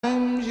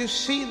You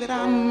see that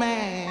I'm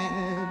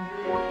mad.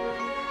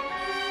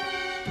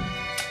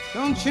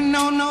 Don't you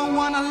know no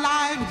one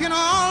alive can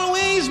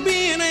always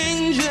be an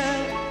angel?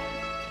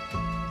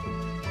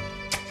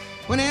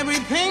 When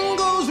everything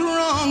goes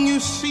wrong, you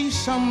see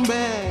some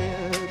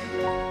bad.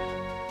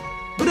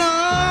 But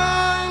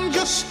I'm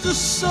just a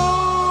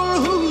soul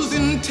whose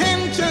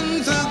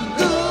intentions are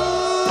good.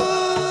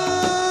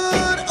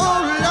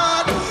 Oh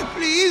Lord,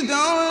 please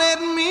don't let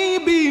me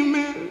be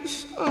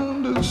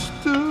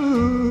misunderstood.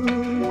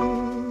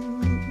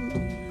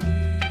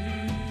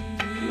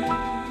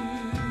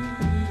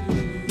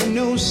 You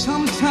know,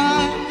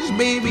 sometimes,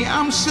 baby,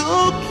 I'm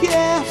so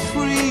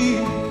carefree,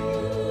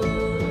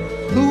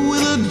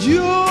 with a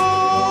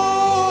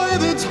joy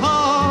that's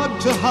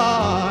hard to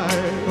hide.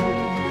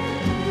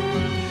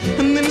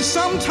 And then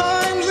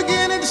sometimes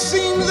again it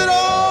seems that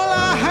all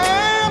I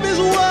have is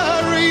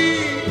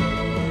worry.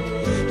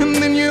 And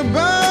then you're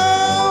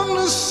bound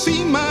to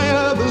see my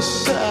other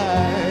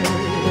side.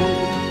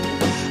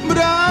 But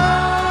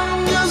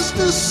I'm just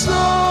a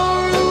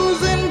soul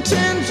whose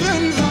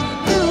intentions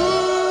are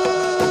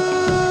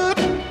good.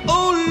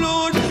 Oh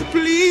Lord,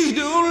 please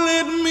don't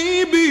let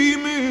me be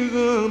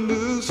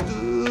misunderstood.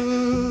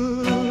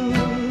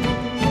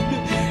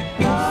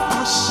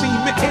 I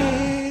seem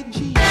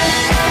edgy.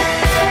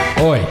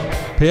 Oi,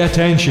 pay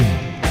attention.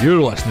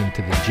 You're listening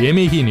to the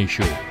Jamie Heaney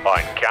Show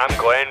on Cam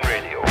Glen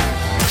Radio.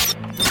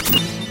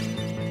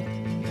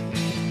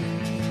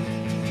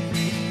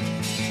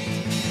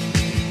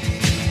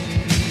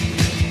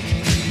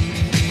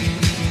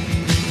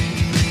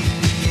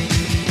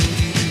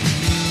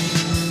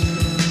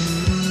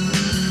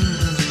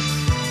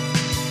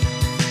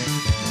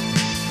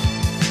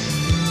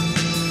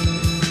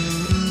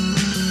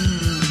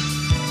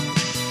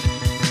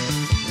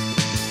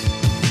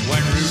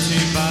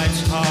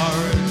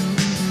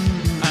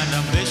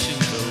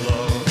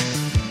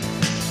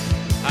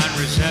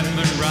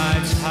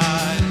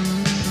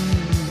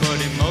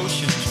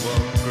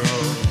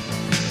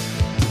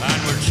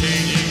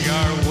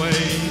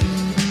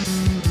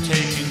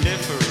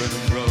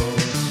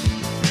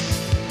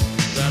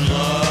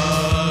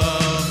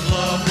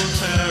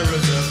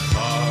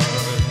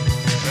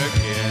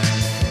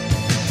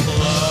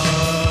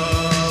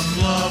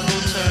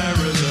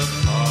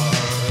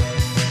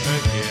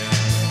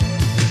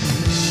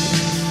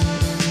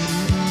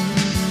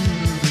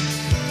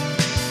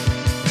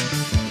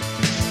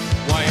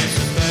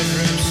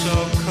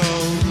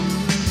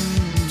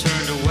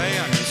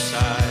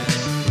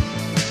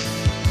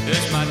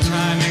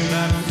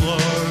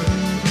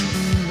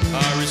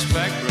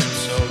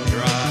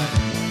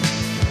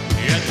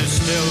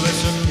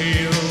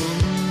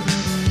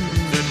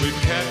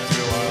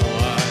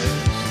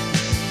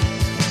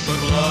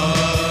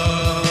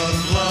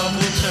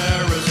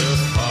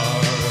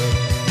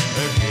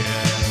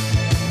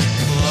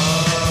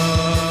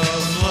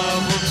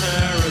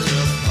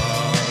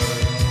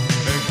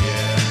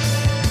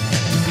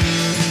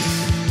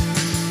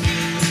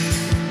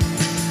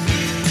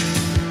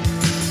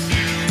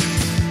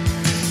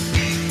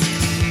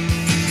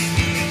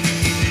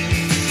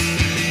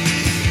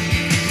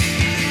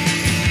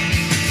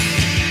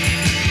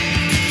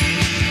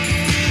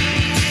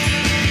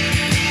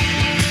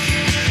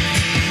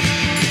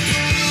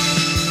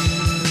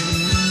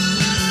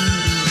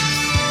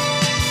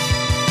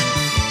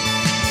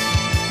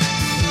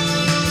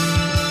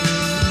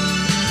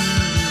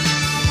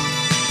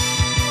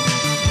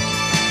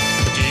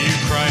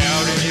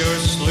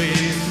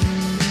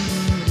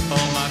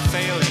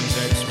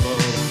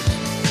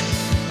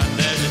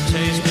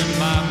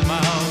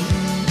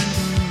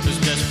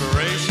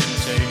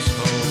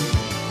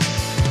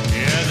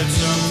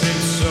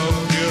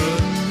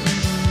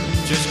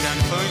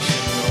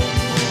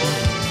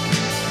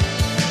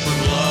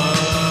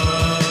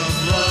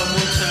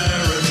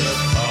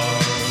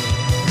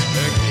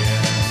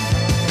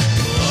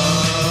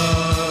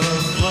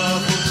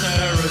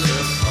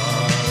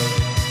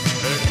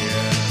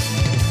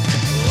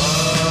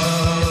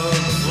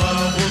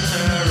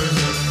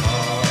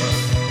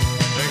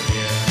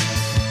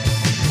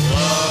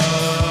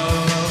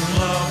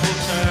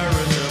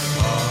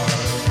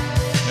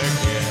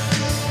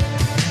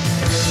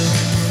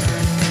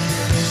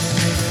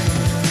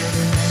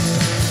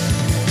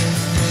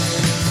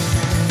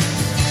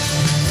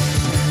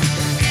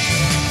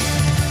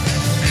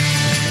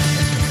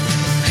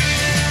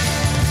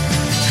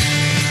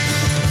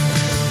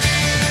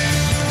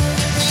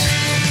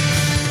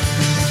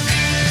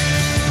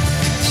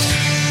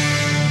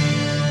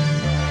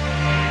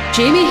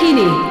 Jamie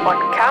Heaney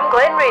on Cam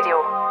Glen Radio.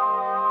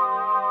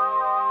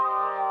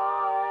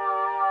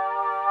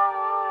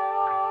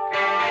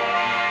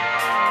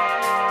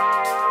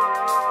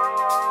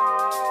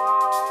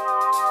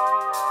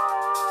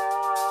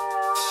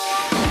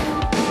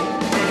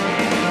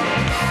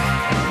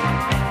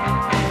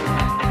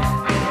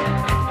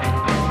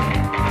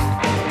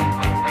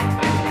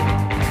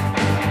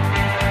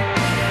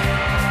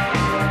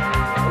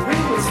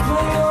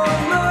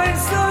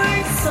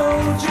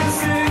 Soldiers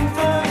in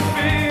the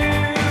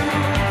field.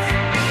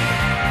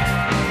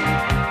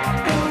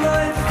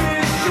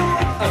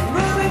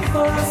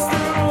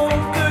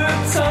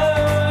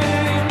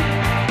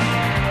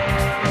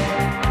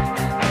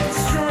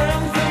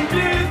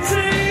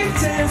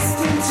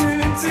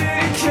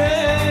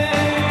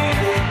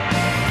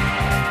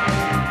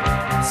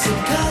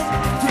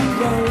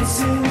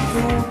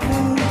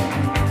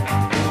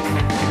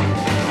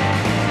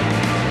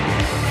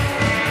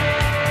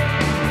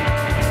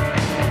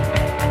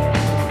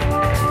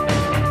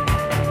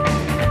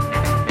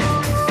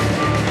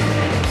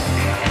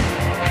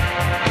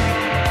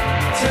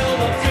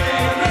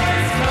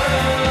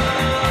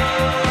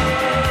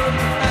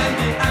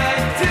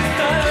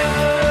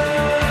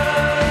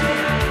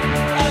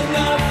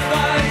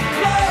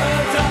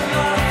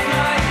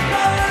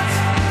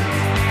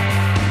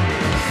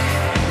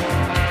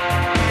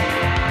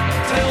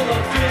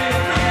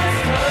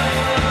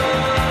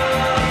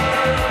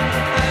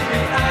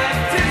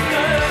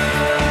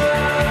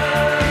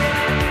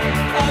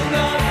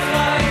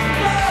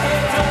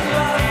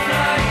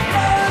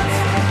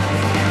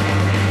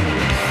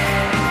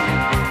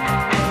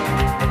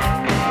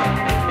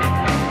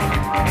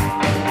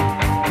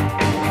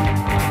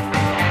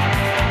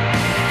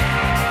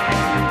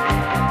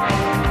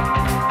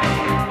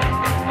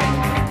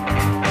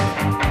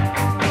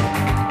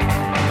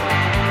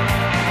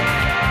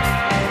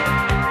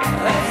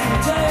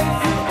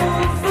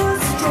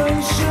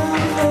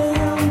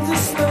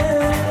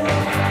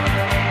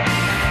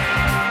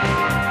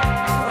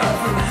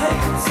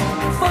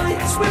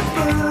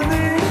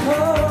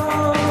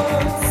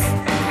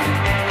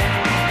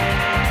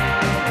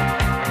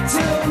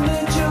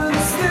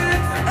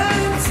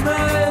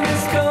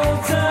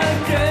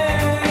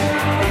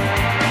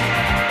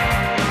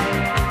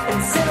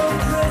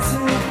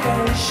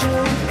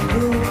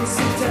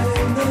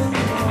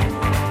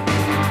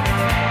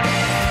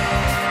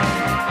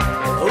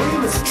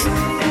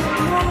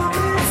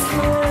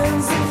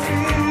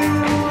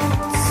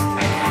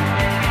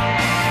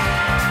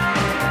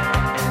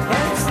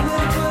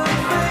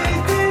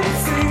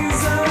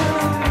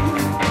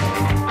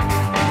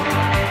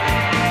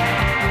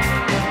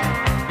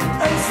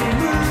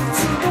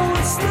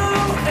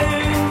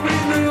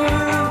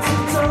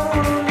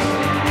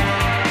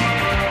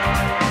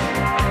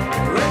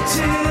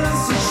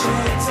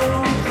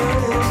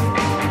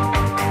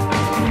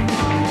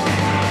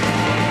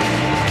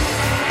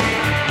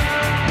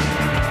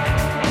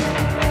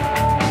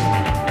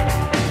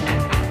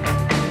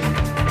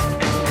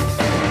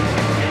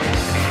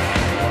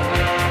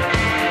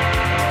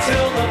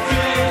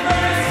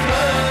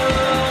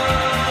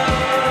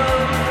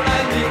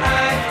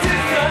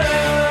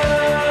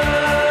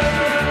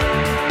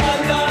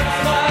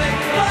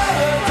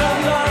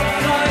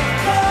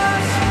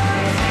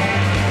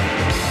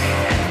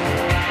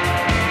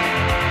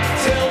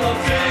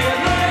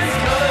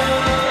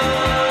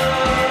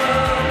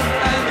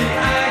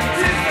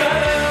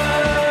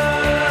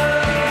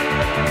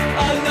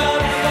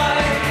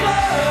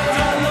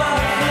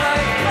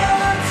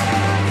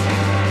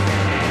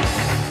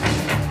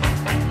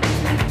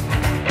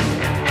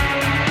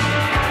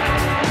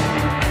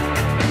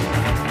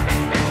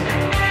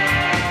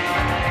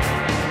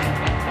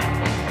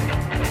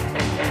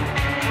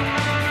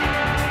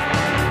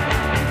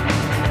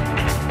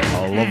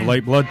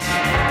 Like Blood.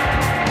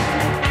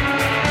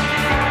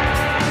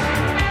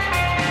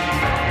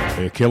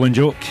 Killing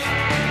Joke.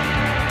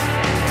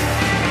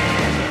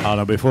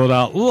 And before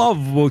that,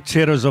 Love Will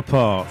Tear Us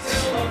Apart.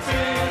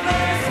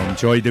 From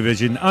Joy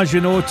Division. As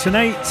you know,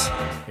 tonight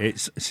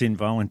it's St.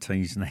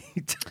 Valentine's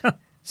night.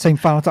 St.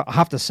 Valentine, I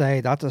have to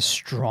say, that's a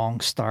strong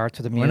start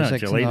to the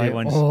music tonight.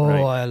 Right.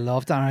 I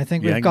love that. And I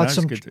think we've got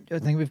some. I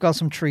think we've got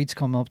some treats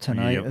coming up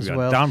tonight as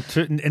well. Damn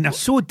tootin', and they're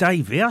so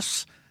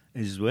diverse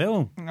as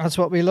well. That's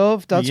what we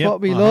love. That's what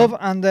we love.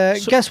 And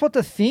guess what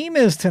the theme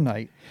is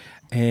tonight?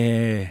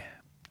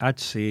 I'd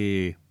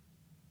say.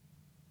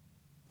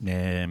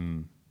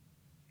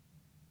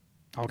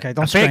 Okay,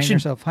 don't strain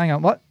yourself. Hang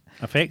on, what?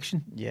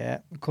 Affection. Yeah,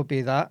 it could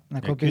be that. And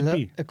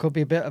it could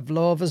be a bit of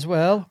love as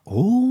well.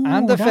 Oh,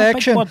 and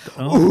affection.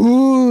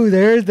 Ooh,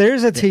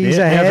 there's a tease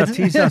ahead. There's a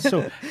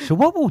teaser. So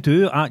what we'll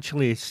do,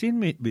 actually, seeing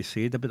we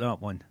said about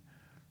that one,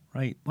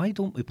 right? Why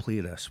don't we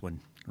play this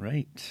one,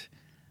 right?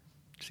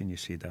 Seeing you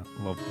say that,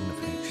 love and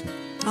affection.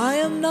 I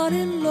am not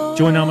in love.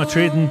 Joan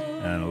Armatrading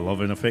and Love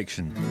and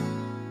Affection.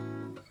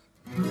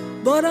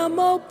 But I'm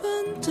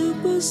open to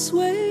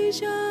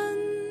persuasion.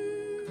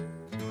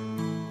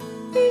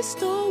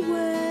 East or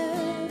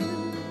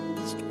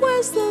west,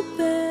 where's the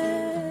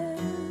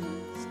best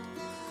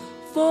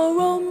for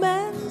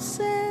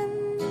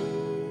romancing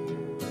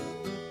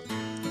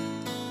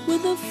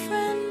with a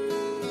friend?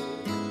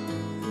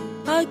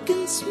 I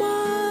can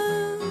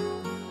smile,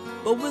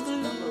 but with a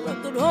lover I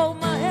could hold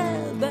my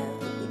head back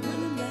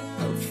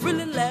and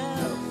really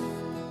laugh.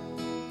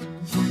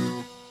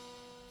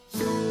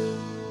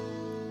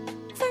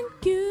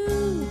 Thank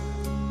you.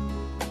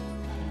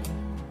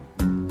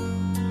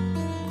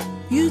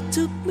 You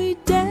took me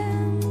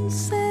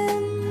dancing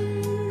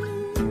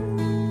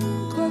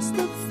across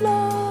the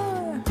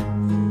floor,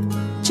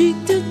 cheek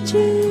to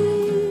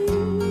cheek,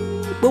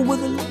 but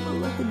with a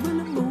lover I could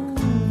really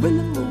move,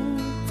 really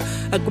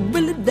move. I could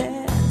really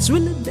dance,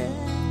 really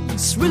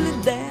dance, really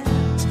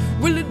dance,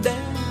 really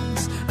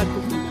dance. I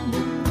could really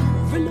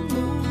move, really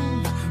move,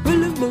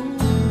 really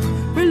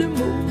move, really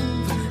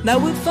move.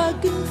 Now if I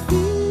can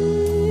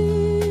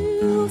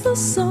feel the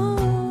sun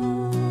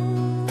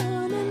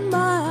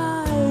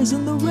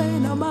and the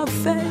rain on my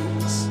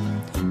face,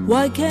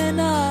 why can't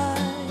I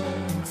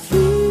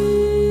feel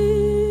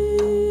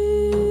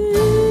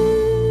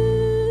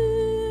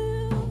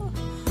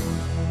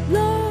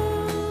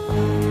love?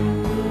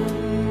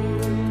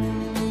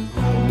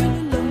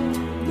 Really love,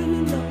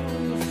 really love,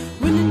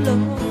 really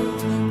love,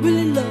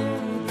 really love,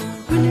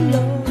 really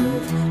love,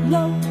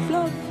 love,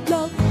 love,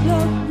 love,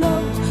 love,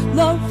 love,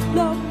 love,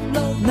 love,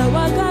 love. Now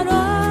I got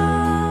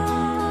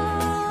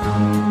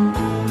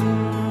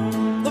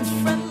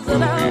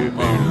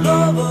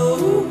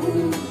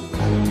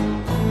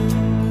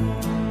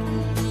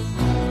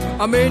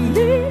I may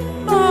need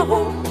my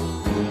home,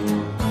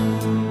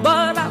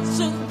 but I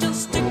should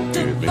just stick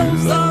to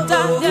those that I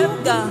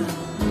have got.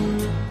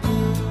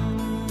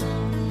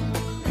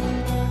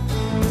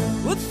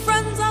 With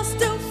friends I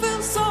still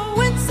feel so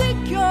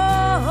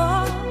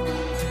insecure.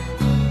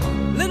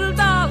 Little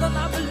darling,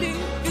 I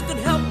believe you could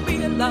help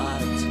me a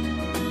lot.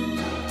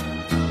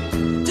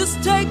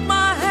 Just take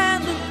my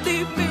hand and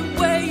leave me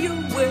where you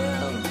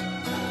will.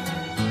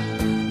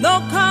 No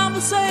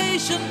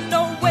conversation,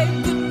 no way,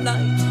 good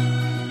night.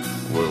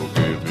 Well,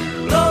 baby,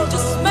 love.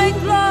 Just make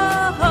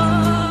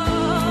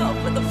love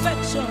with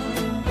affection.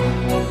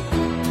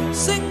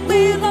 Sing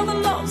me another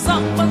love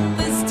song, but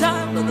this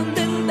time with a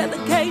little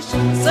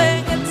dedication.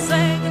 Sing it,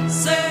 sing it,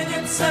 sing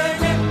it,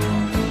 sing it.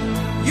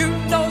 You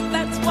know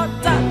that's what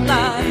I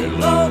like.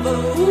 Love,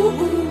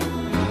 ooh.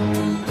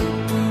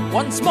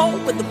 Once more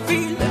with the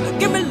feeling.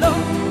 Give me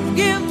love,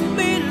 give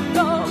me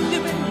love,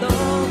 give me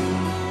love.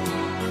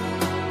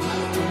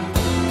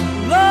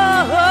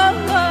 Love,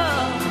 love.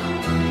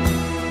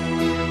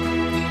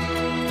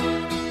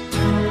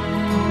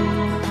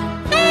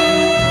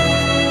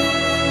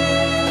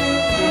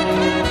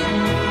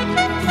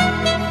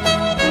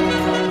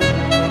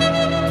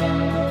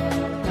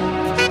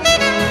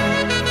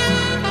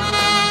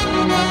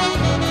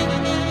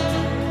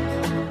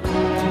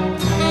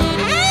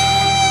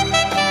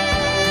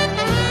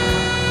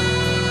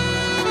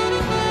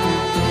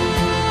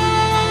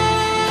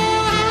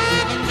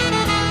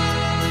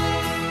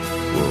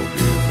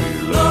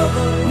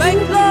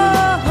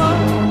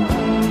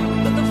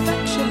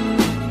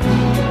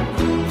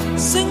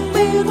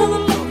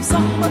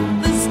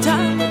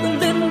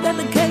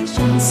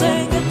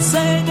 Sing it,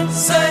 sing it,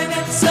 sing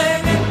it,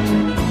 sing it.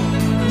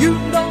 You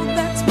know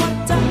that's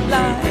what I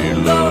like.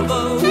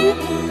 Lover,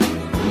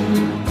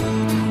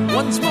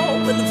 once more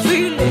with a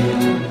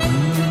feeling.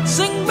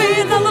 Sing me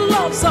another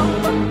love song,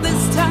 but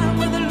this time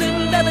with a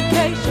little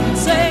dedication.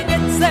 Sing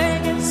it,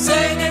 sing it,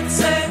 sing it,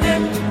 sing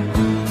it.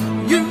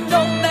 You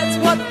know that's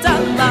what I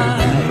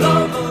like.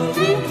 Lover,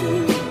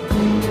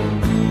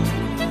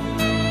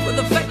 with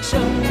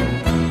affection.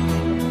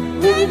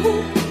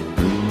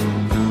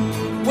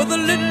 With a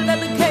little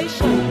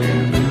dedication.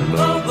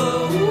 Lover,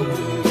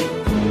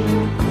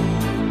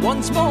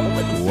 once more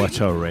with a what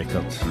a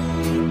record.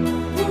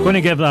 Going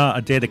to give that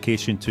a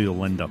dedication to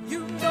Linda.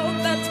 You know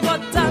that's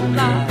what I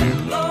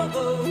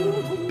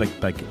like.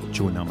 Big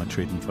Joe Nama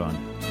Trading fan.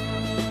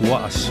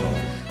 What a song.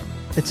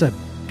 It's a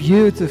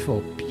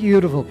beautiful,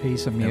 beautiful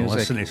piece of Yeah, music.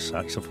 listen to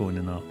saxophone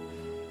and that.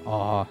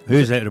 Oh,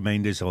 Who's that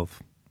remind us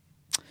of?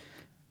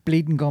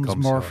 Bleeding Gums It's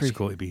Murphy.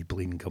 got to be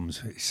Bleeding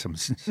Gums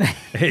Simpsons.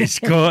 It's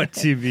got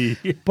to be.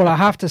 But I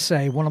have to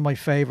say, one of my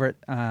favourite,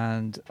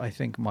 and I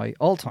think my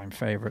all-time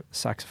favourite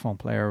saxophone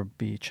player would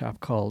be a chap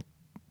called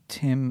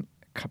Tim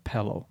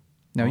Capello.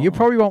 Now, you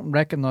probably won't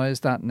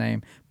recognise that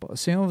name, but as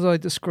soon as I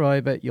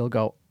describe it, you'll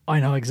go, I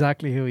know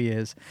exactly who he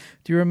is.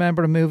 Do you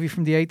remember a movie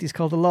from the 80s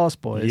called The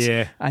Lost Boys?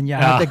 Yeah. And you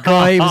had the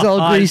guy who was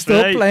all greased That's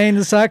up right. playing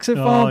the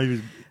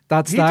saxophone.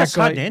 That's He that just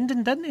guy. had the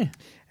ending, didn't he?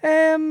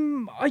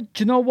 Do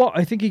you know what?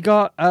 I think he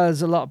got,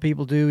 as a lot of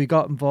people do, he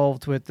got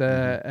involved with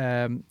the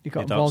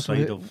The dark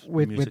side of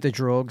with music. the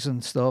drugs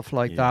and stuff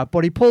like Yeah. that.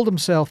 But he pulled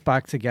himself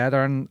back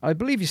together, and I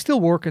believe he's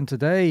still working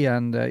today,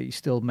 and he's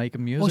still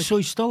making music. Oh, so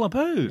he's still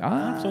about.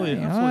 I thought he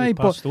aye,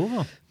 passed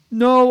over.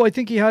 No, I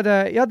think he had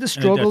the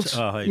struggles.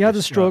 he He had the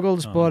just-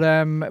 struggles, yeah,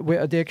 but with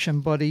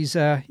addiction. But he's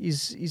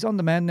on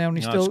the mend now, and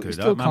he That's still good.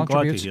 still I'm glad to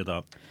contributes. hear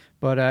that.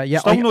 But yeah,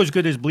 Still not as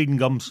good as Bleeding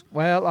Gums.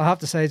 well, I have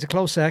to say, it's a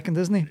close second,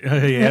 isn't he?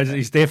 Yeah,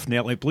 he's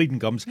definitely Bleeding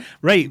Gums.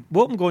 Right,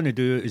 what I'm going to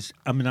do is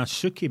I'm in a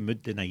sooky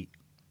mood tonight.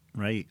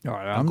 Right, All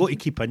right, I've got to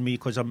keep in me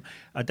because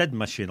I did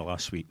miss you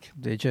last week.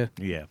 Did you?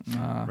 Yeah,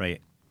 right.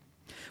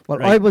 Well,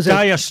 Right. I was at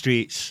Dire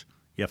Straits,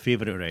 your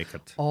favourite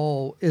record.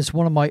 is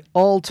one of my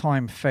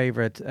all-time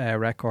favourite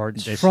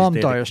records This from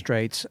is Dire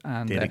Straits.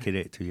 And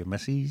Dedicated to your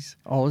missus.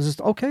 is this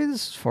okay?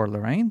 This is for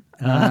Lorraine,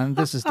 and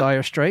this is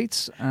Dire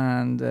Straits,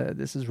 and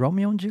this is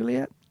Romeo and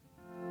Juliet.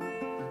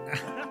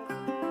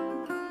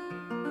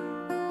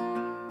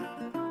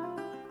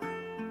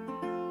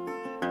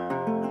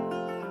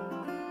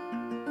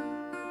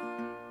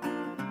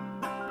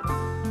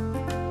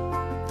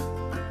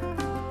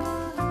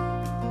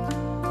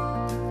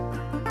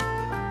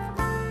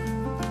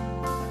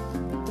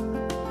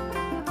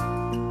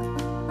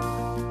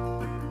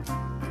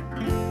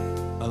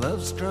 A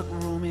love-struck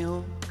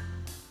Romeo,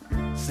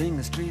 sing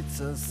the streets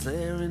a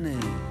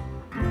serenade,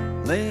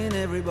 laying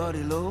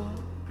everybody low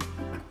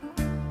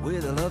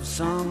with a love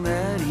song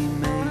that he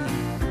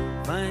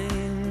made.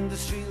 Find the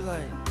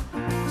streetlight,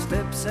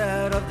 steps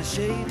out of the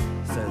shade,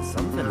 says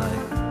something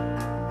like,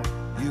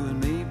 "You and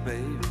me,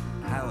 babe,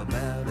 how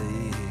about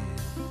it?"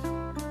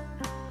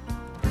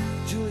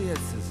 Juliet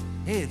says,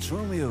 "Hey, it's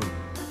Romeo,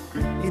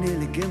 you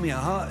nearly give me a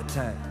heart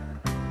attack."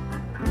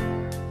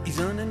 He's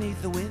underneath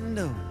the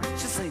window,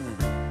 she's singing,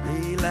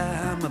 "Hey,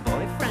 lie, my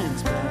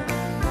boyfriend's back."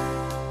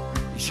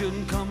 You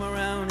shouldn't come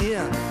around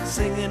here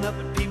singing up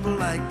at people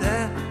like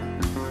that.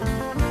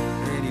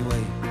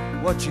 Anyway,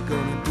 what you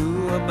gonna do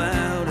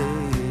about it?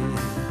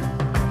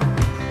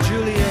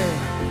 Juliet,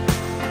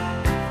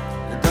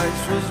 the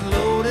dice was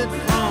loaded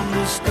from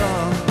the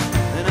start,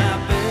 and I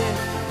bet,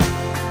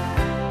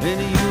 and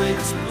you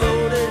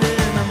exploded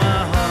into my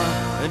heart,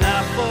 and I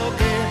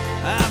forget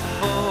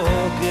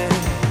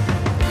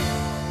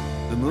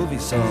the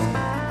movie song.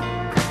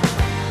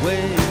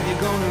 When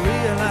you're gonna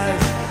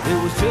realize it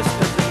was just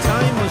that the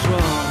time was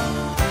wrong,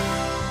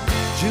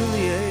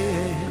 Juliet.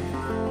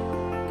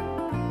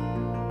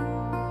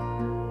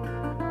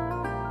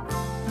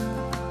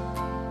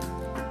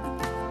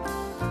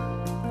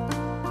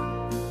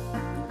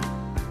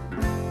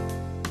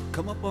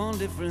 Come up on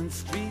different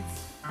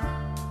streets,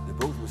 they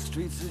both were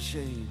streets of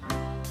shame,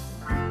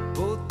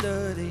 both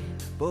dirty,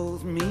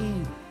 both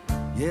mean.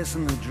 Yes,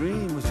 and the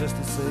dream was just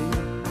the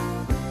same.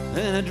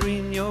 And I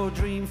dreamed your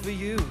dream for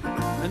you,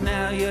 and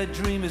now your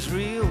dream is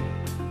real.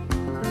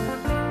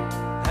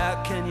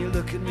 How can you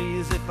look at me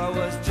as if I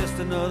was just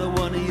another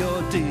one of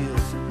your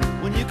deals?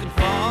 When you can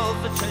fall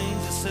for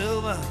chains of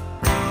silver,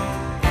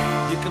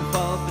 you can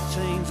fall for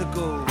chains of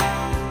gold,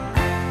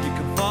 you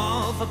can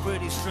fall for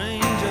pretty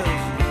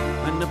strangers,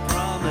 and the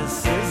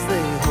promises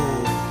they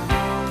hold.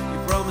 You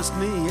promised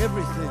me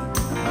everything,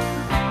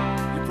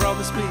 you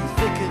promised me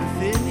thick and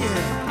thin,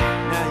 yeah.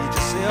 Now you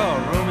just say, "Oh,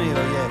 Romeo,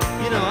 yeah.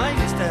 You know, I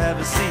used to have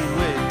a scene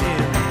with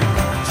him."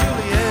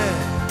 Juliet,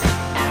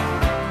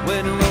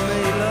 when we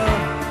made love,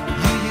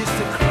 you used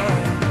to cry.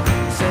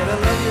 Said, "I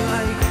love you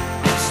like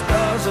the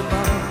stars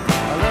above.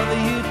 I love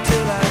you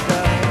till I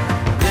die.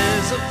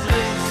 There's a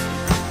place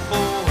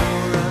for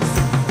us."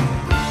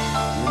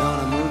 You know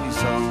the movie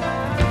song.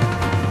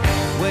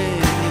 When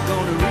you're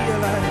gonna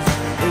realize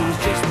it was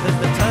just that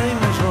the time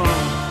was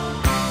wrong,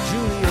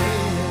 Juliet.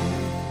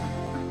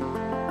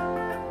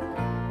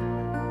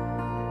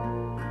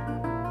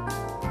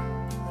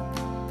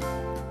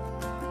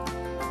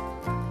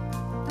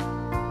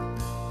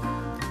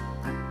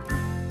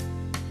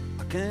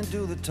 Can't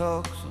do the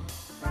talks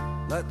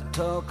like the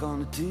talk on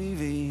the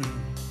TV,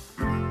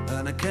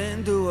 and I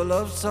can't do a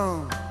love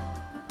song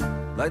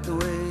like the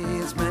way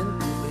it's meant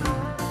to be.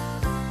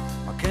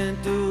 I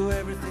can't do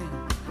everything,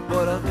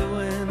 but I'll do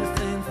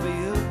anything for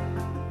you.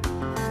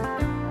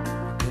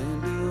 I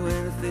can't do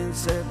anything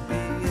except be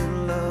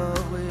in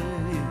love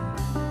with you.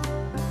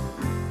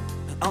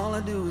 And all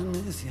I do is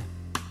miss you,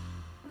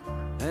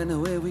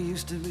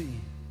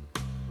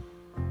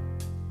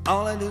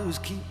 All I do is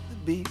keep the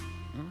beat,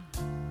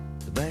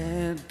 the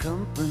bad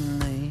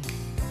company.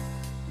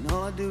 And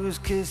all I do is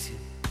kiss you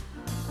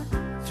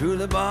through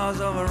the bars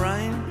of a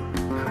rhyme.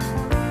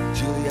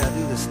 Julie, I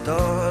do the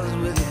stars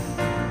with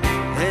you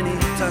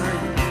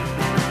anytime.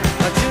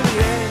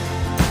 Juliet,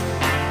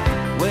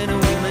 when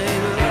we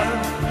made love,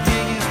 you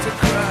used to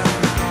cry.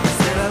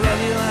 Said I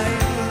love you like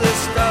the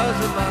stars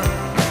above.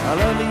 I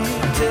love you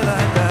till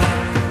I die.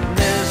 And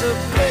there's a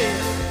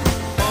place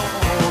for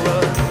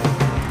us,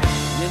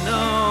 you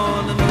know,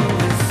 the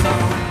movie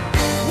song.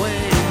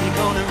 When you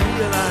gonna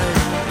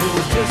realize it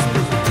was just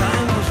because the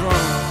time was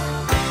wrong.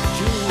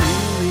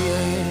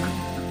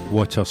 Juliet.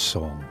 What a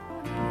song.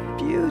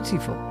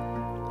 Beautiful.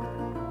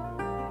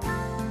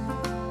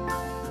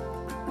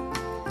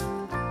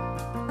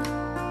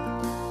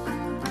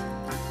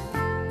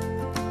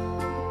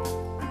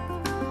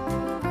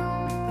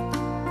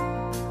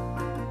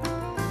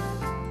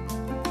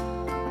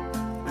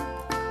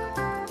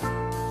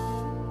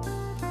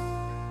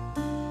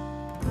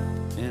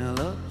 In a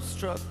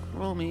love-struck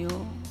Romeo,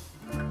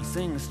 he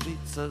sang the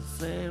streets of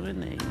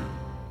serenade,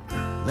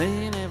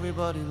 laying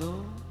everybody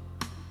low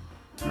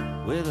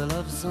with a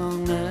love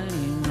song that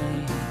he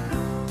made.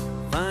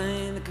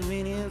 Find the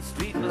convenient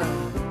street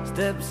light,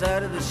 steps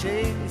out of the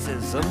shade, he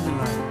says something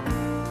like,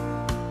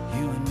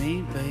 you and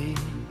me, babe,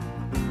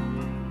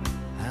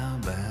 how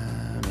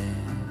about it?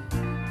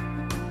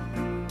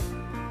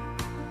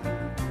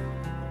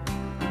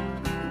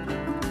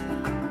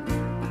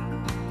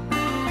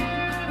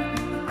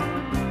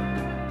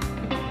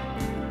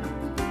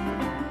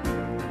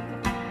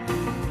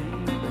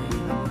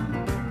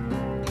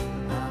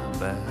 How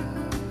about it?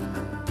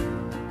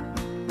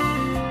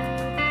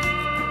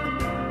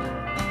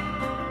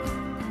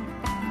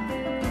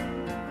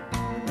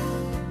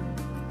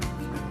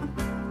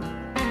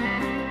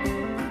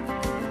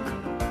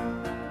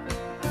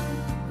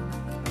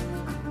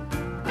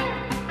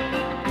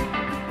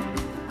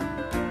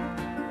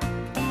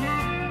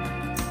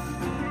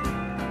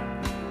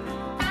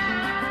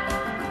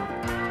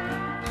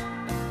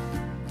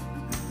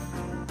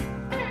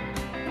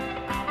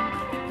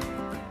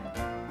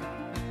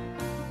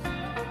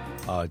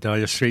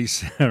 Dire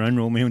Straits and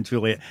Romeo and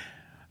Juliet.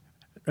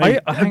 Hang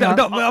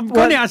on. I'm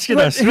going to ask you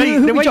this, who- right?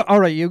 who The we way- all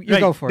right, you right,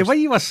 go first. The way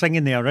you were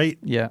singing there, right?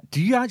 Yeah.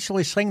 Do you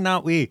actually sing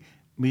that way?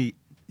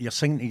 You're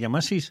singing to your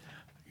missus?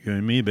 You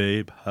and me,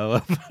 babe.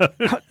 However.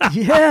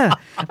 Yeah,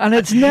 and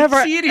it's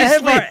never,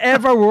 Seriously?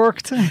 ever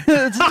worked.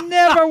 It's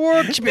never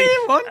worked.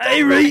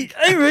 Hey, right.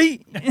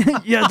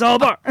 Yeah,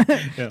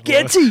 Dalbert.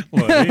 Getty.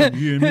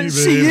 You and me, babe.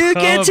 See you,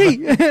 Getty.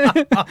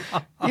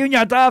 You and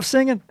your dad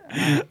singing.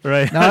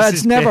 Right. No, this it's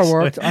is never best.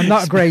 worked. I'm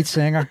not a great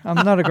singer.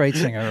 I'm not a great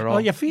singer at all. Oh,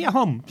 your feet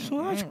hum.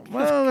 So that's,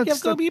 Well, you've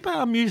it's got a wee bit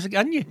of music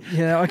in you.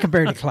 Yeah, I can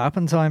barely clap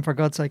in time, for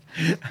God's sake.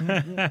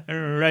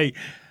 Right.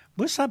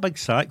 What's that big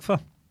sack for?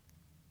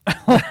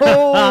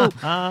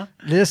 Oh,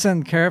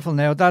 listen, careful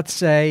now. That's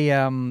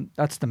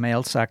that's the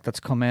mail sack that's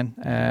come in.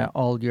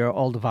 All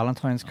the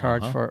Valentine's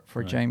cards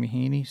for Jamie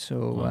Heaney.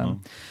 So,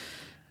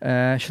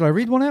 shall I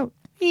read one out?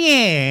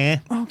 Yeah.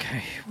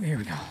 Okay, here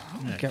we go.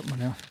 I'll get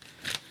one out.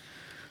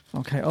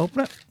 Okay,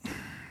 open it.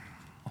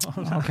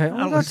 Okay,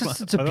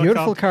 it's a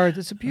beautiful card.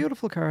 It's a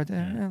beautiful card. Yeah,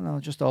 and I'll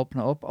just open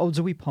it up. Oh, it's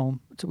a wee poem.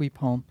 It's a wee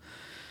poem.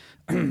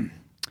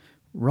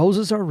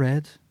 Roses are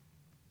red,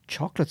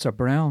 chocolates are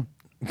brown.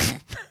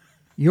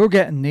 You're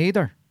getting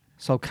neither,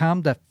 so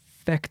calm the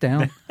feck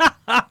down.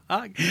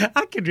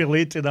 I could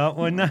relate to that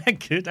one. I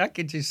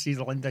could just see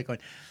Linda going,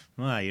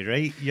 "Oh, you're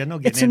right. You're not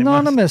getting It's any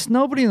anonymous.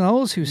 Nobody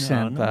knows who No,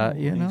 sent that.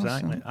 You know,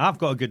 exactly. so- I've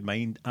got a good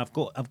mind. I've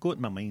got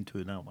my mind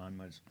to that one,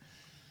 Miz.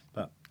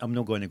 But I'm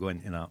not going to go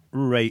into that.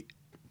 Right.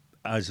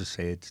 As I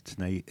said,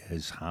 tonight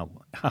is Halloween.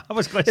 I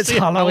was going to It's say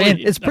Halloween.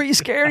 It's pretty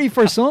scary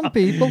for some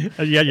people.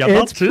 Yeah, you're It's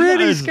not too, pretty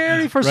that is.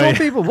 scary for some Right.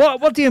 people.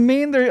 What do you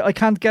mean? I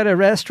can't get a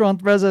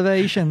restaurant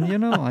reservation. You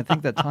know, I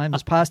think that time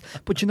has passed.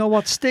 But you know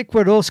what? Stick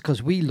with us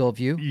because we love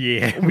you.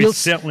 Yeah, we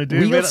certainly do.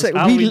 Whether it's we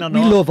Halloween or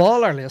not. love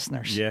all our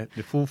listeners. Yeah,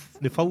 the full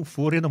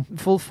 4 of them.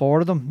 Full 4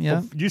 of them.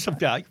 Yeah. Use of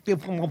that.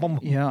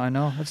 Yeah, I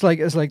know. It's like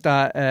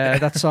that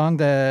that song,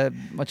 the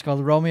what you call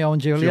it, Romeo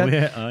and Juliet.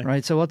 Juliet, aye.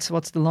 Right. So what's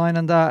the line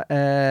on that?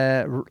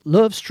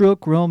 Love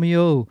struck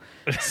Romeo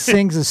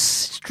sings a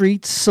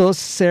street sus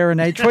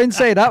serenade. Try and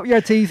say that with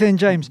your teeth in,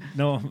 James.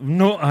 No,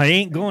 I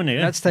ain't going there.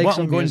 Let's take what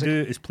some I'm going music.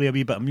 to do is play a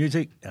wee bit of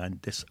music, and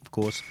this, of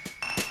course,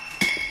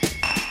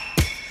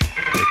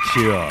 The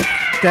Cure.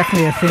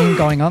 Definitely a theme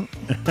going on.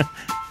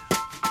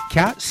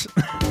 Cats.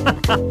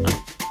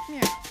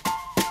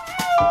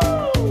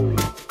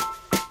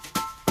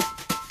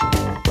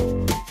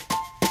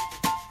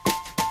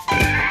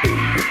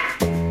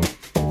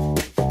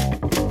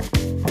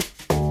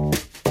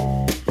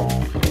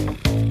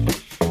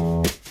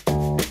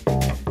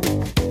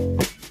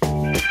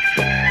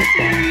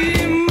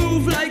 We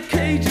move like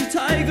cagey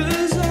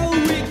tigers, oh,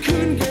 we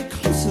couldn't get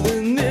closer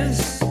than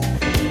this.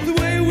 The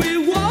way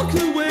we walk,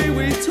 the way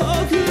we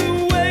talk,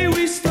 the way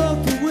we stalk,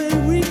 the way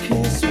we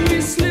kiss.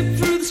 We slip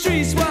through the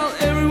streets while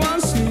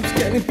everyone's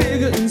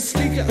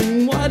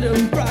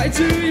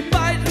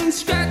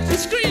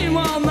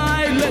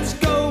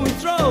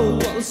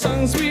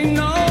songs we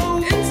know.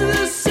 Into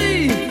the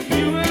sea,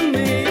 you and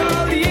me,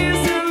 all the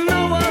years and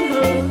no one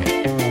heard.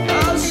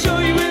 I'll show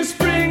you in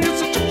spring,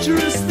 it's a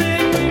treacherous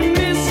thing. We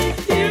miss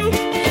you,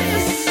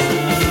 yes.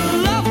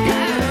 Love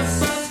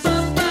cats.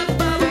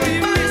 We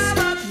miss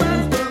love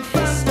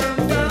cats.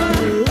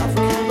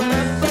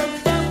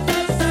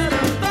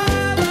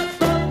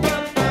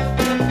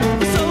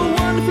 So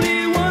wonderfully,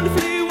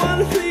 wonderfully,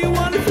 wonderfully,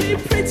 wonderfully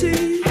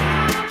pretty.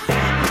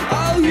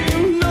 Oh,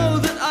 you know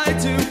that I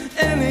do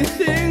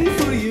anything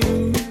for you.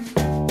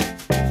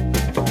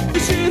 We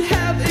should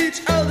have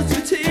each other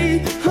to tea,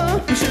 huh?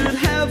 We should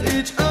have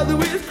each other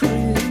with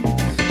cream.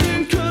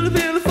 Then curl up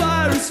in the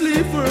fire and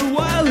sleep for a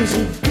while. It's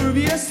a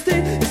grooviest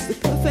thing, it's the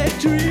perfect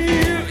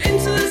dream.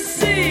 Into the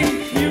sea,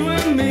 you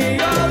and me,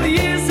 all the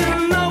years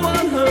and no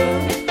one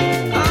heard.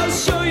 I'll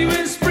show you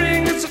in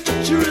spring, it's a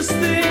treacherous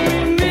thing.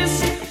 We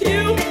miss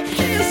you,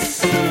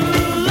 kiss,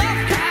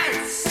 love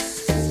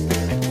cats.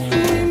 We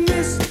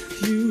miss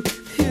you,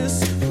 kiss,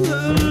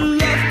 love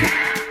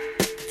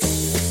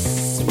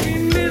cats. We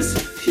miss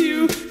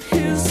you,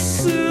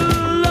 kiss,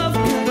 love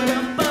cats.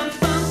 We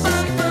miss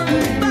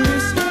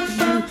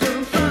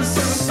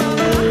you,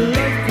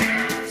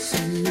 kiss,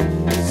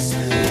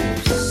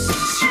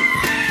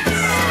 so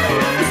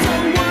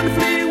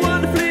wonderfully,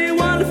 wonderfully,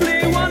 wonderfully,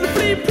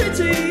 wonderfully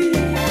pretty.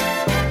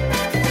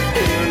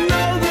 You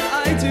know that I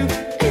do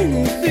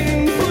anything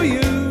for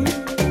you.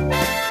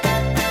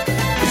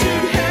 We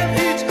should have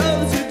each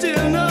other to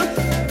dinner.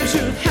 We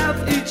should have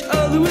each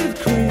other with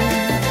cream.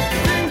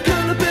 Then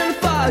curl up in the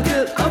fire,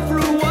 get up for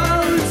a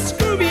while. It's the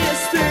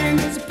grooviest thing,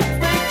 it's a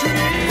perfect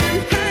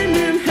dream. Hand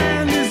in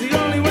hand is the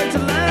only way to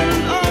land,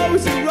 and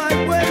always the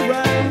right way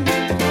round.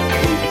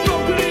 We've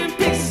broken in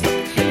pieces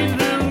like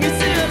hated and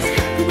misses.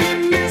 We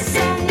miss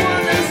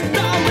someone as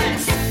dumb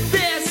as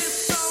this.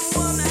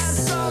 Someone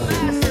as dumb as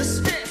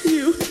this.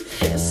 You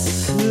kiss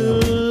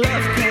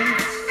love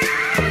cats.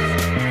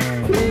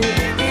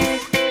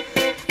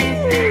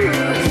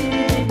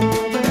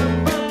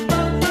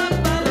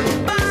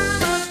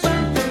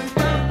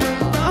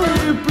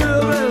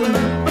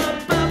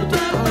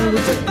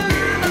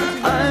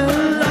 I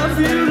love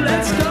you,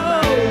 let's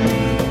go.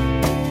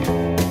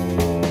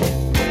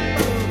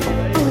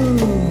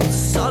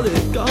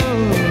 Solid gold.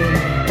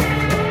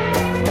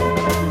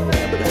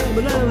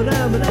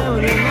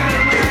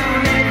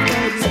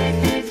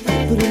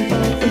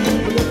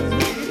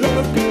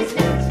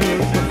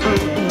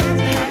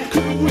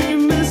 Could we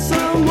miss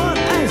someone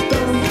as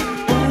dumb as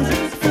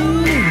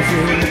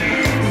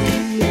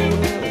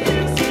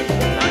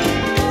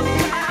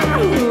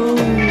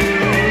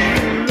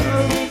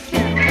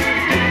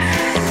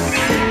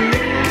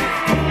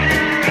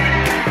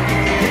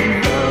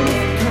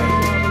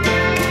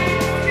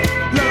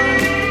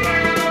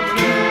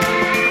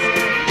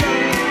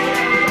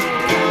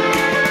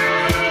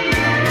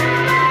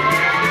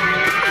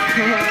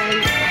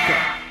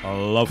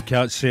Love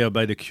Cats there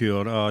by The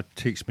Cure. Oh, it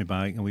takes me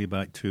back, way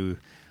back to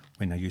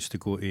when I used to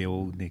go to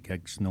all the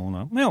gigs and all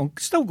that. Well,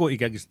 still go to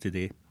gigs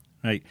today,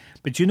 right?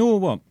 But you know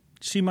what?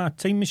 See my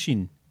time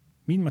machine?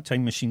 Me and my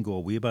time machine go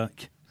way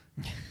back.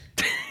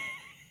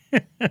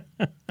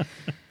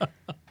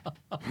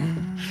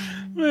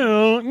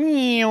 Well,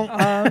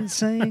 I'm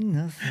saying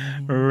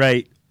nothing.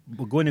 right.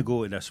 We're going to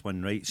go to this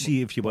one, right?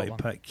 See if you want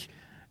to pick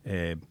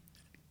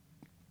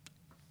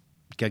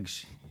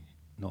gigs,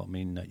 know what I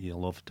mean, that you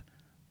loved.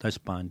 This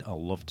band, I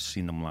loved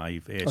seeing them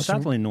live.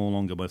 Sadly, no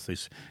longer with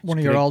us. One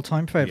of your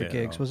all-time favourite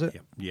gigs, was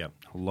it? Yeah,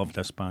 I love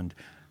this band.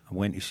 I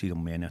went to see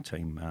them many a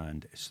time,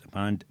 and it's the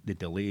band The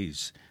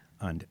Delays,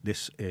 and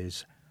this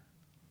is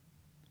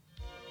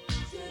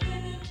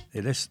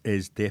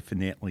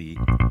definitely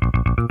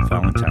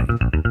Valentine.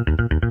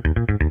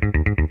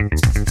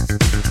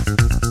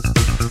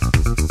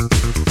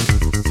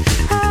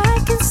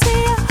 I can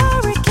see a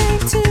hurricane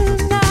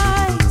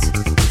tonight.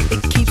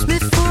 It keeps me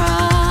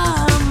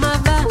from my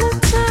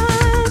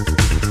Valentine.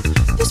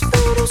 This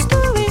photo's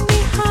doing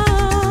me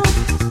harm.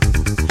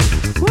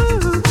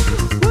 Woo,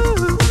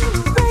 woo,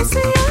 raise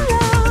the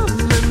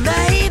alarm, and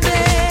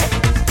baby,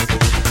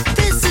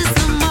 this is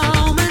the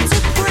moment to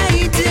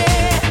break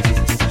it.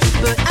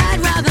 But I'd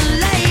rather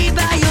lay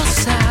by your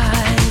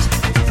side,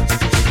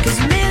 'cause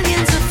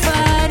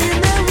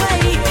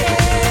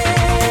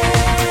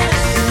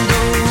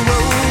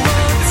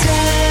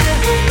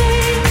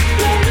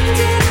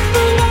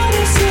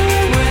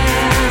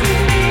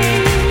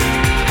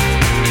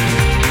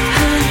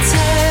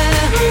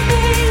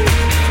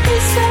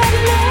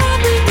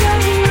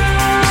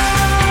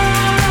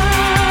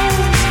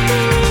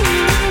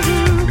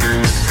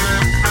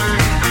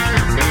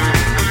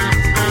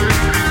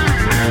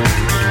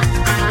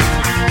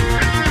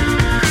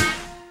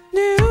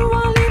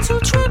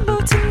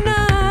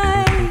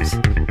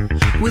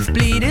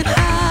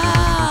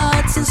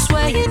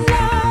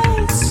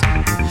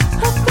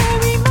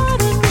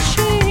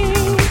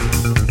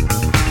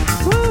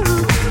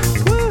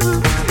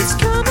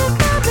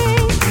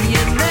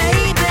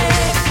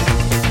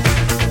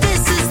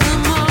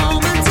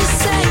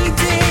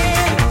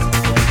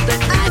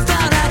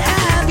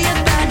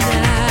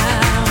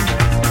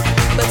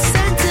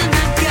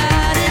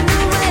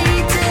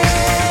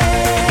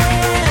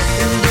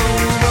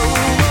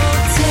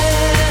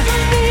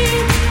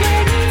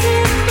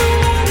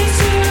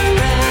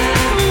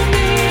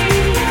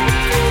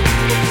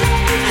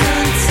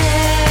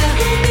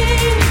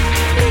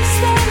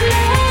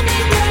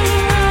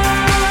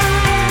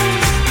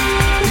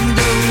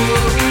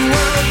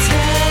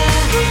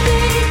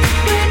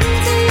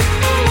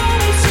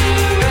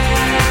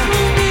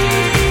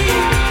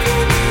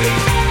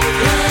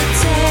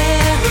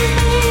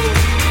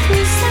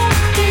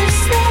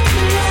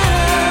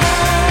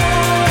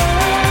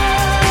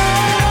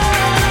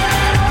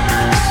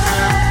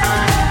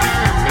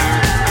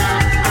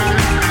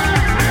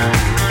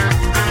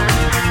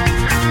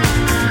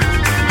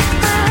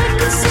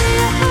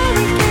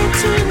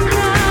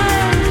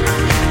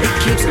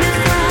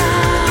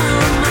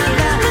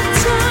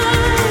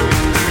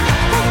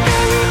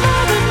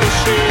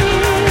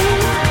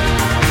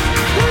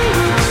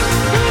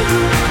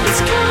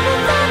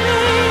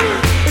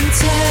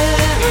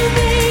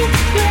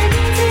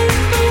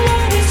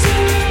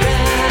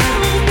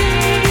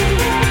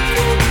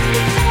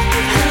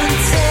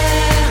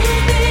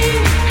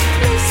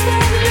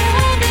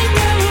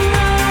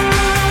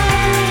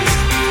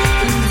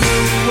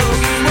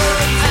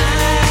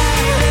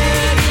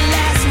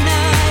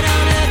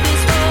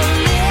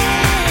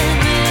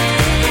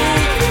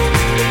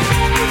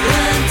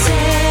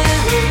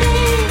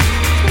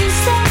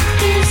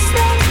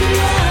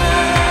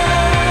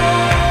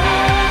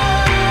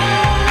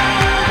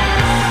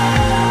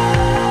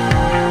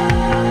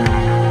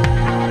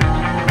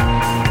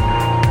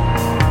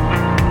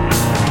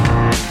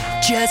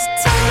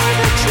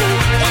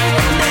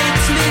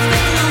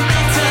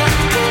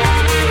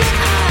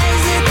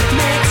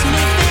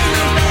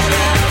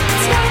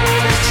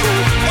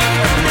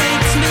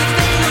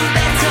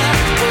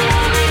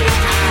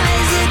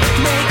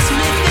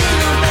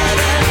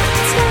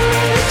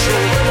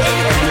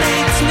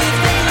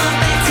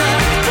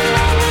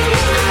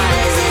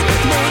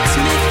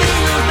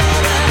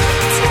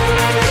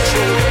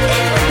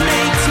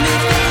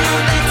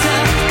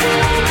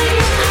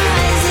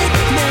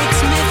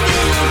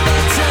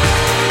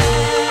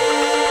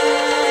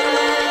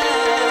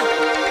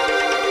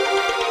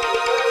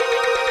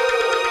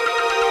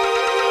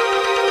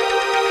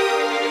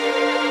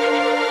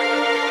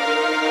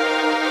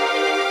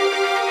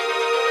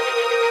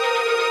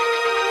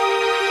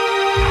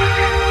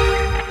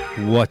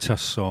What a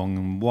song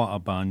and what a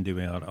band they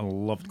were. I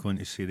loved going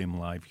to see them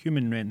live.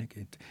 Human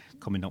Renegade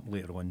coming up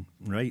later on,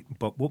 right?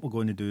 But what we're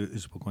going to do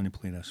is we're going to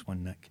play this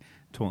one, Nick,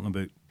 talking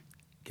about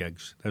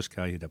gigs. This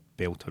guy had a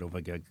belter of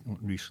a gig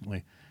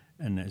recently,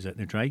 and is it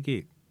the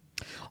Drygate?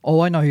 Oh,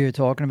 I know who you're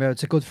talking about.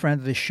 It's a good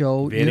friend of the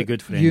show. Very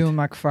good friend. Ewan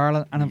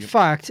McFarlane. And in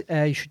fact,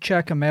 you should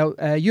check him out.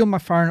 Ewan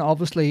McFarlane,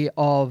 obviously,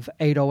 of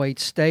 808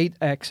 State,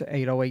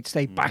 ex-808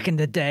 State, back in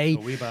the day.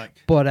 Way back.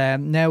 But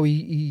now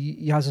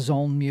he has his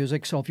own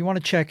music. So if you want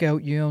to check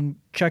out Ewan,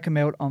 check him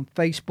out on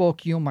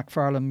Facebook, Ewan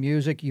McFarlane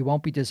Music. You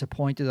won't be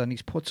disappointed. And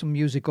he's put some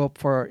music up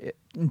for...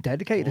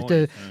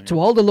 dedicated to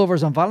all the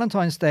lovers on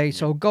Valentine's Day.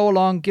 So go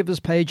along, give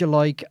his page a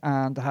like,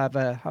 and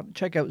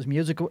check out his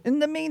music. In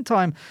the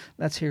meantime,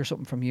 let's hear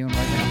something from you right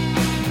now.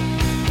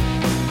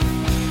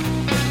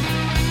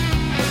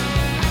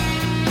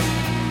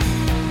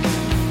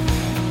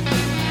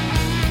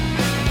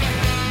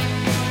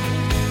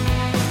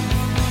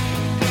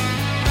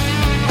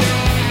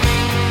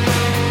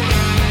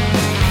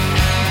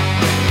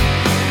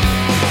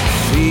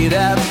 Feed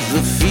out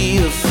the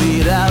fear,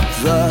 feed out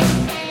the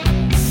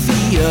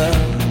fear.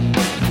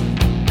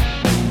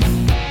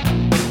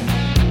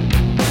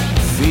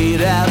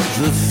 Feed out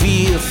the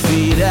fear,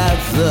 feed out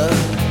the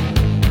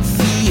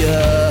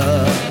fear.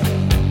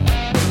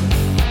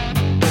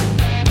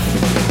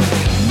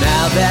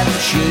 Now that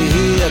you're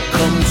here,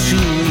 come to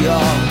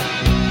your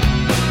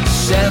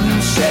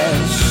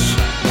senses.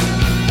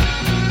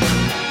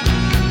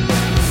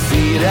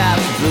 Feed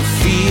out the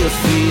fear,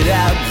 feed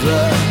out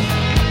the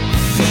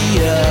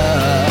fear.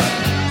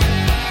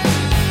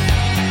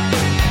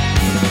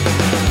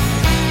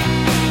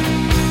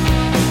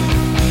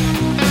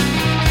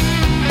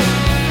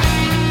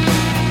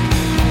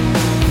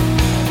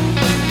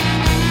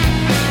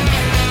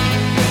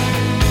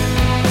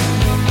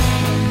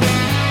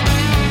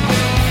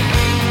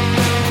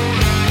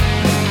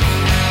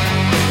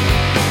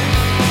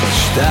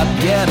 Stop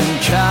getting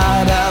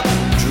caught up,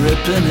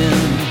 dripping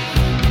in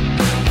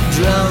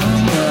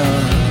drama.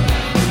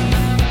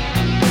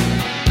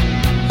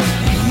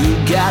 You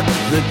got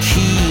the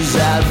keys,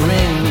 I'd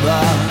ring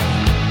the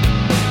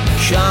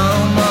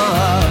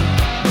charmer.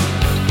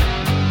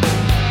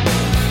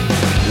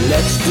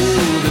 Let's do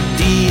the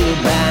deal,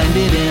 bind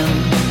it in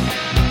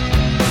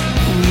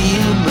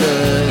real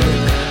blood.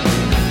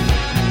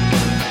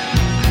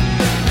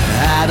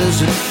 How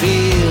does it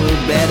feel?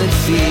 Bet it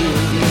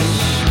feels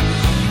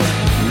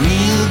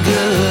real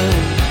good.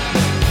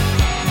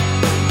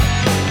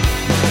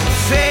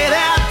 Fade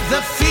out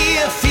the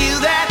fear, feel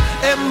that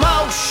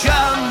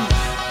emotion.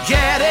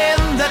 Get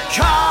in the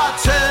car,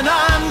 turn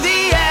on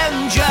the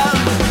engine.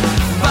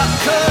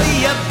 Buckle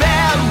your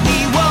belt, we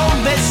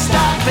won't be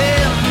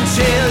stopping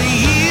till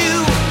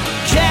you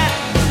get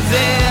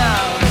there.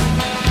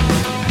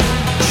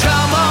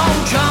 Come on,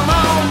 come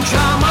on,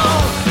 come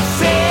on.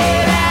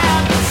 Fade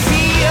out the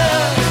fear.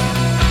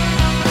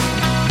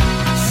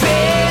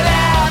 Fade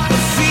out the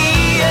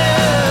fear.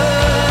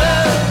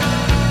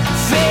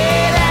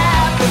 Fade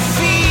out the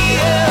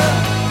fear.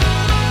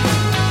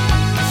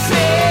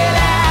 Fade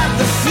out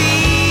the fear.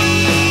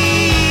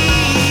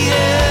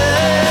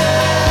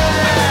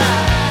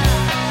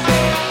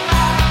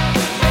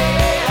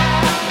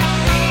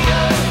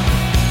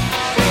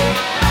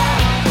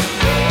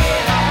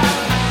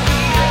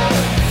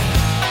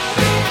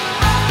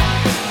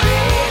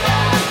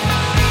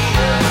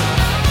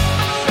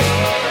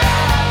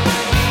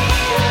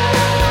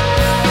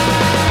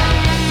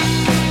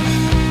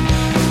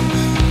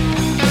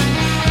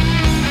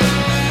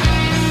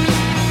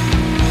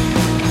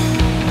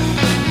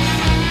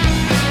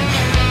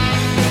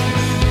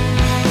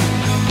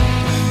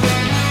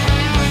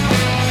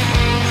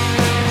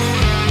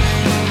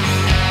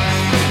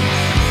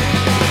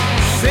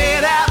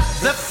 Fade out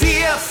the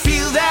fear,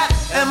 feel that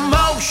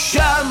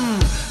emotion.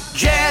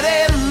 Get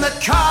in the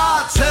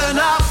car, turn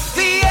off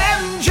the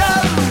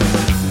engine.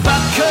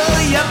 Buckle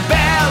your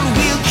belt,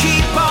 we'll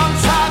keep on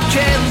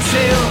talking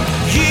till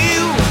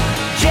you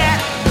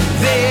get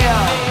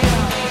there.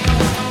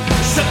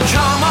 So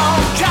come on,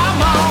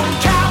 come on,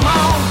 come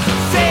on.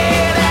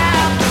 Fade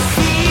out the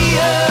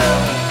fear.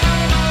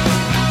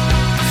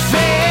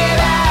 Fade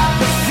out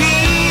the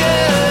fear.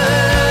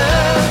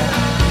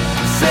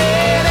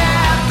 Fade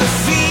out the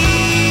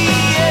fear.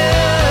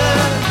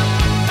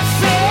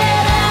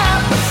 Fade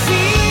out the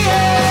fear.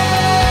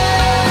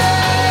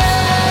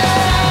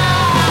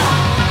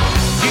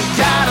 You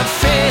gotta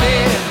fade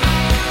it.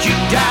 You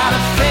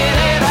gotta fade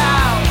it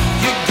out.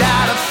 You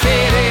gotta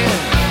fade it.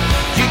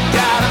 You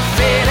gotta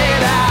fade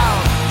it out.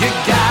 You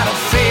gotta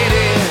fade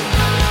it.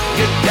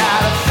 You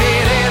gotta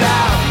fade it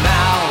out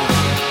now.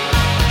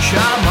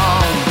 Come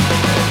on.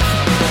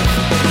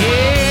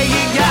 Yeah,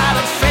 you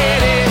gotta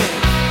fade it.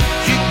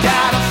 You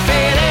gotta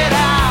fade it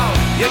out.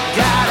 You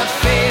gotta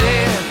fade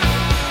it.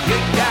 You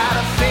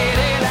gotta fade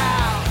it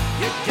out.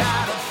 You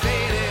gotta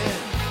fade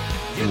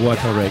it. What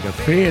a record.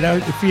 Fade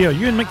out the fear.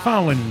 Ewan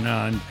McFarlane,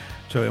 and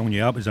so on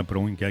you up is a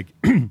brilliant gig.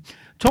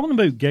 Talking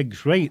about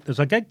gigs, right? There's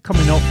a gig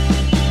coming up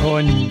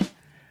on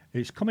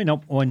It's coming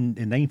up on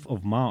the 9th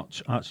of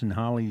March. That's in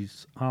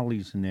Harley's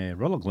in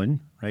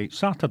Rutherglen, right?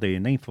 Saturday,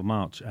 9th of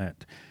March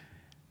at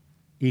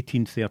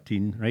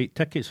 1813, right?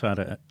 Tickets are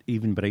at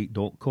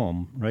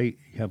evenbright.com, right?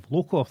 You have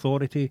Local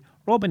Authority,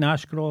 Robin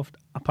Ashcroft,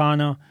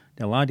 Apana,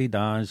 the Laddie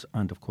Daz,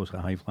 and of course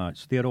the High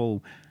Flats. They're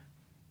all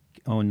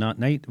on that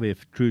night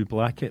with Drew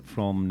Blackett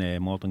from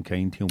Modern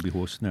Kind. He'll be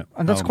hosting it.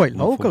 And that's quite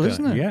local,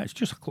 isn't it? Yeah, it's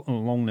just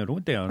along the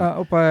road there.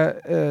 Up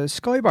at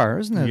Sky Bar,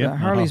 isn't it? Yeah,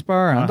 Harley's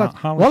Bar. And that,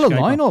 Harley's what a Sky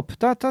Bar.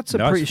 lineup. That's a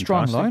pretty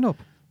strong fantastic. lineup.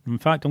 In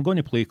fact, I'm going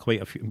to play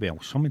quite a few, well,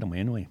 some of them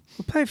anyway.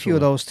 We'll play a few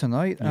of those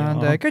tonight Yeah.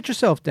 and get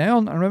yourself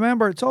down. And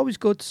remember, it's always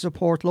good to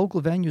support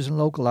local venues and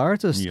local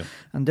artists. Yeah.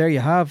 And there you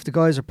have, the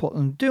guys are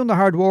doing the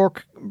hard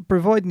work,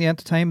 providing the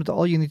entertainment.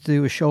 All you need to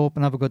do is show up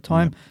and have a good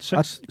time.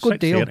 That's a good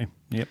deal. 6:30.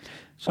 Yep.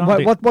 And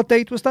Saturday, what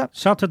date was that?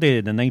 Saturday,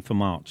 the 9th of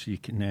March. You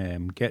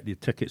can get the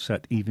tickets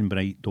at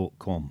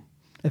evenbright.com.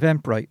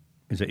 Eventbrite.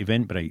 Is it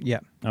Eventbrite?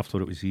 Yeah. I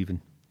thought it was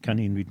even. Can't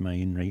even read my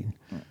own writing.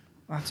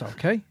 That's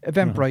okay.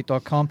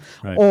 Eventbrite.com.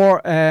 Right.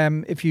 Or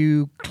if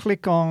you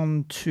click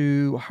on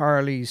to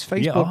Harley's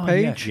Facebook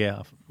page,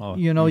 Yeah. Oh,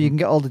 you know, you can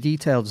get all the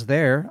details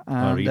there. or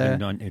And,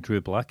 even on to Drew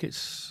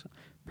Blackett's.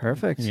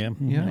 perfect. Yeah.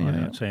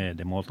 Yeah. That's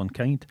the Modern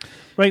Kind.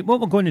 Right, what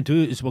we're going to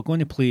do is we're going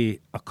to play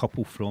a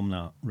couple from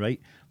that,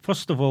 right?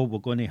 First of all, we're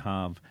going to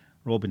have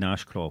Robin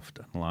Ashcroft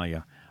and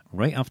Liar.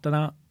 Right after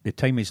that, The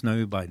Time Is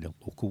Now by the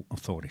Local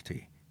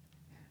Authority.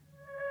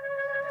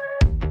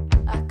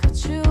 I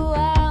cut you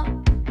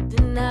out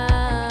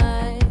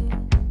tonight.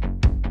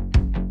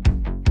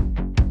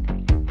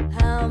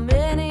 How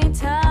many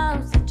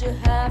times did you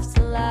have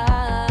to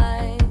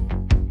lie?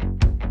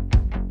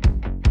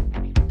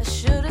 I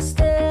should have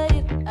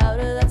stayed out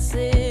of that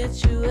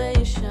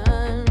situation,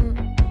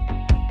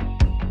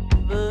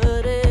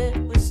 but it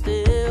would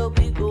still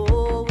be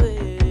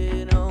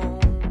going on.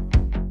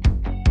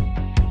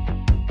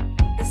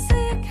 They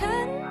say you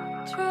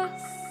can't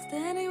trust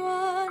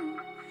anyone,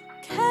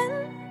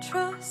 can't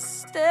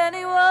trust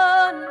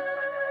anyone.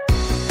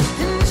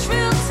 And it's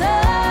real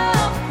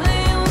tough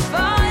playing with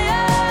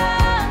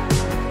fire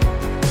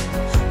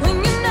when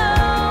you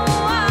know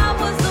I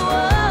was the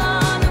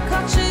one who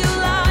caught you, you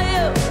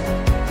liar.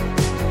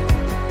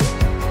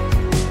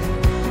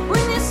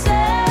 When you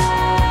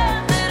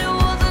said that it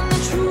wasn't the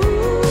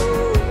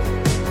truth,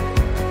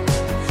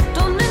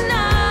 don't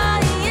deny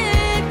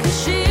it, 'cause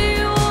she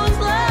was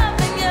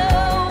loving you.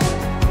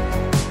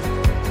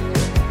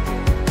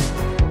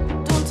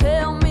 Don't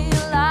tell me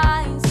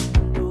lies,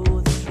 you know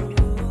the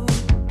truth.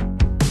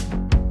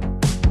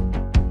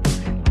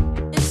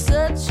 It's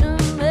such a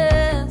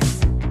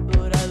mess,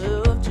 but I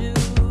loved you.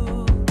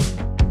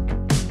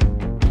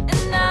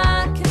 And I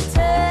can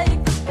take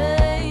the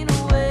pain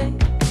away,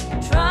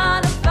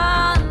 trying to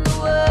find the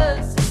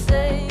words to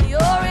say.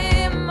 You're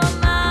in my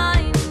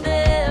mind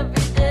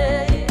every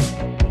day.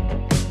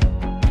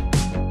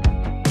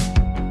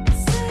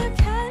 So you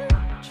can't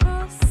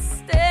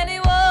trust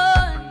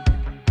anyone.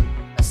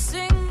 A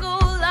single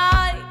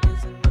lie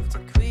is enough to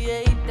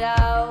create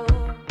doubt.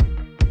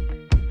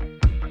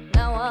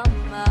 Now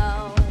I'm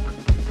out.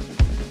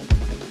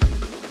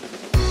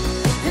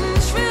 And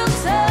it's real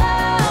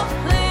tough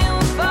playing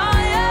with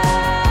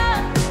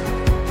fire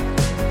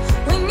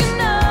when you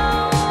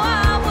know I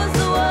was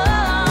the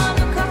one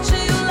who caught you,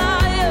 you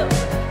liar.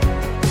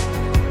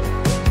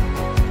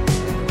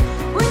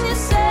 When you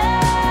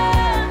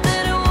said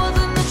that it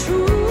wasn't the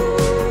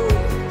truth,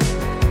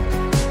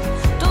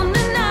 don't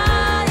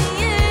deny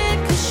it,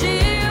 'cause she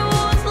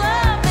was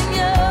loving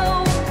you.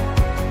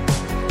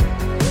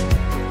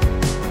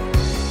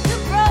 You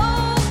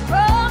broke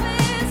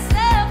promise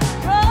after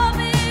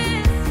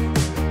promise.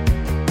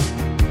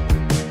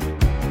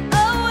 I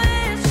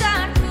wish I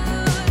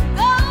could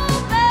go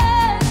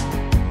back.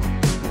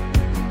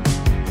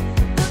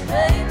 The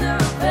pain, the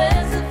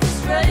repairs, the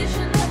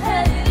frustration, the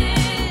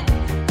hating.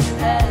 You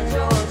had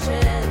your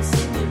chance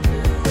and you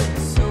blew it,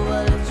 so I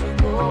let you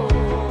go.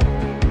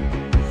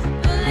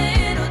 But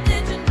little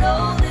did you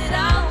know that I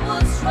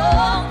was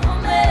wrong. How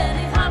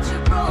many hearts you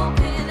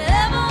broken,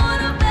 ever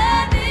would have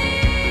been me.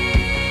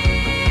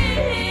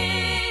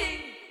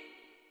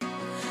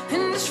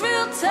 And it's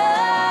real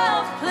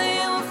tough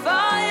playing with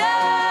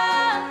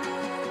fire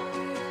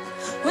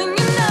when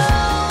you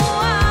know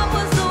I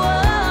was the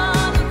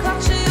one who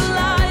caught you, you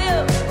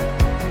liar.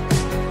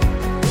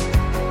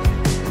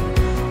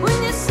 When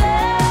you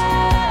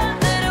said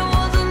that it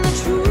wasn't the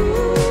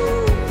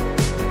truth,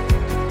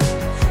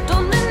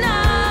 don't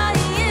deny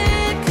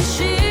it, 'cause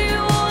she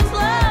was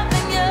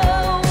loving you.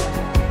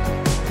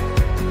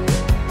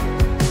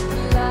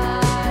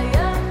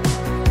 Liar,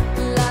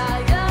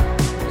 liar,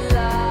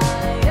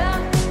 liar,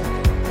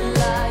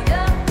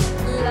 liar,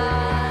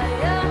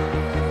 liar,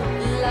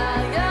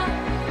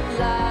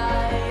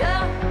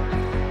 liar,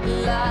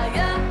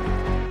 liar.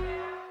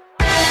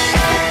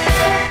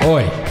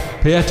 Oi,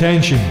 pay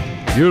attention.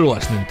 You're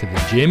listening to the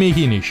Jamie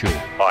Heaney Show.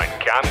 On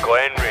Cam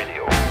Glen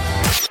Radio.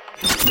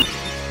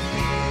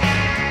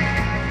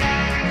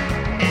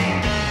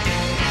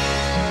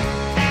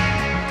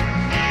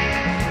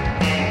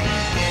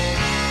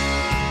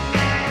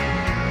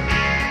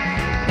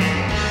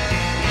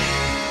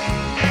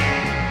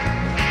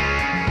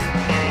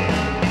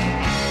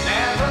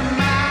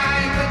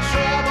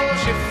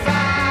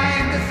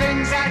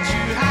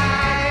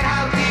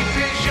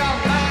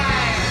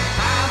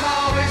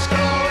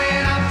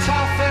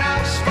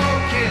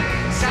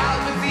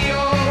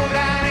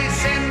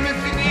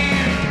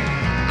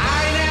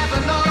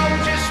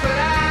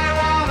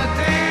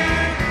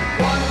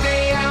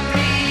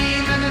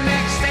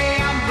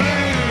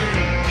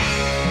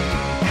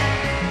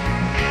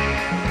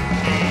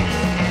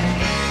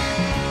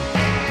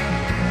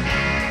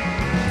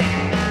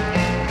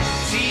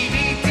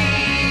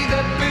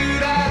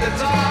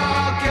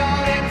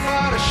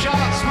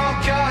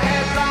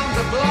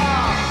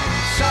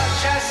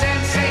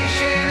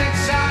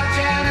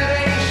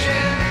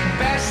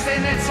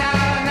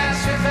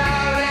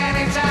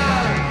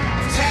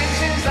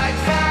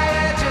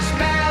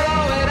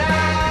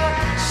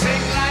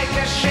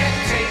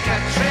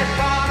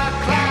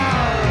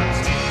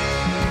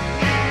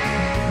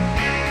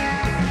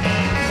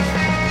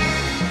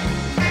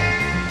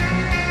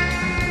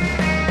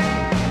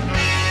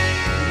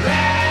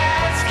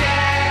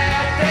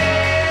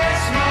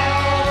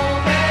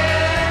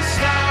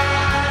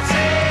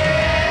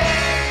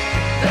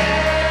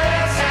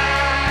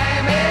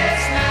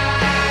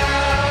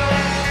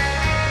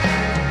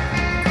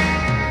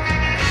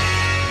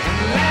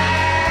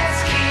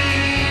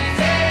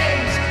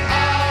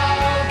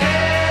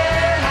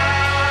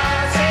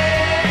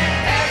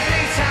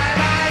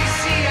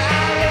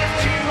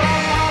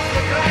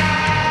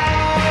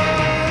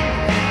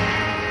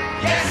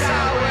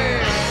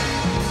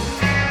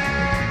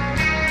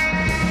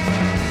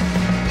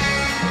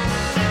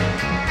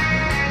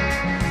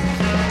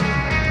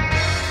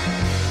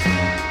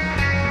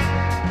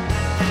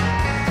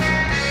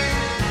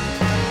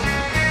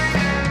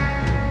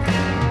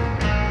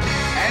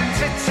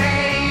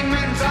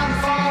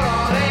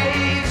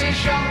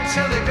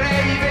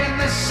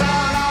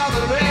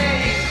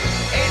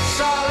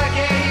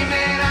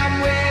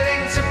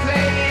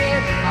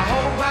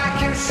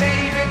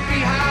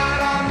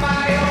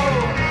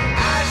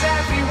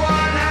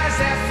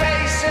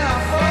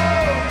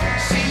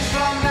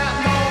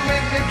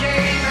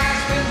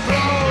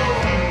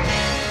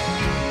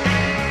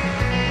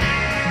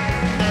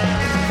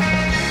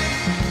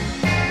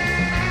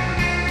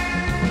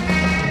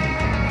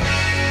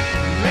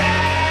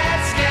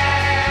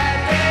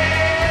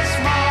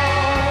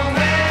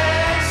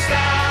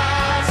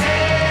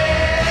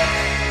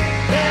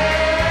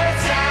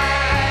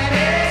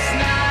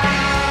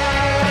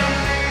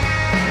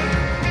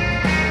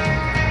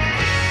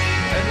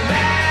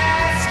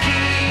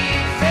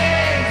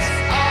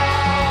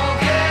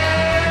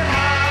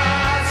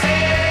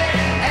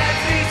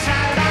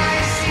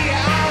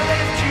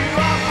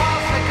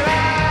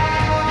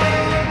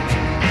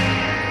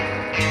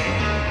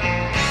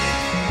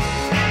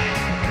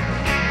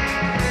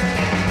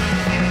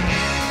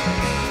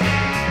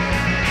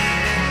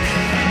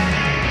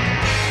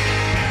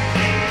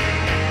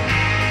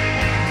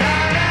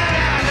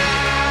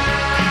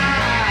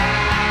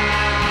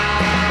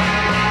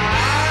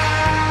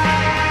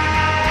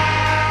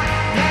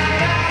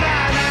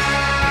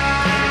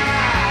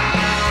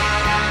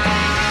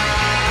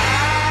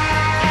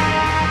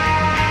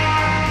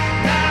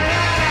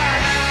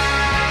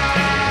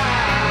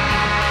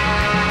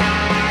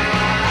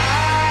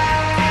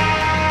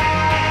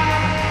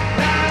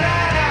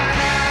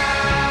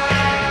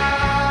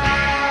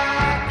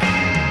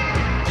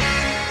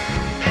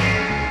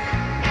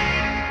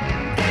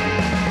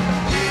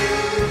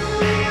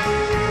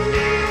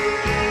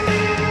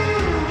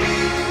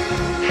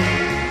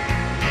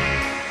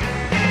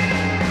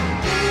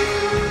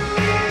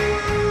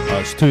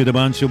 Here's two of the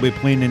bands who'll be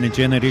playing in the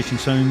Generation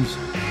Sounds,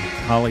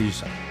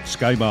 Halley's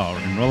Sky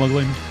Bar in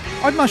Rutherglen.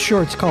 I'm not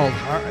sure it's called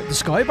the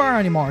Sky Bar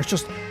anymore. It's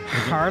just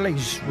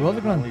Harley's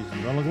Rutherglen. Halley's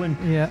in Rutherglen.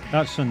 Yeah.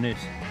 That's on this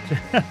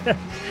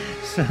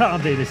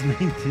Saturday, this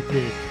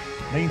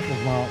 9th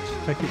of March.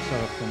 Tickets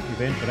are from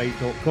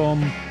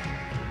eventbrite.com.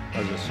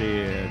 As I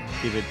say,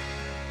 David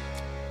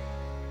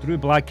Drew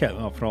Blackett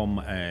are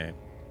from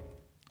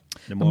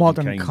the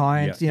Modern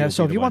Kind. Yeah.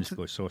 So if you wanted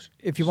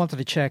to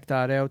to check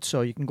that out,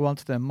 so you can go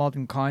onto the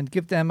Modern Kind,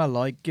 give them a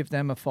like, give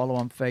them a follow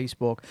on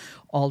Facebook.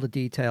 All the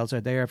details are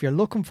there. If you're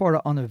looking for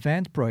it on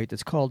Eventbrite,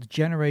 it's called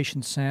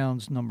Generation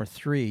Sounds number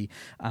 3.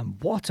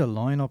 And what a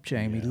lineup,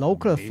 Jamie! Yeah,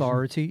 Local amazing.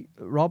 Authority,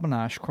 Robin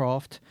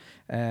Ashcroft,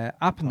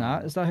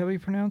 Apana. Is that how you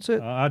pronounce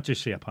it? I'd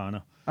just say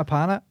Apana.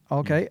 Apana,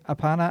 okay,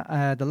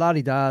 Apana, the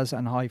Laddie Daz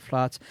and High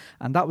Flats,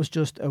 and that was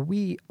just a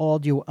wee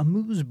audio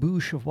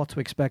amuse-bouche of what to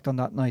expect on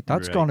that night.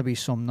 That's Right. going to be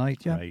some night,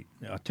 yeah. Right.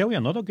 I'll tell you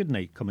another good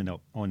night coming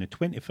up on the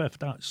 25th.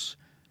 That's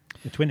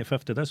the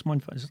 25th of this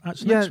month.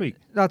 That's next week.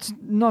 That's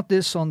not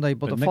this Sunday,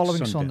 but the next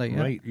following Sunday,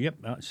 yeah. Right, yep,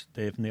 that's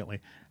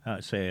definitely.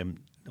 That's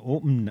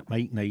open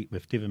mic night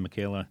with David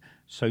McKellar,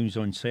 Sounds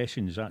on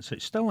Sessions. That's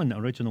it. Still in the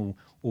original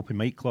open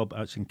mic club.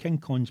 That's in King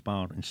Con's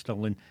Bar in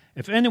Stirling.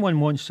 If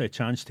anyone wants a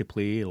chance to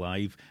play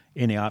live,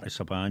 any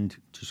artist or band,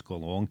 just go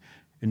along.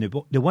 And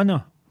the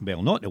winner,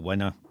 well, not the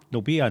winner,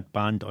 there'll be a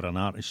band or an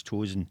artist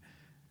chosen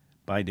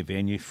by the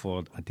venue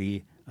for a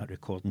day at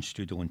Recording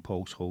Studio in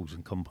Paul's Halls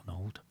in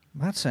Cumbernauld.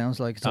 That sounds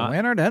like it's a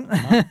winner then.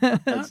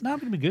 That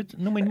would be good.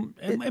 No, I mean,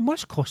 it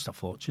must cost a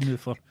fortune now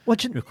for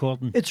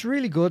recording. It's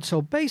really good.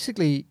 So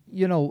basically,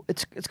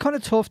 it's kind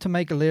of tough to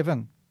make a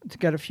living, to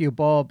get a few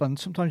bob, and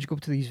sometimes you go up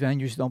to these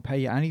venues, they don't pay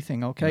you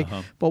anything, okay?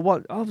 But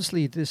what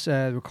obviously this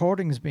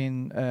recording has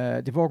been,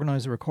 they've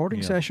organised a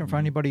recording session for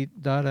anybody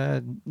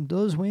that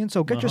does win.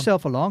 So get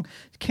yourself along.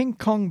 King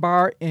Kong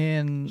Bar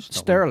in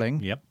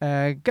Stirling. Yep.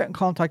 Get in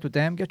contact with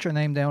them. Get your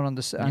name down on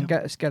the and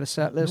get a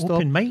set list up.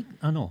 Open mic,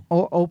 I know.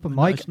 Open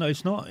mic.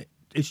 It's not.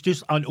 It's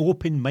just an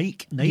open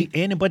mic night.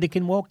 Anybody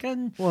can walk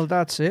in. Well,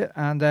 that's it.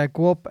 And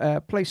go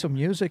up, play some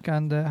music,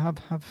 and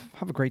have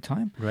a great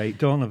time. Right,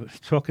 Don,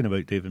 talking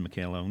about David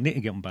McKellar, I need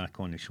to get him back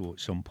on the show at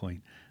some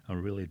point. I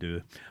really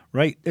do.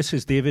 Right, this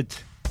is David.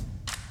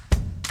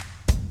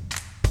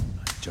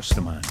 Just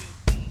a man.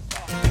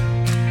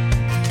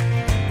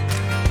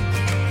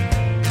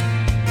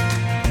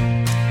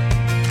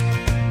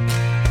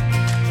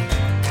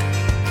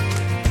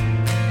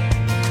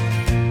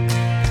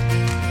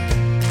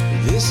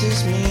 This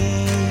is me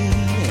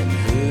and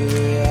who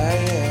I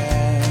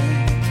am,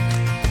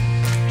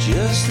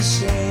 just the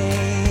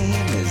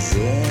same as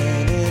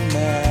any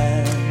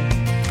man.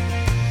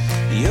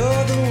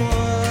 You're the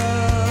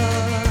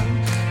one,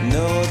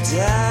 no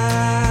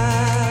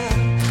doubt,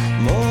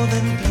 more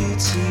than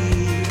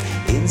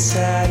beauty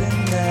inside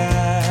and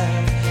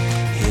out.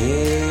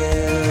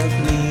 Help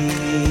me,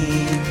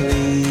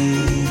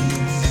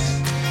 please,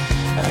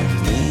 I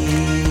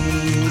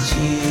need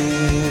you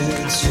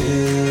to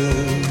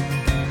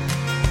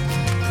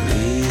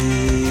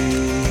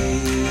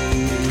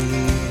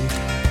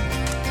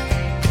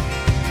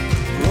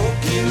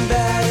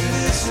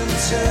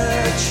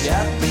touch.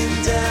 I've been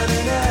down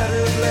and out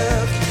of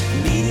luck.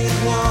 Needed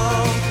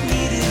warmth,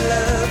 needed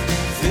love.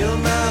 Fill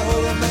my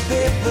hole in my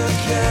paper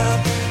cup.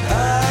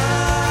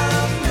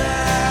 Of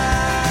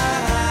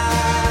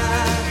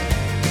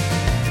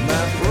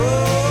my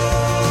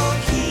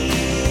broken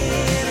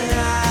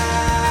heart.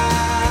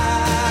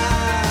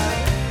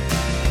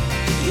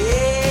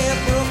 Yeah,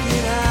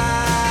 broken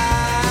heart.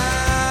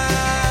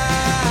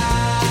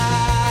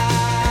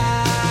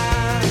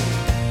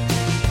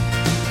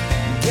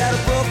 Got a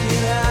broken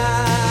heart.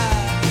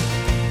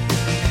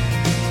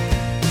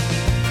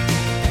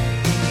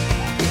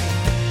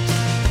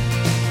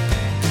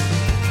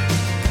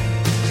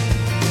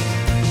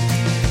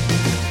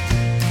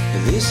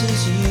 This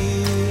is you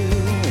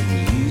and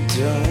you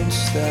don't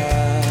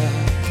stop.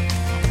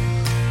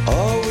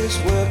 Always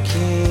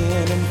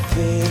working and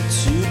fail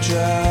to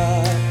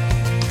drop.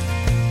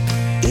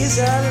 Is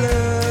our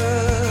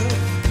love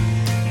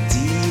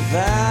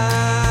divine?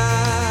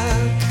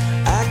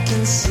 I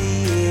can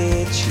see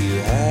it, you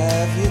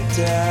have your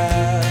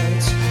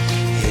doubts.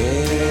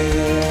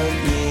 Help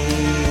me,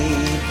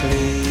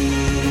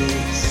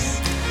 please.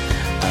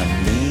 I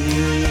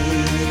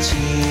need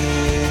you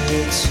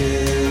to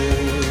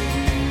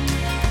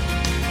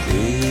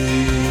breathe.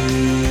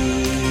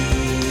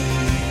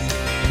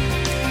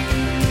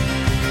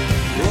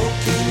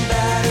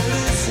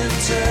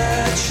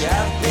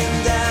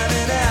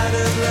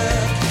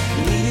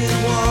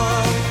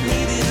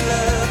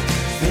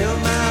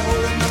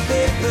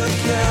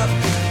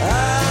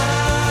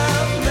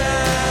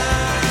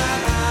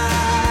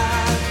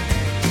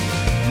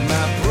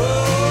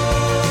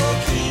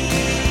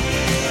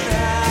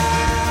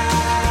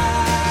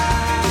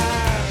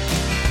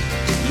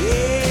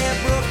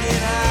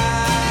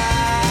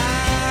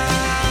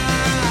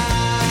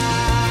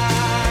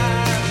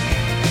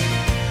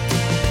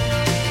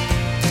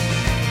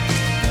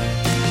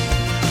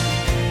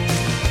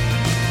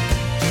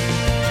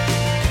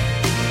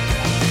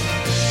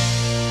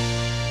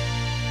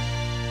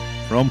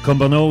 From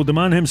Cumbernauld, the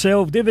man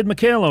himself, David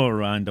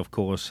McKellar, and of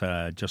course,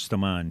 Just a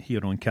Man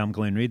here on Cam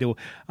Glen Radio.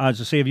 As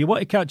I say, if you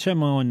want to catch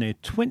him on the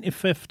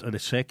 25th of the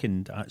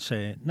 2nd, that's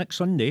next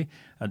Sunday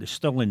at the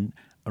Stirling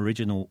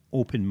Original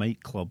Open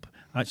Mic Club.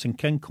 That's in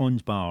King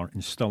Con's Bar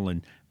in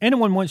Stirling.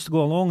 Anyone wants to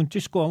go along,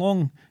 just go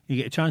along. You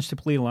get a chance to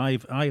play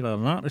live. Either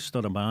an artist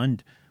or a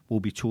band will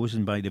be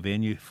chosen by the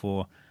venue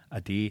for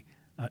a day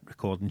at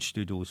recording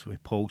studios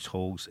with Paul's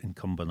Halls in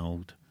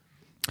Cumbernauld.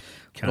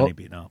 Can't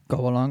beat that.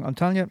 Go along. I'm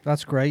telling you,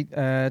 that's great.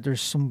 There's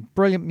some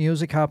brilliant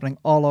music happening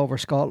all over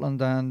Scotland,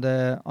 and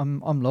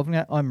I'm loving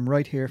it. I'm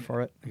right here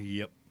for it.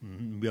 Yep.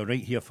 We're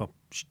right here for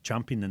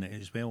championing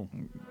it as well.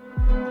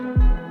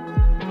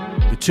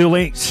 The Too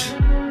Lates.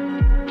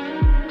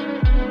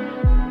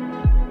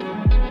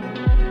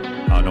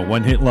 And a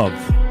One-Hit Love.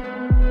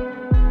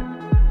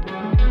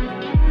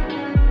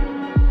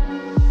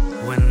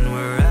 When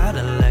we're out,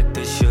 I like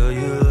to show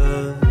you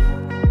love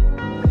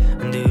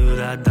and do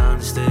that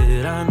dance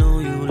that I know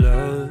you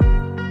love.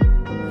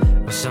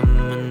 Well,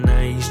 summer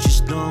nights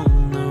just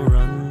on the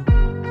run.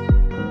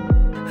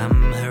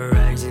 I'm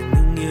horizon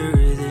and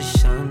you're the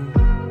sun.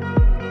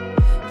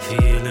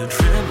 Feel a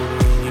tremble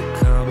when you're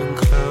coming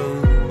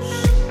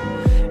close.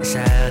 It's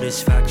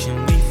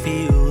satisfaction we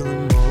feel the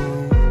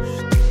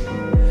most.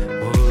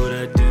 What would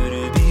I do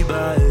to be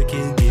back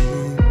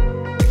again?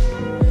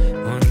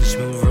 One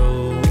smooth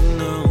road with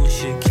no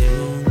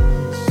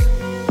chickens.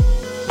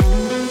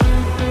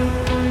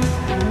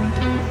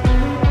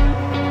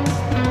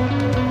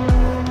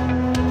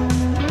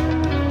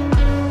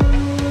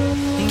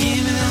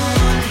 Give me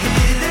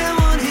the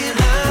one hit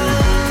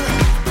love.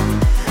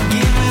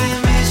 Give me the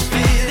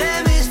misfit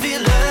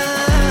love.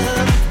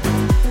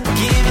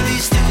 Give me the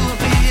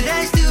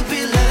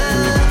stupid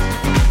love.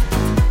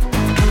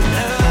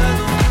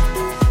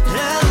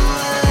 Love.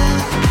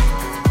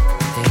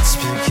 It's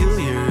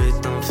peculiar, it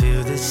don't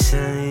feel the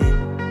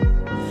same.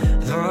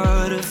 The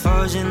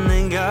waterfalls in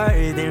the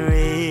garden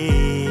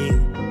rain.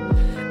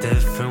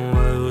 Different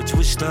worlds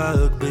we're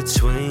stuck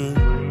between.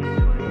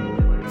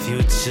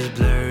 Future's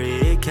blurry,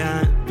 it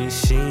can't be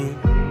seen.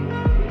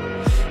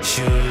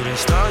 Shooting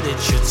star that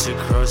shoots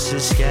across the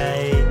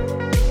sky.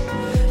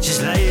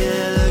 Just like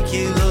the look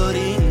you got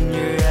in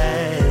your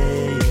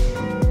eye.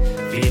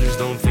 Feelings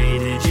don't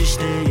fade, they just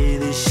stay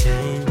the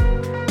same.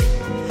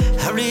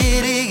 I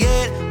really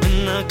get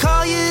when I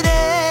call you there.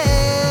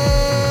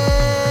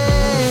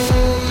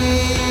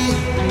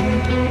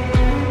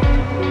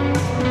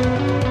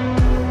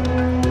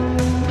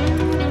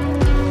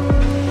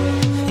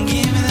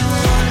 Give me the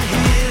one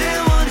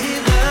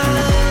hit love.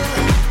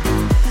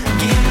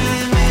 Give me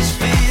the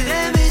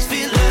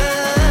misfit love.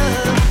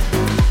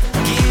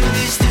 Give me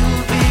the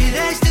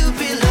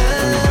stupid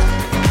love.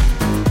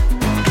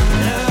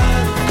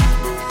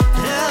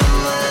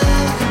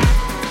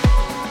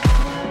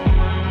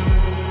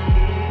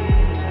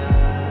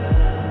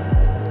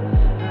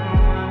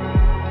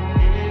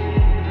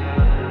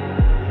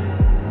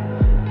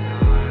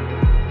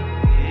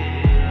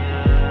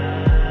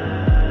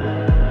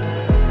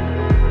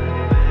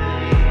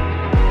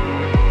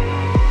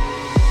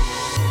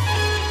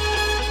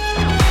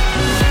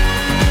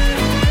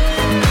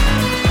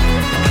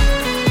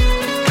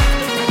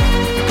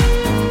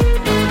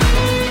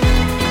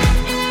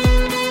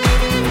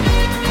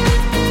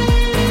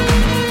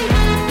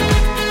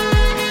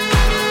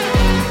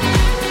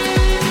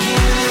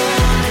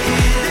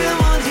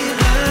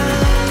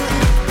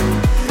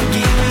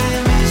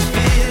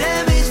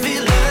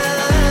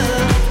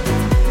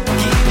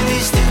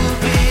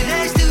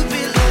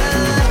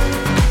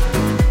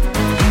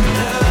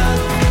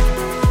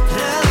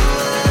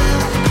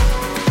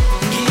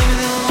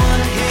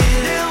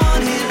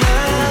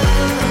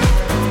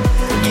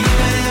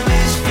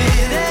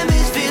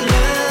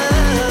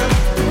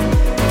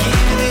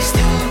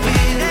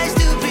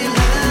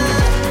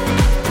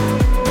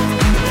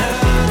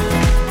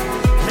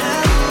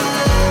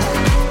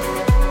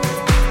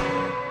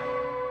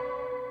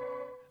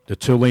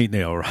 Too late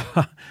now.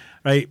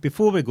 Right,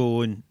 before we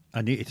go on,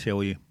 I need to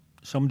tell you,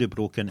 somebody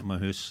broke into my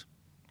house.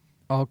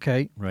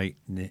 Okay. Right,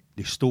 and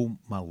they stole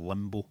my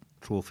Limbo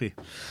trophy.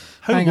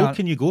 How Hang low on.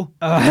 can you go?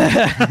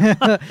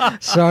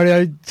 Sorry,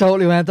 I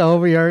totally went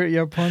over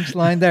your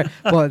punchline there,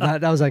 but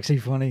that was actually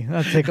funny.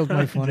 That tickled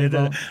my funny Did it?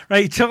 bone.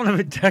 Right, talking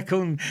about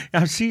tickling,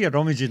 I see you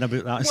rummaging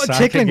about that What sack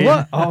tickling? again.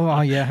 What?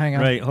 Oh, yeah. Hang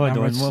on. Right, hold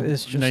Remember, on. It's, Well,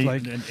 it's just now,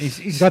 like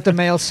he's got the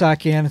mail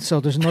sack in.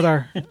 So there's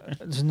another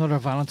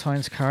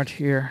Valentine's card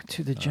here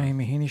to the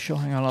Jamie Heaney show.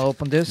 Hang on, I'll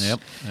open this. Yep.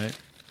 Right.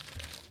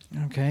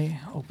 Okay,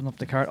 open up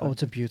the card. Oh,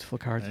 it's a beautiful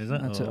card. Is it?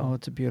 It's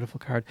a beautiful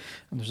card.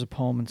 And there's a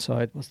poem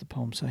inside. What's the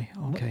poem say?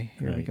 Okay,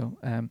 here we Right.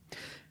 go.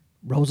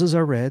 Roses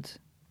are red,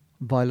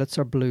 violets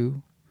are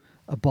blue.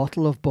 A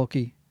bottle of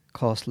Bucky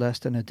costs less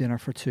than a dinner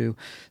for two.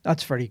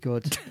 That's very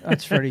good.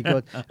 That's very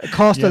good.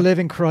 Cost Yeah. of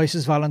living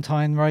crisis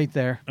Valentine right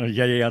there.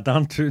 Yeah,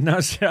 done too.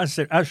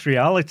 That's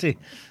reality.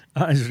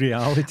 That is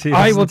reality.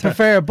 I isn't would it?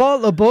 prefer a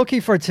bottle of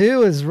Bucky for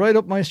two. Is right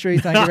up my street.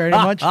 Thank you very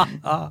much.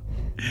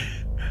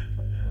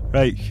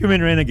 Right,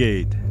 Human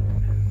Renegade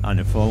and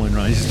the Fallen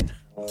Rising.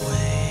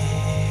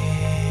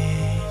 Way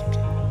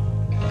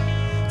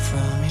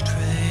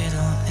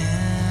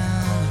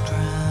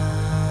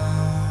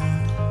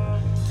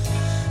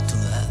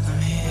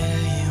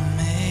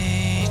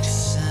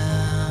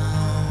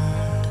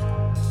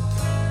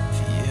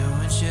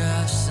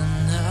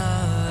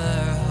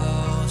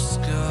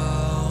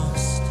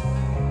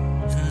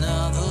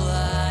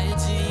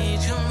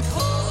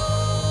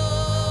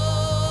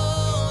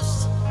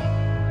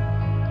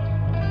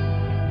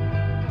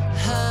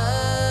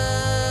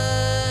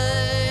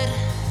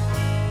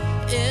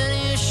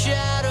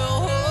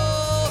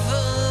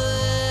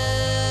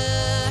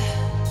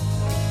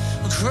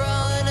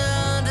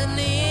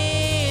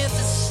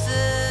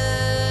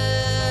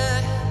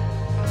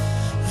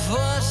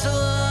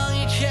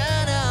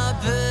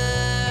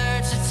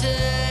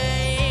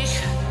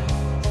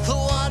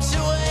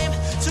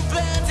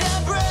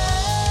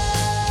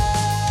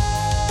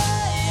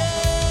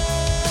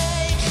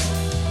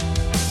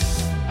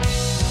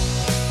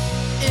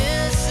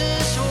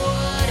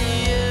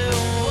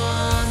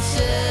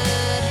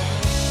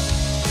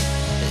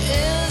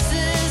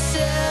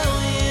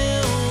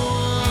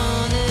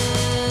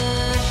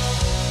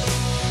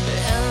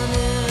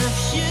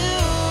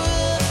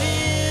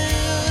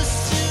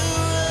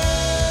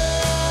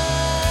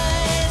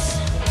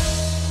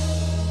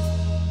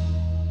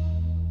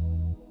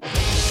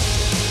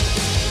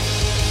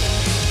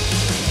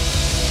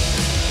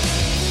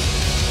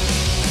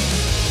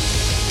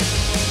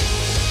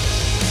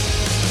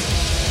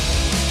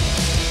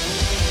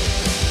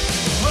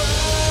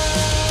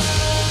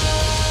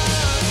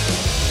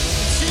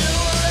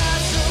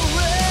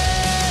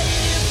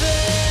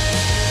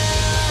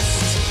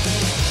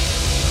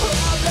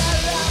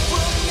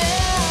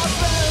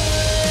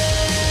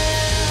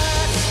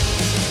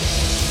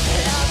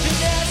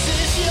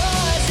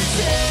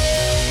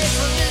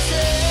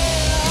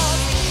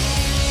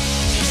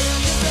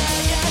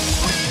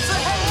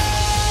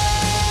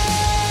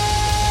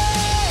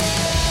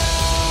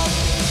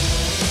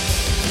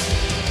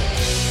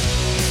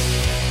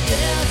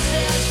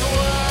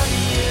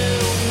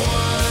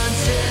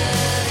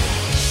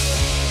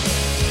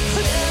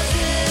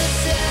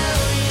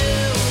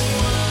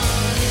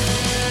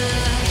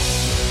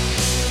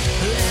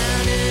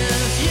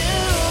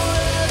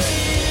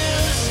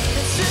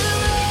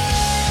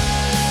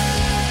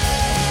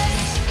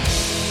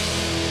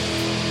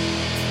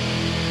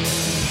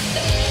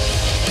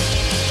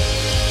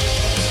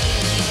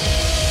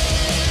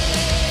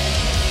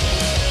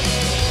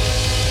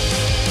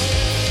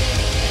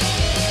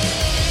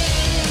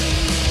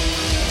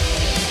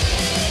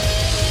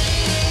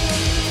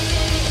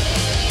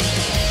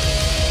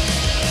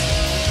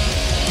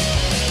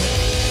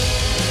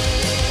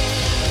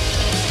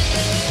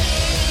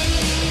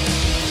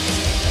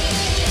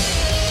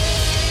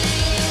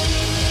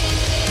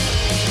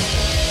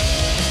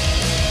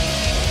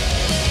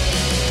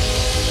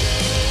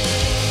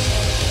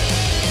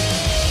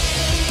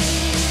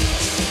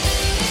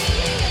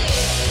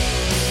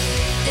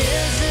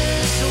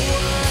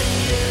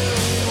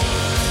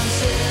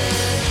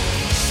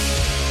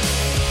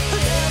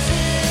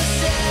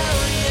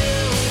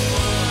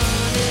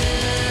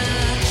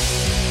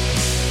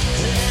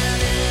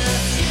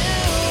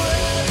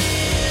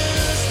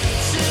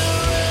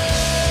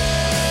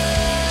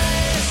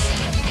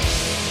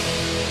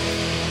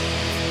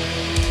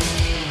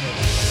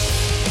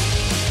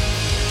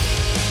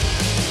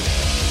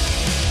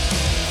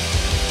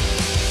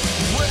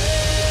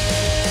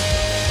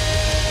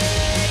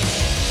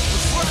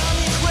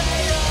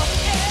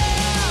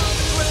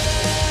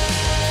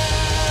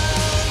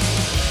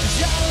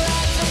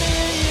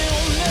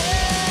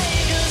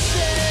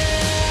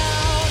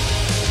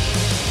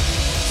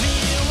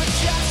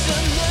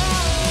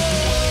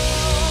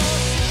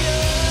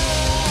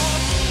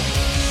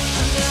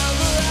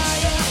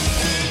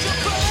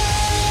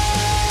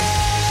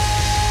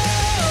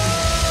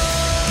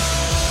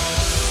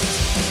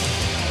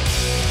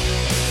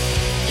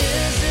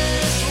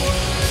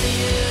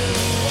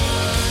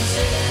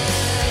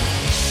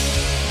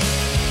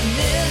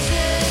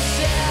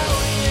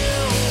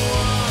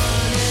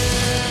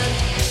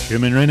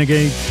Human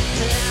Renegade.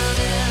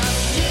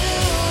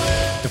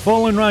 The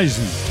Fallen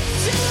Rising.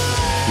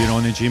 You're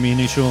on the Jamie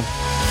Heaney Show.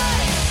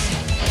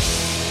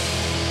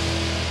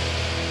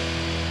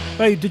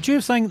 Right, did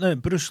you think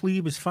that Bruce Lee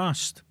was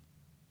fast?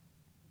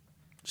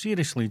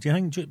 Seriously, do you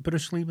think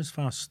Bruce Lee was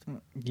fast?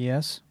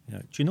 Yes. Yeah.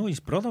 Do you know his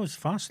brother was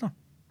faster?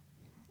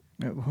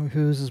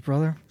 Who's his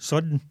brother?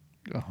 Sudden.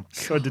 Oh,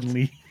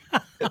 Suddenly.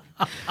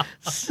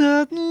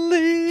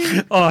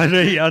 Suddenly. Oh,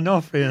 right,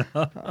 enough. Yeah.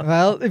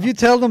 Well, if you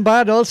tell them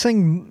bad, I'll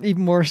sing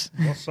even worse.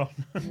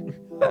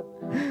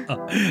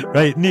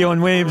 Right,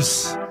 Neon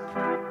Waves.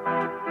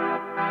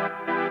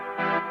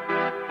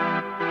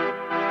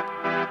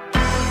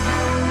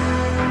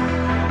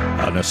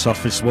 And the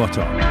Surface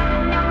Water.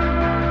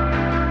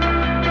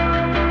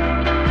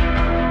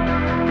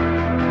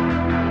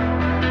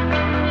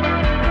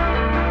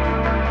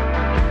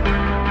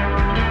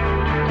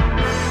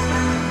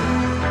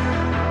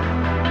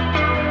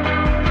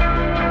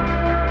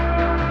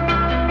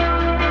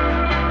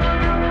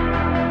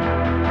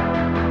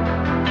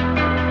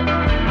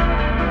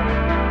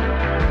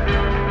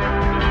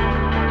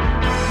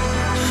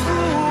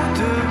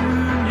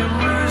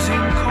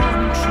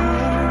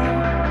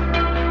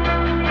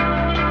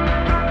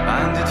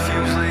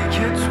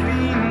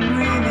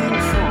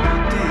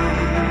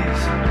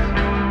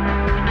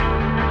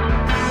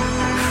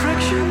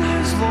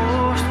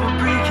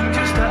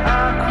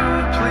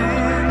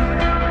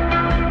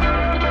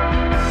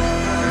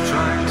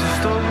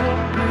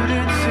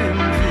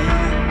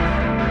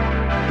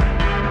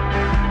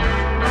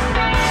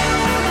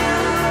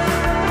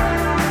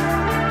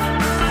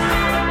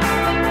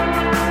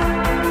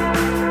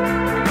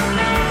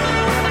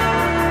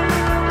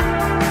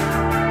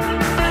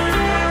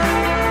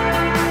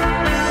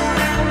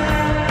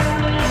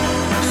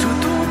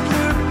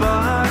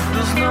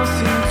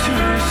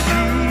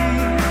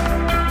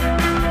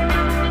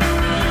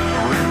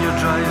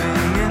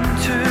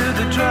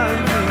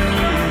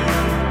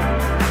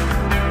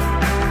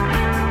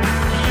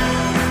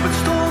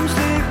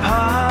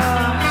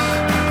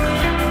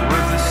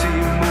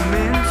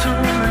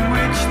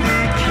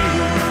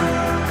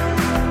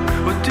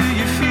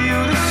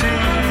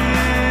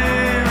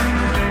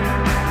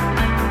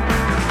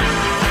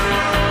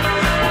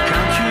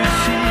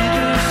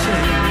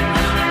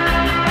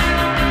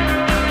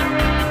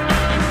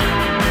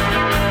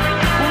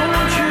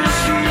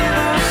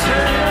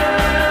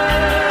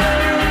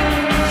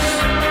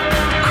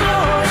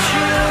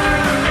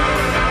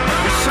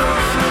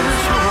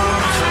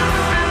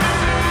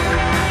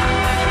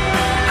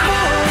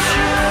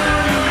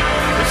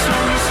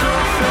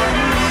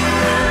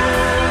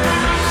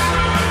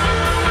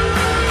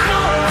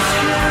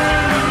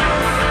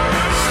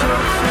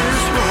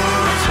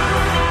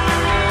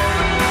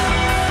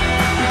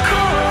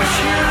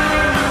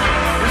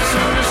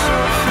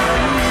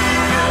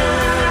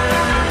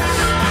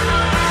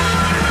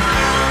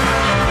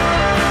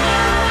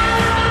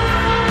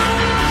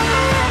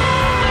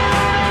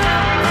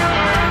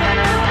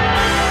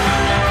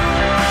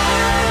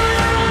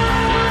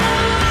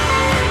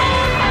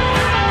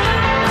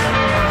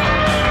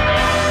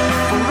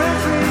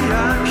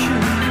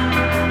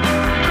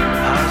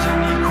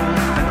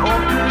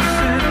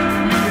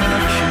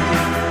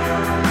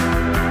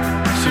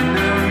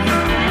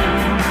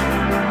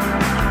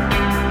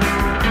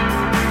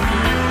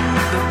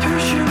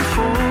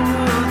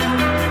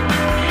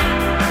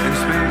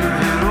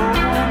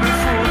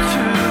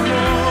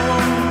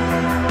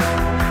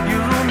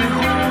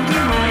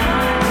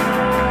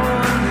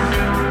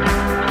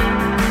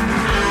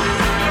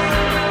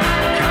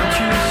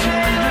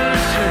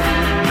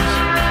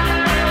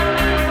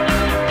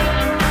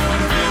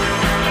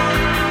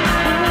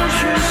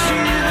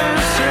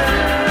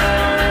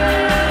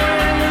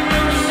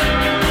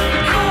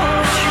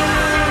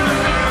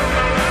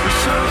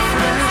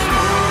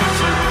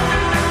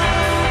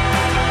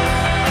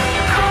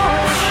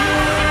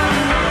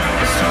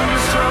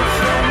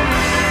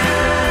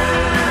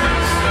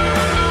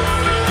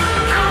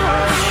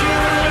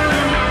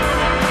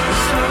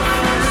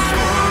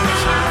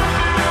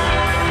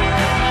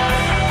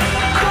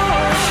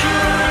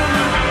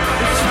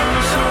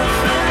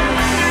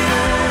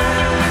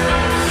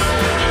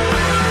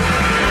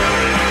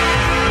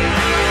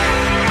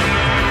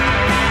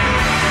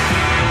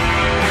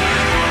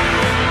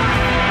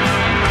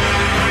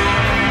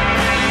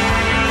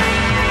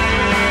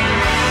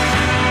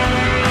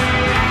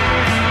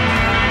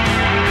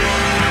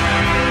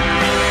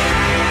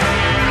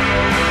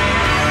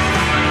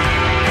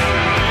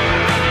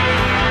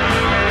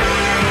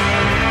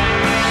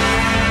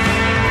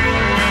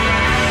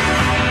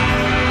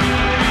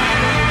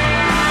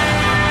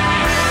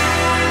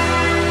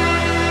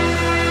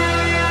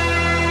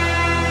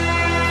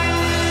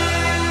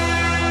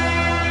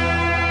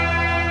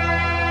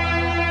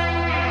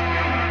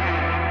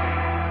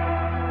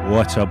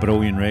 What a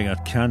brilliant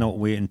record. Cannot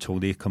wait until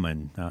they come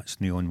in. That's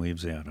Neon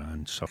Waves there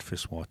and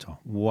Surface Water.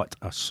 What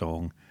a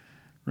song.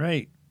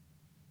 Right,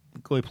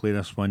 I'm going to play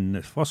this one.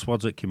 The first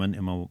words that came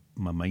into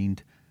my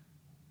mind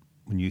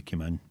when you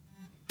came in.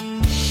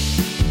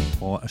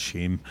 What a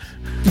shame.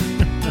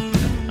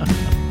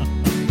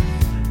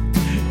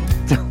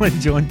 Dylan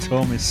John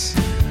Thomas.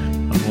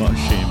 And what a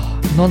shame.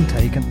 None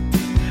taken.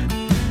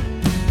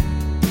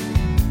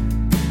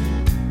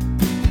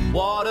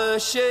 What a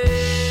shame,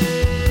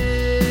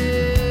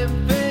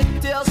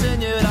 big tears in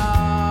your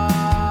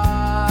eyes.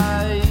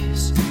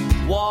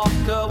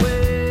 Walk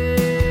away,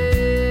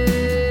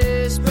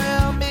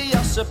 spare me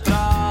your surprise.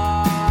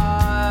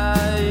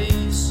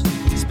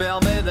 Spare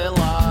me the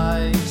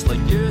lies,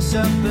 like you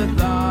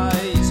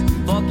sympathize.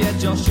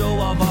 Forget your show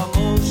of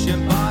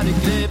emotion by the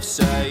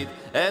graveside.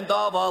 End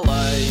of a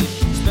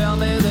life, spare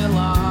me the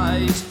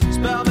lies.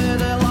 Spare me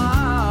the lies.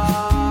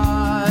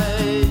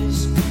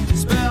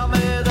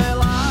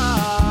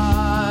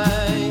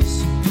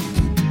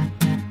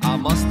 I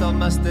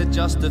missed the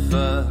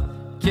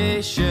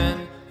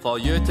justification for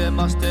you to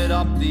muster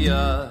up the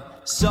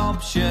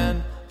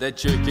assumption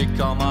that you could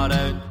come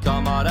around,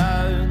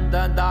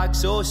 and act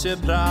so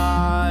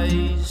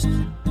surprised.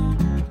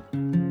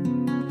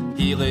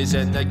 He lays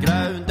in the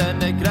ground,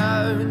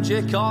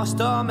 you cost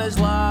him his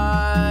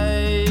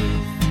life.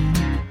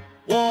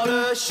 What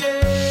a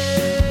shame,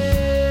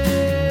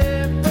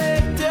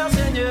 big tears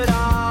in your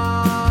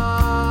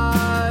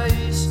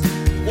eyes.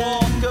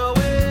 Walk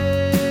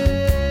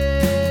away,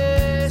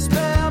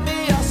 spare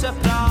me a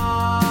surprise.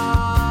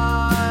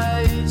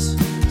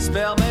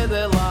 Spare me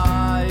the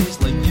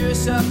lies, like you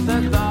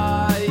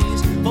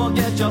sympathize.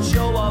 Forget your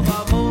show of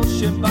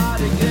emotion by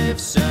the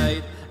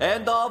graveside.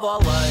 End of a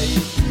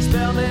life,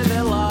 spare me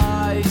the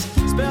lies.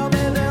 Spare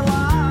me the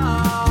lies.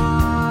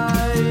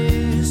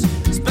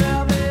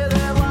 Spare me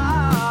the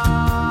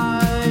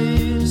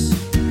lies.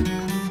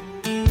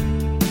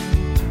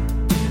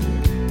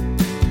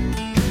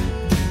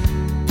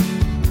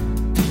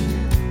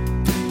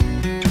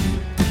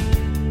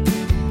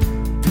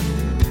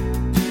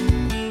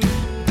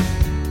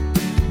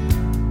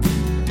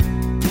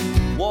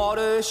 What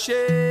a shame,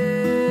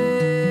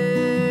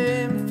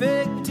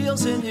 fake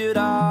tears in your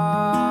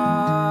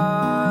eyes.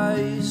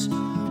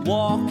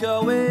 Walk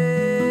away,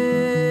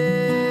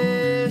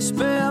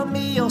 spare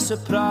me your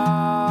surprise.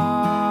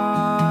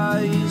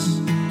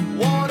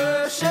 What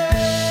a shame,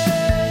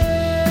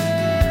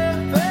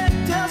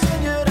 fake tears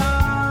in your eyes.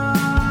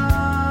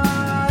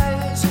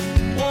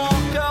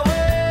 Walk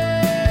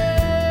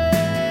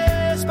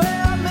away,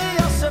 spare me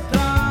your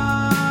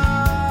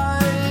surprise.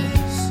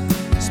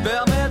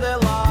 Spare me the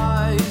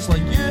lies,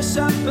 like you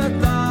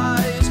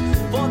sympathize.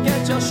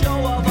 Forget your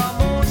show of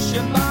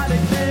emotion by the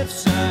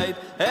graveside.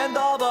 End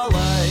of a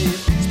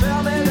life.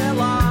 Spare me the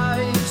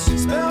lies.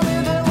 Spare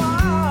me the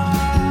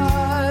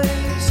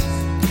lies.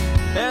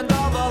 End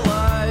of a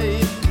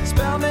life.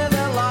 Spare me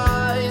the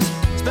lies.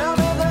 Spare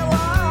me the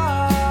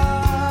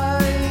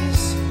lies.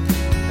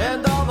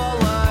 End of a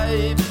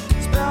life.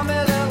 Spare me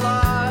the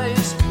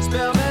lies.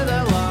 Spare me the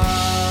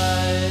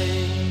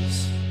lies.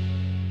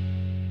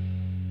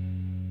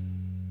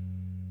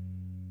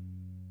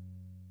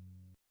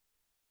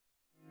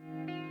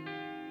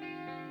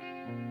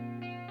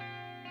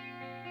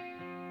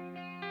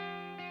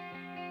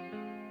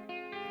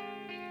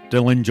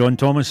 Dylan John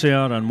Thomas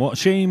there, and what a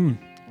shame.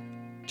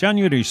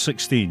 January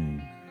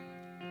 16.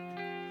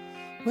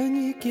 When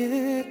you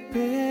get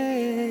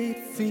paid,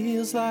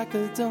 feels like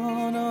the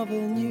dawn of a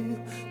new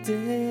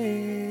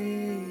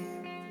day.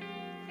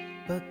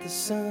 But the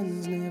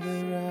sun's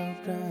never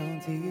out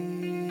round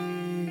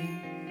here.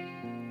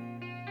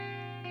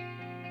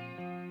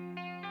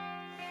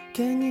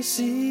 Can you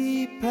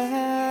see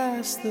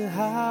past the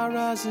high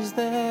rises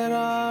that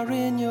are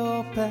in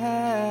your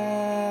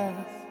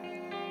path?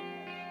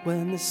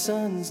 When the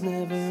sun's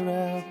never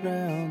out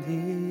round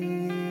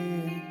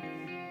here.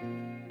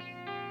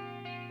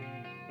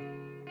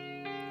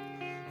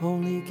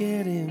 Only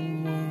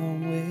getting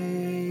one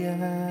way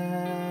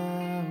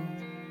out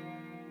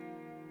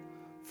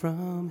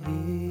from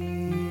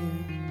here.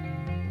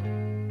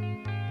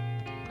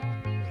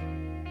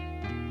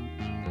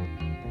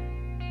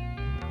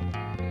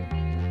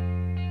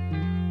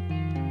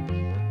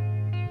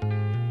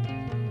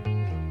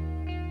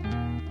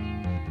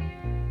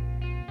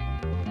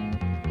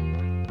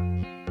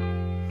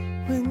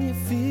 When you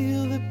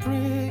feel the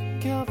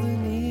prick of the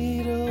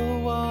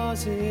needle,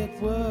 was it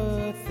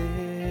worth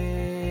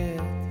it?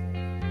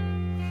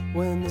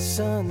 When the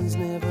sun's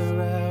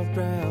never out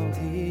round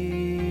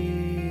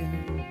here.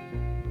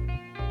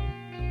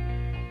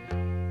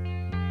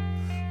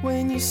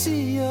 When you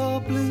see your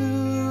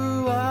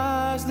blue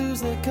eyes lose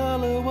their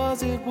color,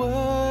 was it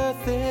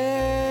worth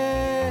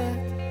it?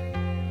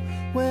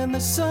 When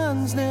the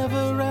sun's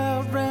never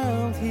out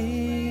round here.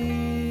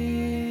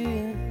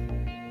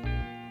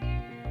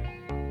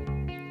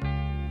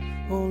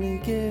 Only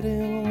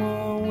getting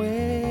one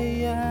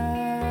way out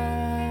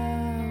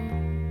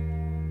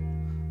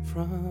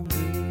from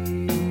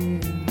here.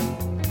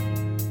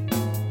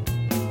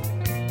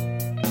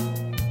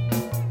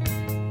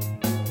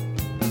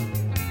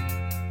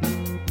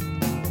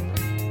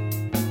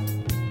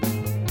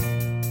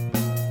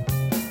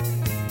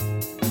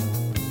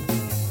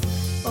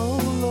 Oh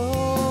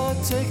Lord,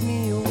 take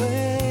me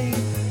away,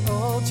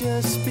 oh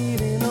just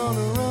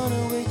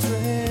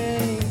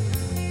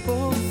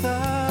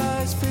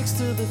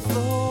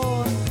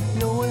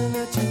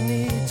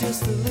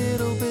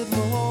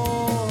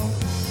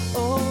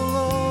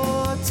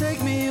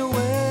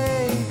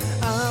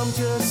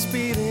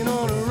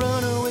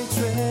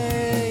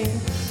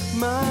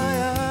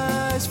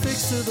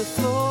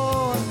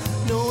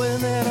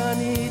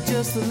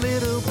just a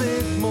little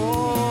bit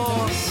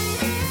more.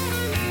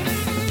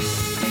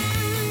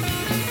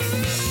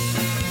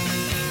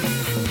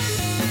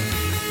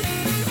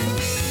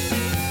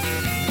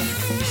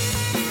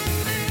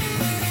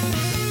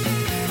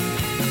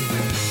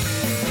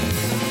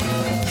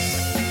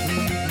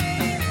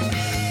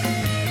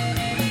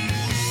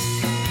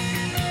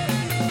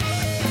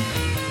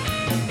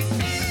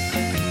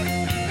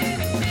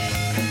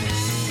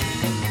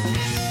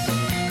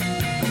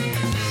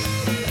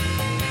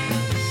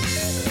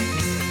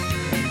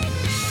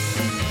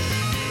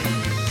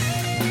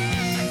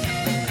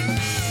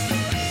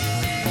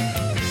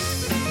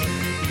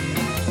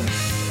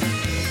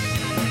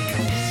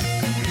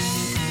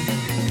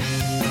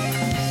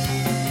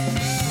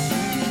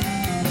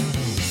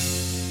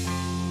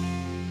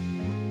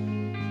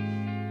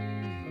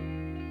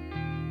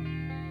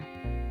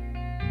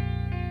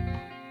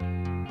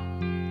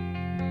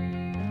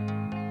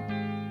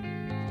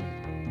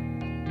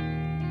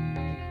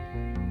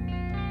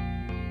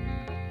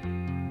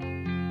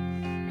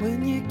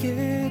 When you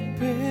get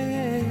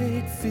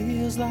paid,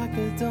 feels like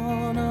the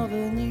dawn of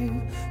a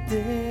new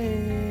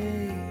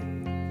day.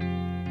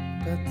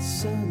 But the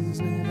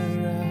sun's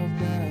never out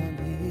down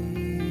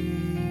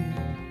here.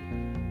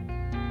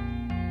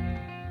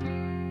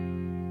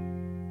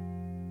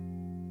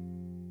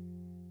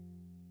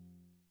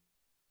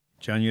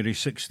 January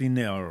 16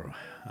 there,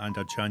 and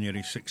a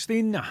January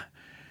 16.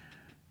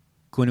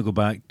 Going to go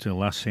back to the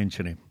last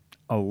century.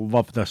 I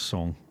love this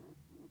song.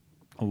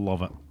 I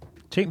love it.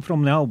 Taken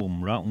from the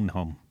album Rattle and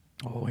Hum.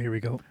 Oh, here we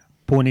go.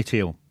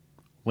 Ponytail,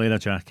 leather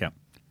jacket,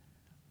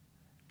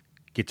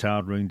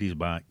 guitar round his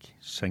back,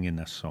 singing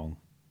this song.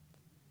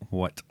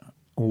 What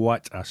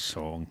a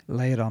song.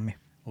 Lay it on me.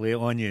 Lay it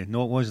on you.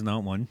 No, it wasn't that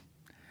one.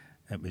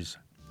 It was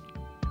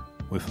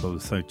With or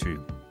Without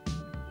You.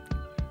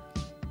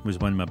 It was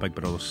one of my Big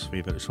Brother's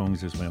favourite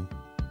songs as well.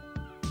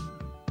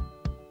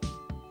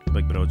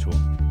 Big Brother Joe.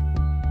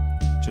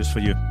 Just for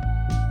you.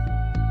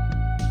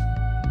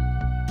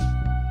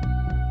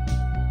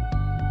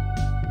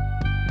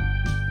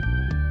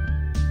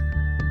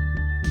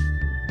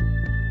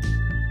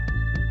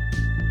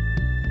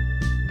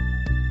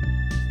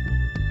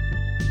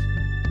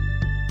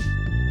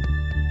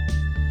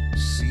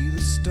 See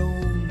the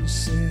stone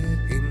set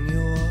in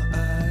your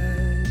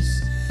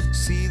eyes,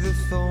 see the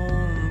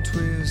thorn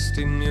twist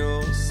in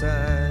your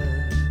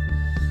side.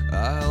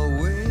 I'll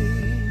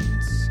wait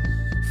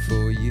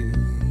for you.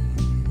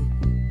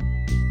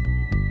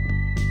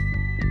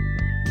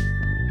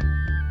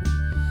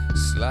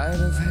 Sleight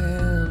of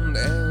hand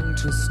and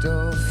twist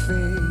of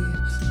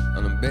fate,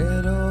 on a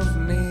bed of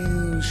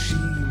nails she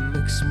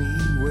makes me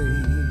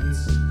wait,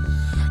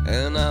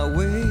 and I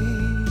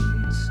wait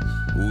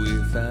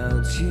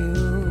without you,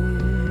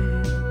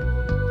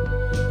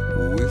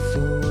 with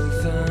or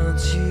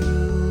without you,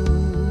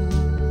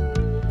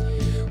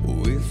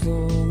 with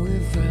or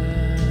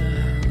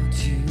without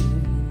you.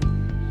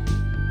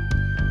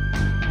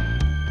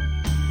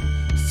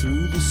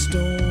 Through the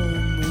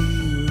storm we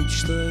reach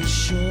the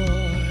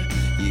shore.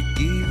 You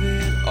gave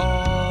it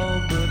all,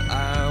 but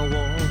I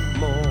want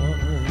more,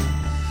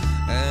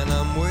 and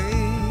I'm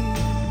waiting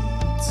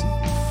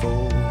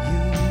for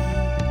you,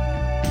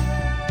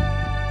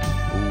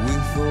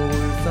 with or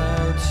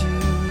without you,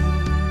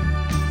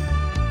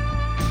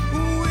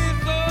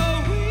 with or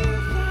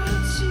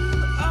without you.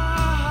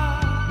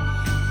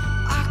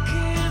 I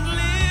can't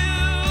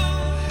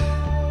live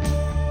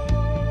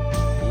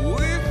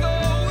with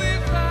or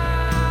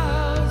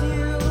without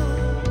you.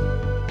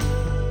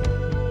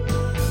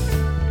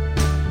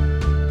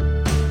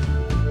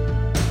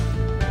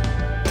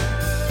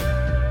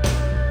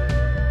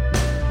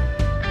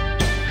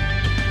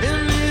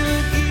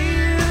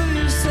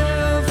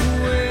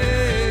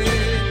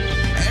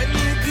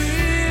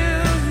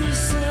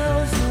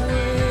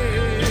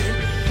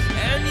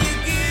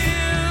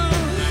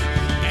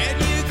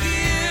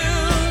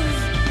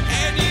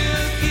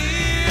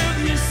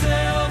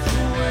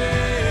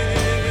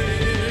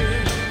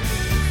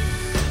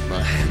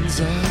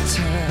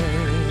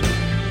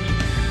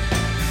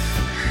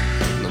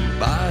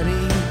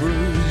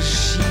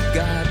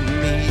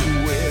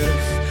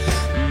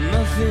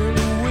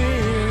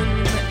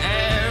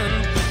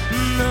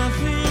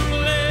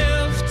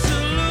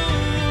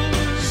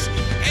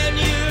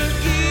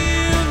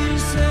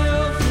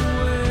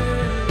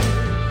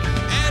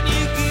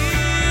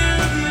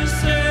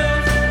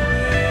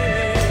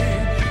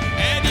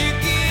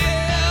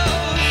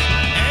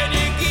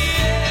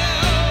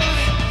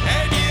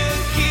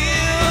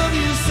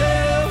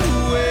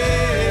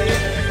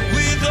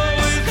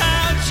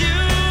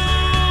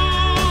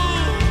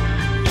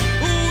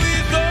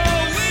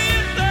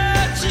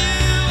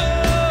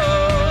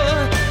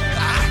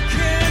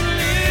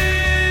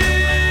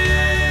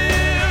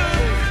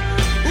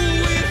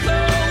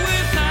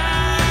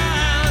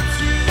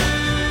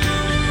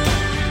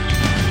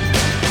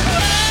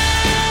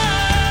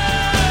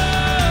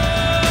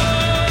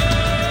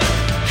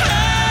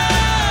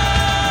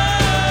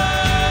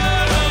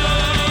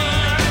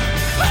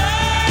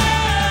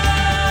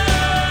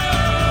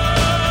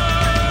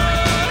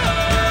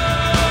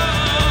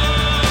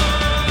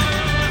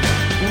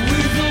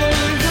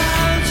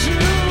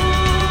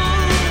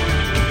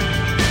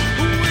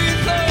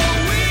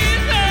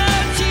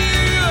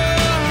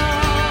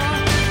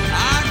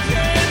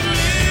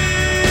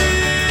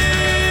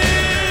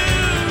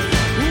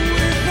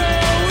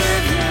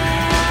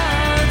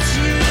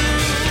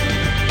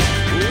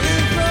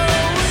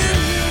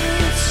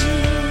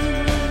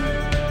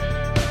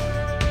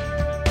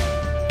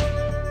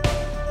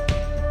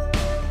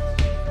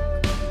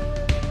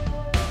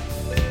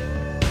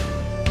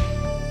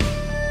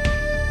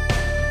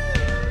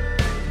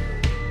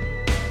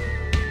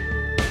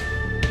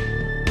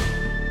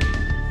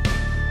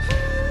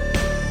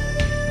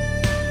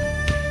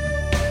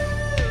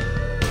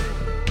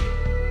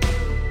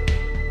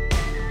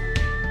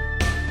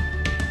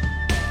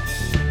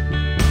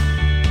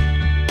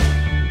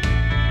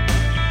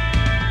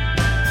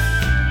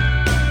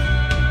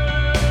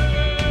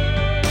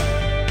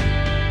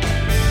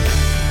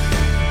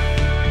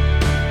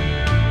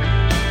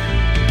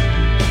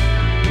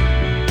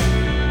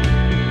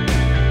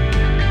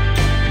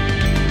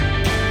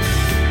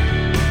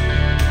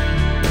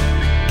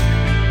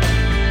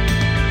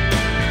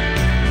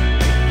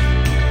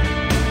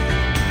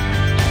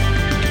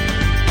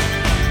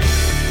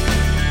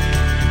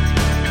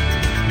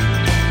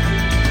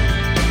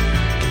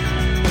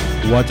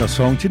 What a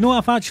song. Do you know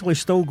I've actually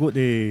still got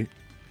the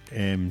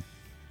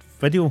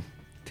video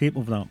tape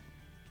of that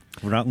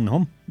Rattle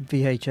Hum.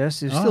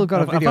 VHS. You've still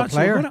got a video actually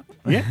player. got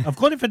it. Yeah, I've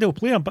got a video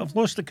player, but I've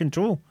lost the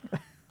control.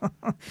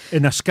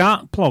 In a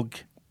SCART plug.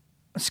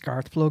 A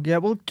SCART plug, yeah.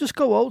 Well, just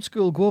go old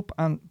school. Go up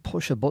and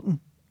push a button.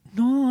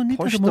 No, I need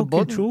Push the the remote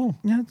button. control.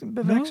 Yeah, a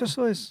bit of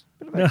exercise.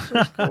 Go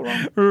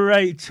wrong.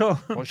 Right, so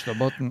Push the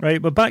button.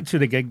 right, we're back to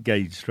the gig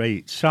guides.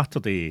 Right,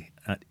 Saturday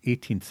at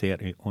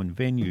 18:30 on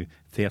venue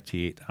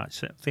 38.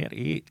 That's at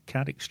 38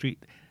 Carrick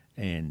Street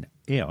in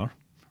Ayr.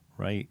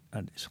 Right,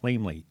 and it's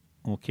Limelight.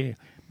 Okay,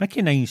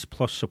 Mickey Nines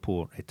plus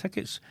support.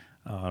 Tickets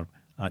are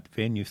at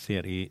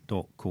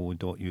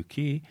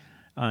venue38.co.uk,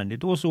 and the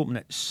doors open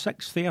at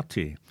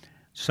 6:30.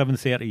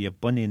 7:30, you're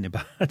Bunny in the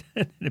Bad,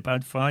 the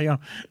Bad Fire.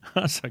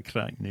 That's a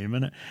crack name,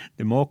 isn't it?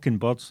 The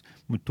Mockingbirds,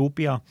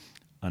 Mutopia,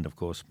 and of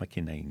course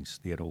Mickey Nines.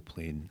 They're all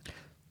playing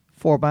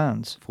 4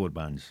 bands. 4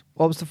 bands.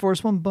 What was the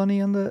first one? Bunny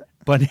and the...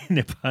 Bunny in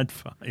the Bad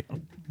Fire.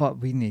 But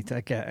we need to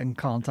get in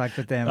contact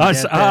with them.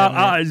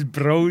 That is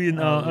brilliant.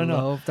 I I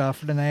know. love that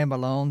for the name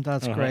alone.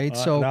 That's great.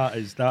 So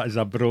that is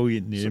a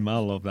brilliant name. I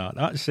love that.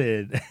 That's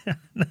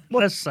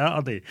this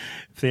Saturday,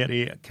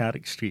 38 at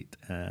Carrick Street,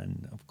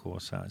 and of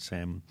course that's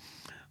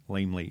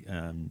Limelight.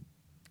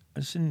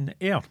 It's in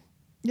Ayr.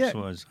 yeah,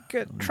 So it's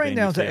get train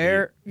down to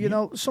Ayr. You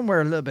know,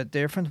 somewhere a little bit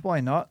different. Why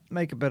not?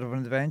 Make a bit of an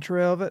adventure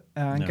of it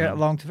and get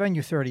along to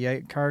venue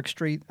 38 Carrick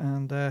Street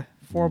and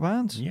 4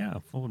 bands. Yeah,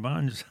 4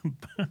 bands.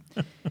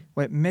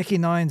 With Mickey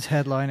Nines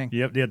headlining.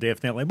 Yep, they're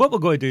definitely. What we're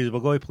going to do is we're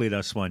going to play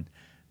this one.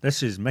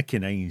 This is Mickey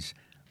Nines,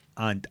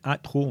 and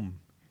at home,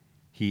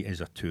 he is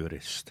a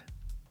tourist.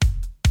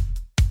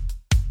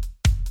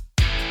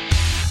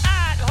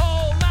 At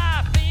home,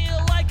 I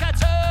feel like a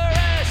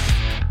tourist.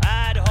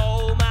 At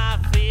home, I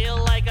feel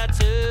like a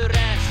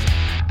tourist.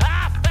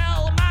 I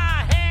fill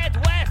my head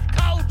with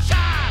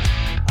culture.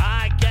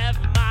 I give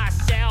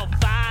myself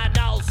an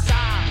ulcer.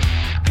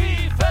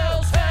 He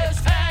fills his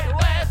head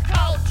with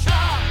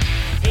culture.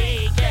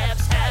 He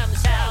gives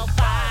himself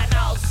an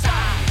ulcer.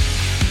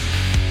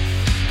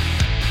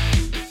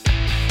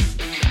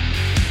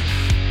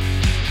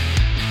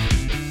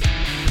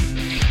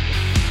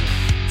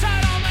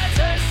 Turn on the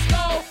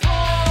disco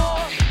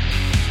floor,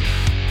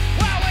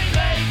 where we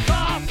make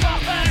our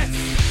profits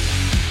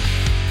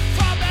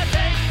from the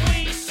thing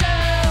we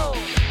sell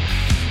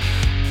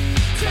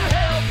to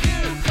help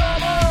you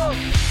come up.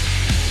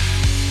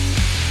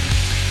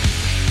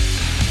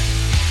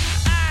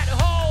 At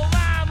home,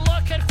 I'm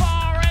looking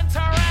for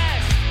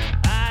interest.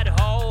 At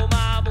home,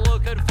 I'm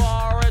looking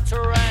for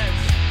interest.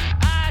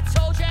 I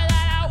told you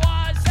that I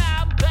was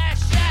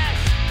ambitious,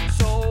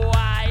 so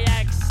I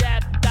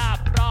accept the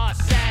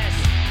process.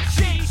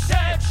 She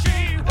said she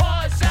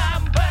was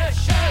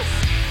ambitious,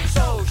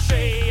 so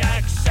she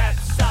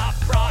accepts the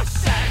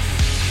process.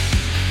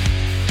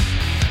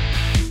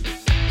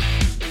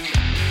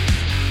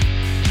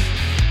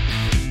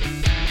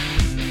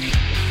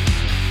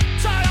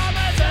 Turn on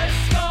the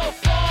disco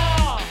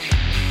floor,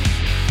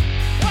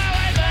 where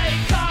we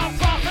make our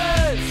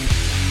profits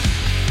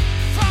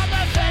from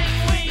the thing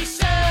we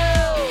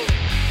sell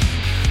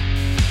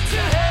to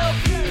help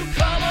you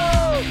come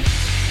up.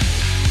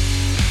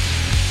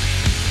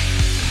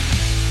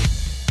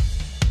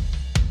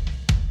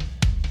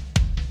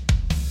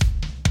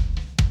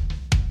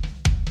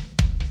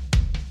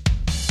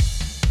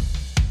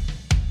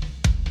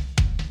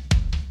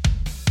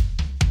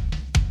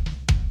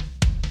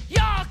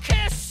 Your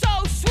kiss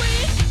so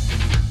sweet,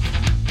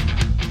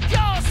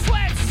 your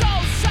sweat so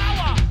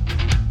sour.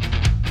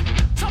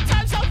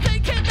 Sometimes I'm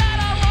thinking that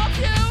I love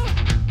you,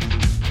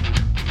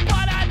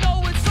 but I know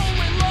it's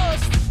only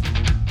lust.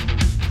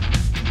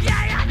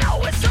 Yeah, I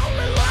know it's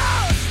only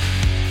lust.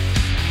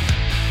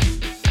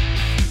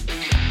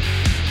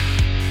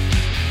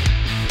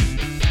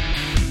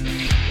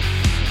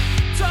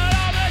 Turn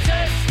on the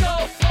disco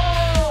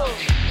floor,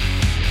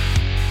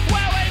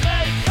 where we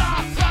make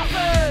our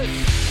profits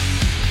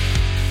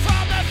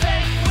from the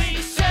thing we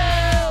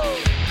sell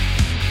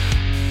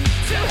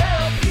to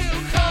help you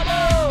come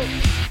up.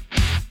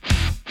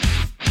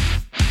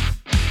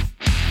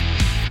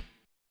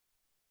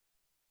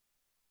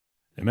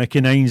 The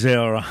Mickey Nines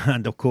there,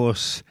 and of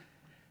course,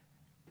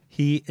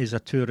 he is a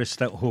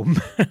tourist at home.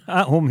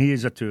 At home, he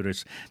is a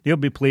tourist. They'll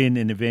be playing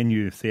in the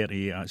venue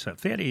 38. That's at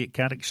 38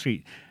 Carrick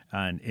Street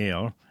and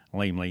Ayr,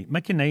 Limelight.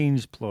 Mickey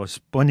Nines plus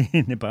Bunny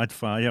in the Bad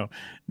Fire,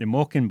 the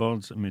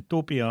Mockingbirds,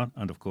 Mutopia,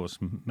 and of course,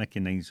 Mickey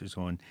Nines is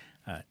on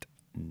at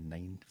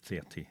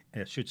 9:30.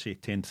 I should say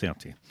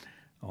 10:30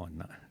 on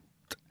that.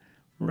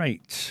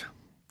 Right,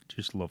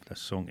 just love this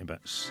song to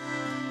bits.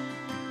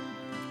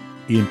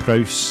 Ian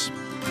Prowse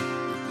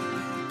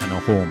and a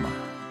home.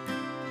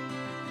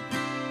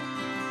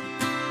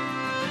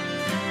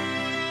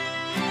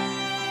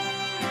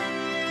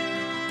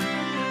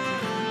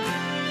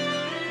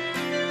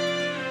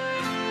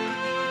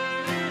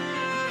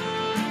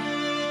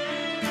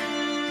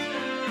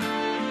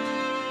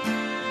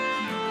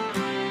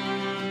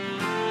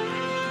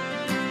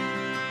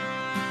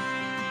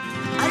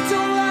 I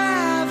don't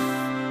laugh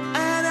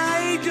and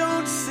I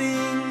don't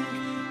sing.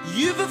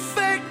 You've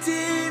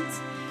affected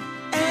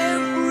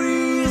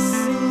every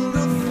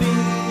single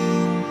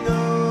thing.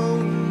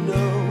 No,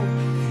 no,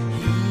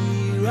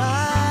 here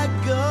I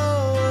go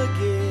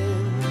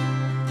again.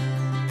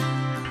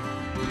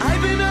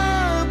 I've been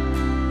up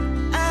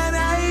and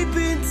I've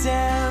been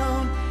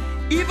down,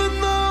 even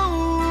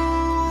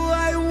though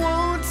I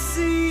won't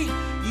see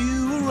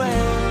you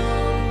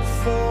around.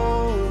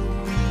 For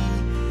we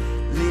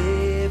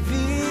live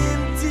in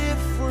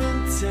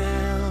different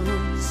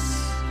towns.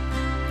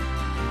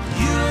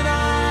 You and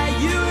I,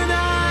 you and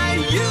I,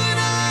 you and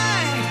I,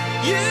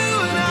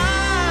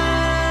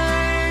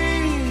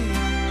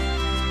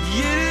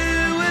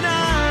 you and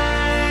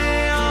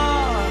I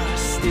are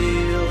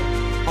still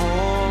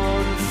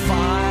on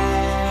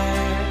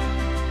fire.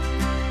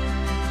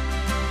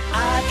 I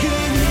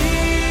can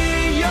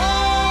hear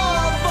your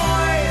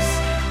voice,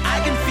 I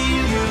can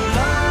feel your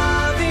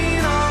loving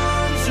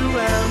arms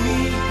around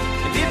me.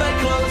 And if I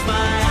close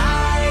my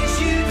eyes,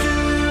 you do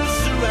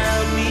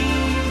surround me.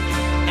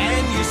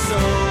 And your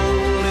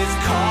soul is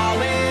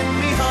calling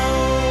me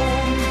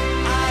home.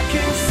 I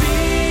can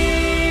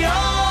see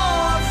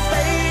your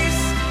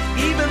face,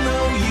 even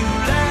though you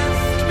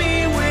left me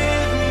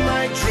with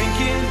my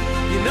drinking.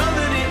 You know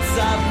that it's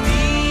of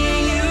me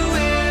you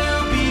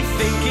will be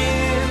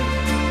thinking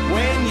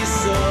when your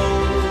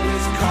soul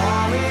is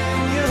calling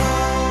you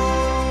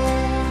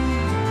home.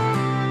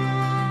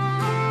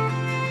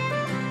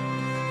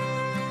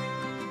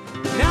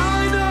 Now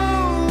I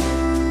know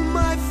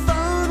my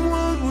phone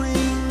won't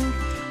ring.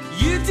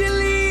 You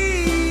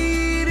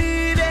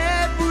deleted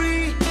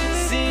every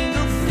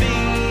single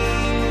thing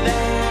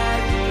that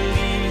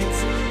leads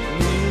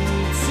me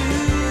to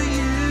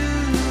you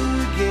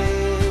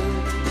again.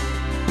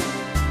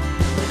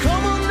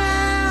 Come on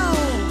now,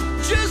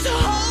 just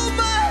hold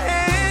my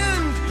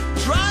hand.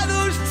 Dry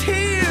those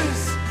tears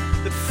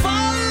that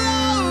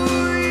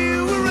follow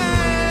you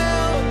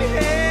around.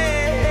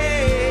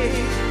 Hey,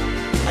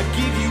 I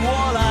give you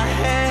all I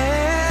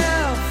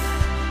have.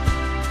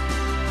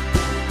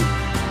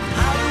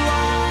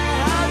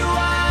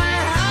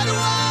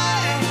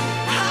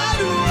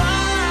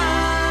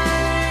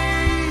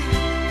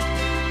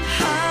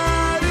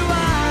 How do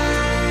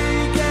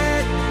I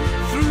get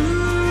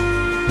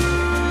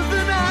through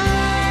the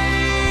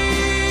night?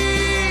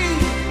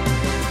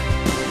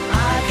 I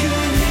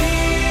can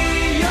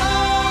hear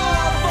your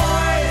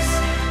voice,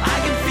 I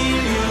can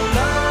feel your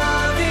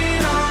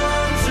loving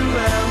arms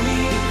around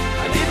me.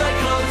 And if I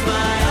close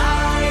my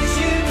eyes,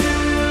 you do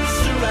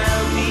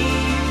surround me.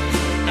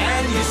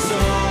 And your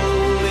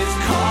soul is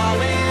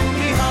calling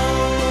me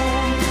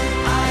home.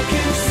 I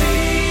can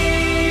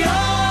see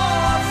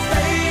your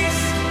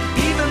face,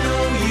 even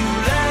though you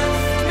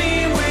left me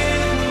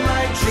with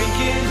my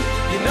drinking.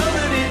 You know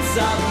that it's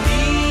of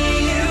me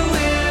you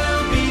will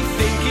be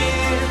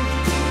thinking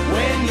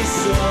when your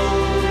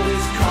soul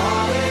is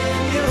calling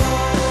you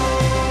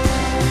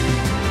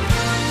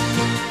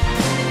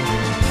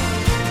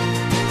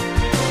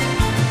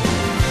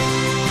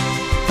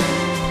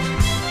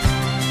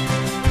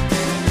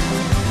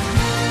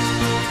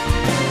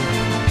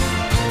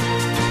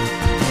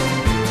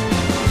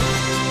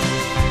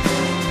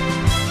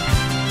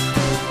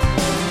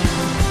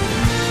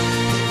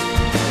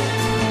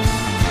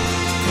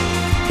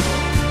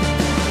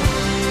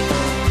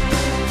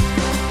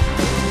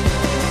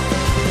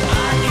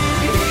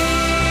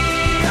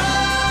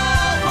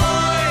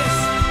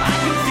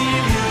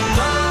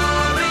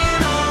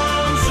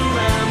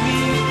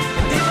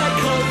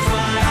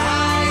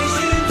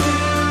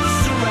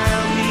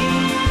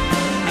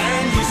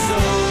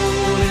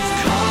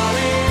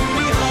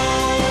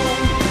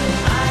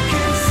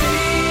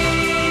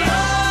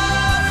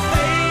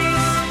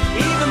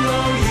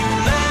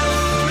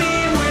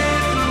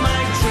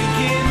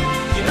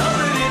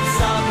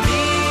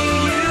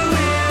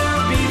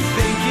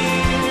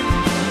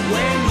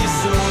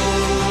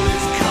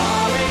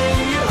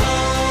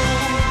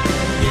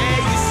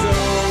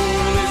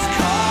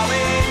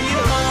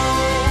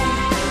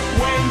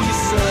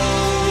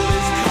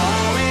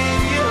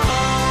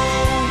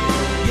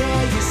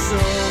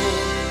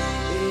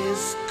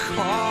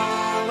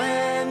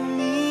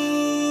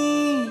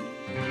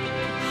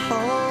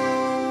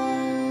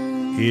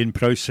Ian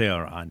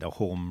Prowser and a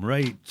home.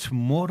 Right,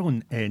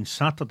 tomorrow and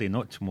Saturday,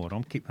 not tomorrow,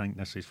 I keep thinking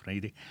this is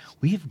Friday.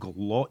 We've got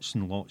lots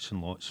and lots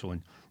and lots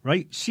on.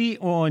 Right, see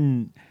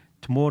on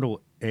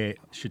tomorrow,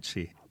 should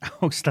say,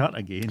 I'll start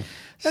again.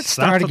 Let's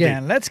start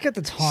again. Let's get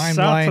the timeline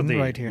Saturday,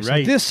 right here.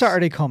 right. So this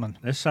Saturday coming.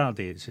 This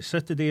Saturday, it's the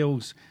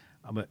Citadels.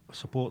 I'm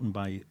supporting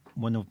by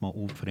one of my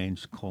old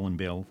friends, Colin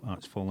Bell.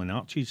 That's Fallen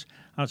Arches.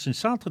 That's on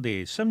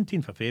Saturday,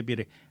 17th of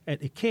February,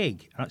 at the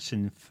Keg. That's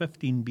in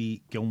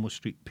 15B Gilmore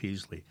Street,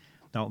 Paisley.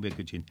 That'll be a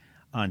good tune.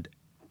 And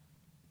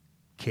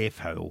Kev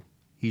Howell,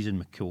 he's in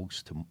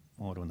McCool's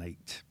tomorrow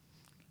night.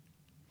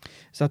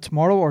 Is that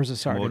tomorrow or is it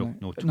Saturday Tomorrow.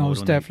 night? No, tomorrow it's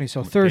night. definitely.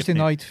 So No, Thursday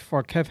definitely. night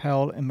for Kev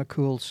Howell in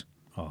McCool's.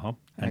 Uh-huh.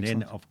 And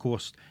Excellent. then, of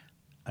course,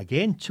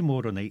 again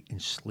tomorrow night in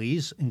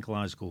Slays in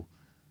Glasgow,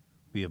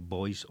 we have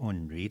Boys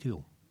on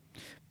Radio.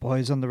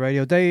 Boys on the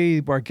Radio.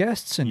 They were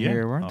guests in Yeah,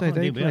 here, weren't they?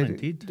 they They were played.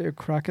 indeed. They're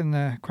cracking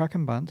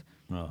band.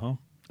 Uh-huh.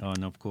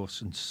 And of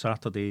course, on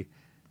Saturday,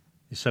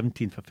 the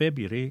 17th of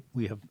February,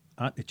 we have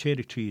at the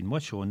Cherry Tree in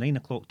Wishaw, 9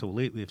 o'clock till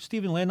late, we have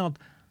Stephen Leonard,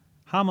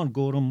 Hammer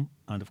Gorham,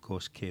 and of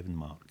course, Kevin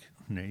Mark.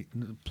 Right.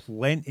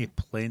 Plenty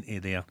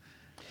there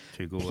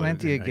to go.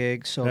 Plenty of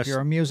gigs. So if you're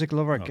a music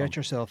lover, get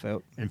yourself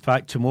out. In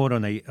fact, tomorrow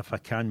night, if I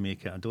can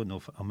make it, I don't know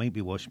if I might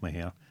be washing my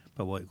hair,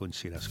 but I want to go and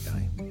see this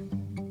guy.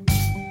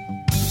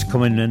 He's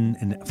coming in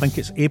I think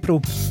it's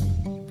April.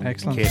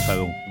 Excellent. Kev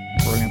Howell.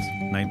 Brilliant.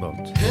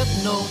 Nightbird.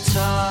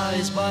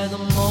 Hypnotized by the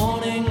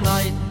morning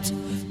light,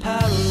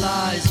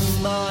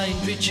 paralyzed mind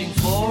reaching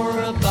for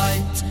a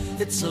bite.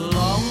 It's a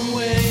long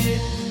way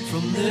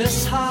from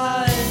this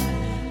high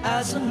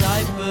as a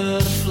night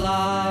bird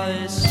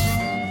flies.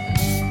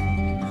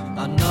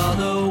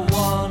 Another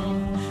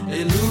one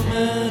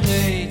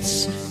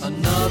illuminates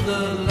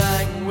another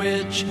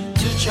language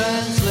to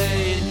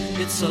translate.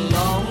 It's a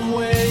long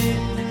way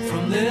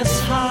from this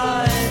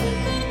high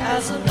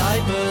as a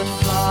night bird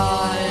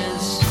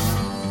flies.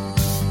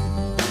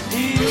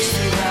 He used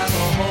to have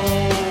a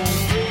home.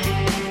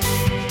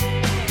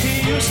 He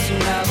used to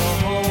have a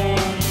home.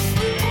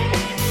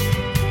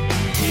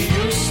 He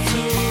used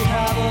to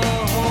have a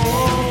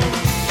home.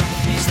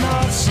 He's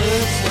not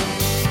certain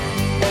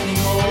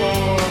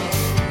anymore.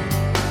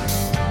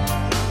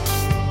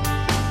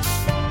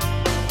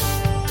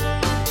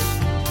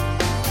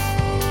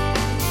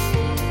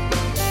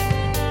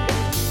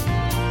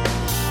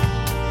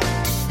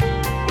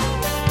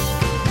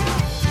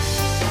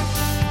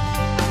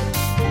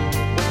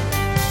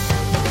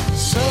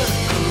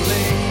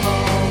 Circling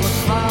all the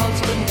clouds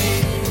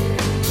beneath,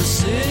 the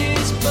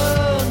cities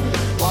burn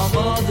while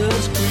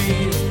mothers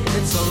grieve.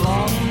 It's a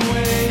long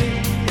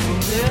way from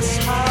this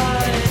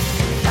high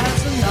as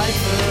the night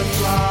bird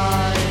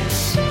flies.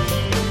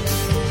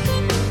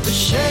 The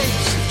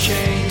shapes have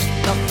changed,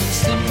 nothing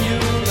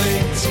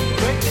stimulates.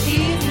 Break the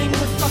evening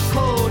with a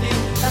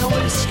codeine and a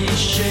whiskey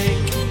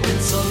shake.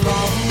 It's a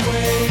long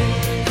way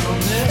from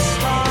this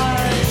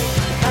high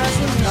as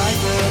the night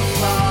bird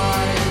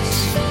flies.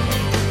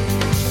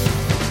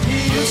 He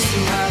used to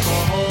have a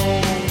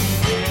home.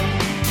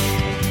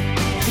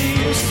 He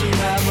used to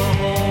have a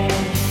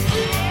home.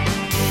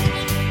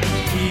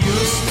 He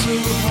used to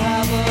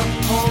have a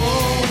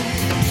home.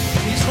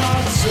 He's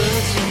not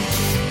certain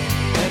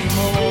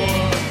anymore.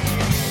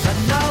 And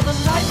now the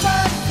night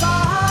bird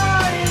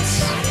flies.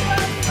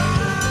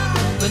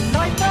 The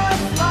night bird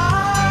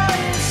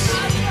flies.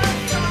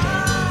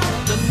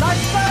 The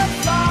night bird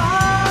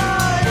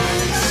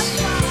flies.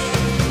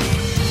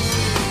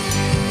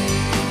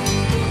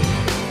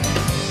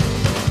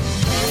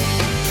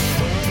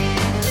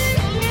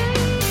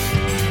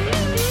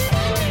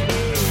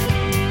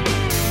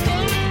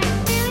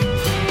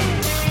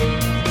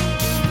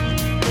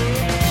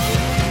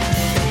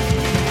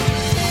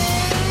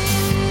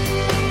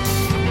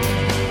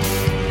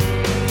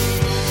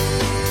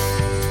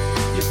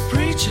 You're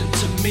preaching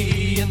to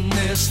me in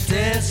this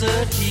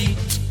desert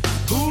heat.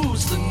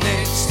 Who's the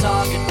next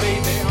target,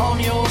 baby, on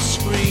your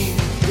screen?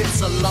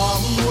 It's a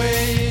long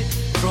way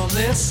from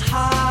this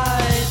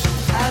high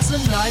as the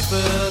night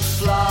bird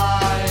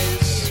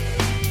flies.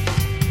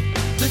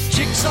 The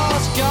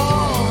jigsaw's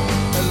gone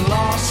and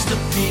lost a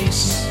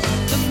piece.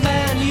 The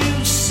man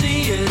you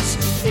see is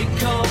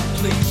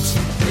incomplete.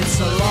 It's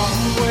a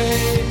long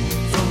way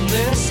from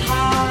this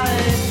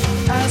high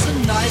as a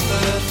night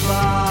bird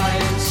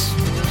flies.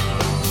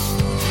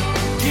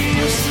 He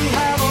used to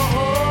have a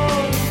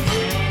home.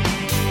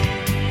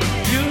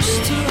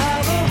 Used to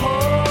have a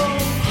home.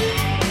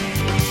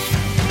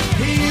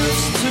 He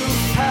used to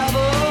have a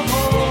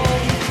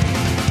home.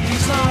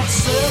 He's not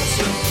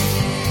certain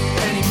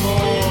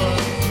anymore.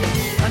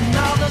 And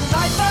now the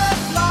night bird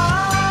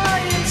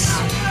flies.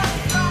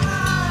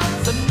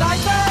 The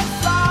night bird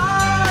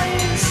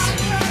flies.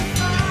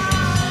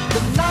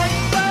 The night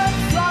bird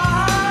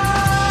flies.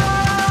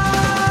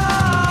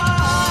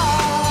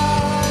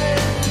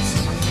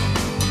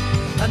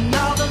 And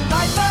now the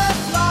night bird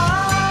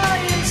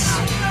flies.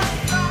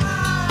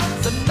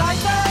 The night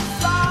bird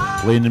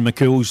flies. Lennon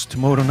McCool's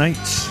tomorrow night.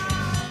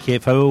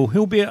 Kev Howell.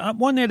 He'll be at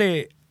one of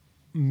the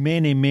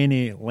many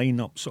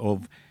lineups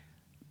of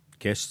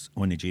guests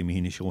on the Jamie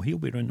Heaney Show. He'll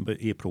be around about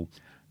April.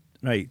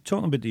 Right,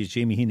 talking about the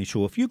Jamie Heaney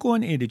Show. If you go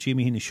into the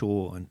Jamie Heaney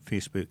Show on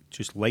Facebook,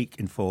 just like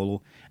and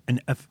follow.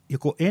 And if you've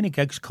got any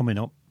gigs coming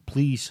up,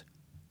 please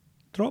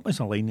drop us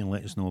a line and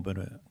let us know about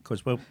it.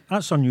 Because, well,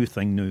 that's our new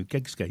thing now,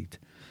 Gigs Guide.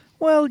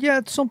 Well, yeah,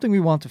 it's something we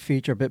want to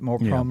feature a bit more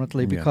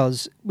prominently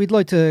because we'd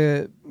like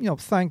to,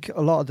 thank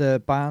a lot of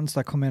the bands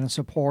that come in and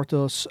support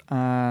us,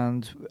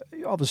 and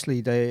obviously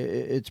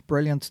it's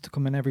brilliant to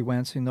come in every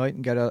Wednesday night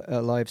and get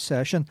a live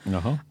session.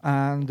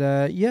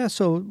 And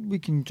so we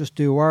can just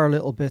do our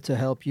little bit to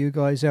help you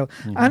guys out.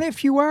 And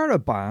if you are a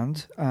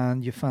band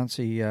and you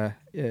fancy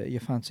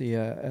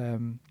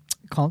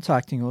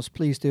contacting us,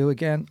 please do.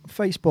 Again,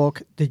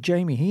 Facebook, The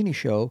Jamie Heaney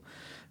Show.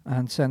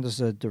 and send us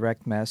a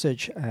direct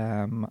message,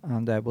 and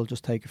we'll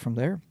just take it from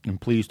there. And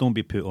please don't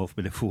be put off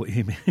by the photo,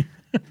 Amy.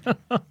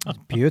 It's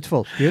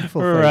beautiful,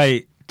 beautiful.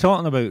 Right,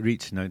 talking about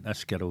reaching out,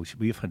 this girl,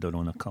 we've had her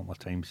on a couple of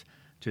times.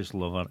 Just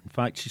love her. In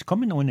fact, she's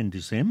coming on in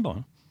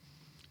December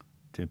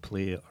to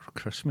play her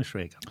Christmas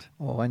record.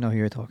 Oh, I know who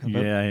you're talking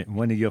about. Yeah,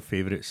 one of your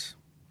favourites.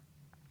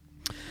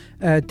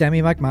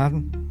 Demi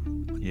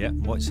McMahon. Yeah,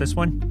 what's this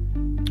one?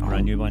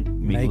 Brand new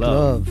one. Make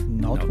love,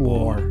 not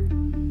war.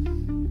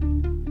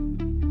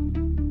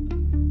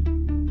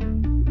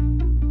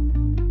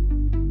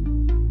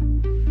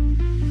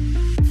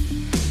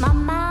 My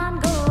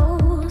mind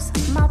goes,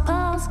 my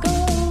pulse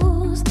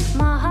goes,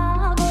 my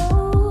heart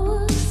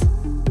goes.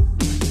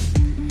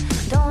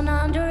 Don't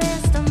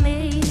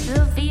underestimate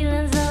the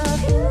feelings of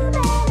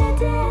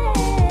humanity.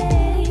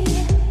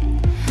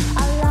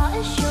 Our law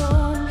is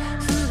sure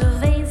through the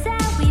veins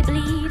that we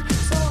bleed.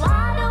 So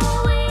why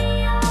don't we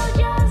all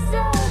just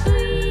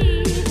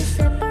agree? The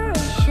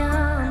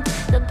separation,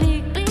 the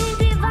big, big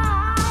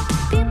divide.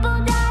 People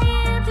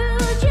dying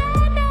through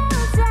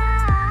genocide.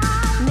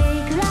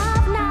 Make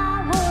love,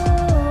 not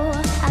war.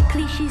 A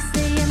cliche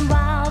saying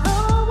while the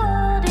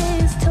world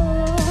is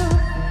torn.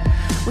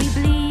 We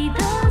bleed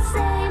the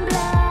same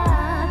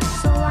blood,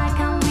 so why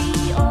can't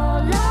we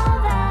all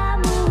love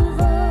and move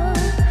on?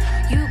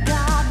 You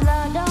got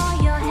blood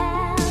on your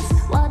hands,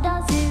 what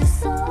does it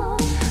sow?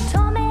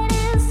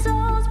 Tormenting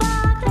souls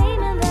while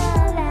claiming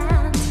their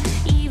land.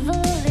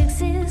 Evil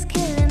exists,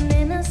 killing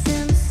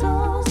innocent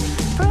souls.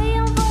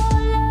 Praying for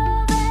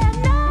love and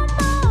not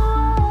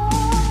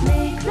more.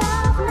 Make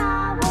love,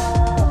 not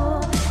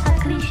war. A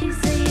cliche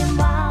saying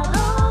while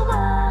the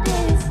world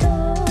is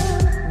torn.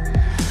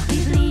 We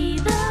bleed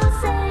the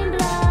same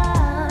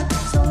blood,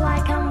 so why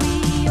can't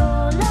we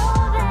all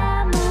love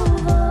and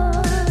move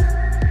on?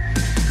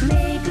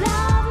 Make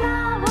love,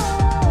 not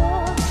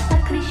war. A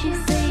cliche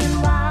saying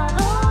while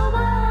the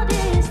world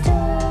is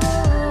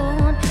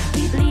torn.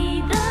 We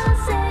bleed the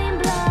same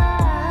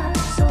blood,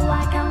 so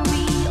why can't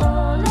we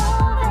all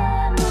love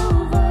and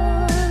move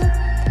on?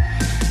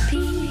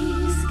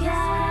 Peace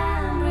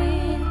can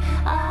bring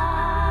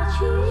our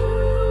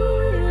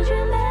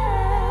children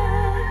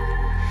back.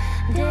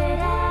 Dead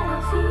at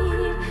our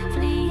feet,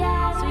 flee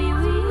as we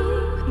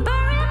weep.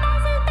 Bury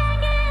masses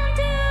back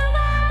into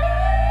our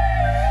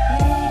leaves.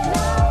 Make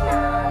love,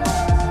 not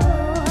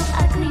war.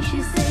 A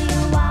cliche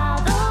saying while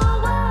the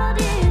world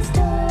is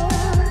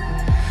torn.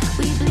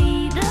 We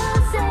bleed the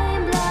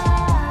same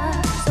blood,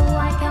 so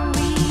why can't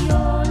we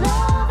all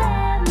love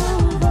and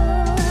move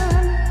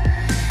on?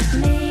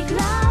 Make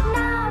love,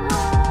 not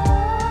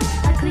war.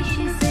 A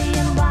cliche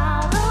saying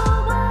while the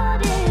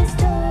world is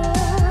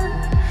torn.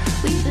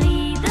 We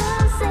bleed the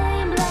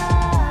same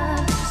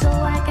blood, so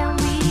why can't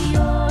we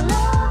all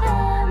love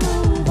and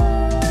move on?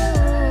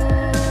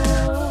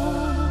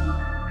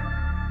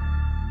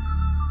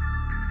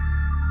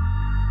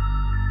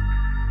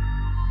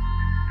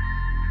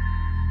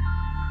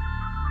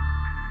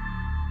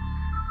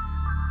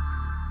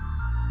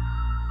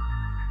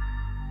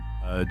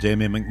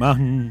 Demi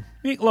McMahon,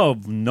 Make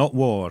Love, Not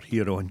War,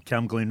 here on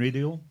Camglen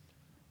Radio,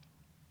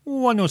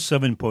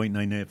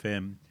 107.9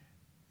 FM.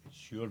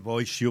 It's your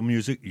voice, your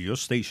music, your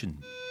station.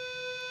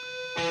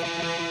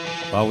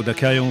 Paul de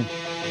Kyle,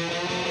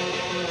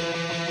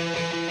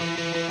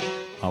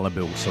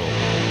 Alabil Soul.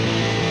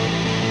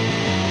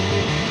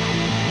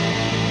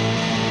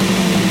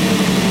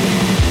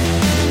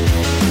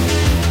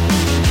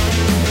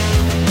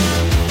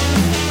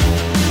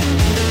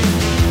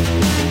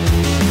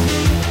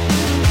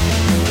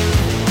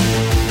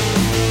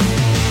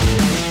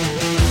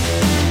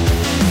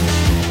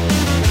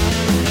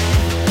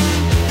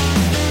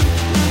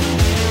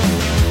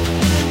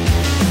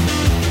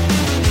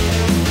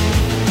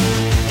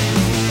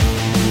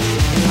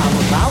 I'm a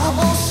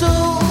valuable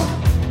soul.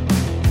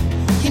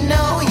 You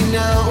know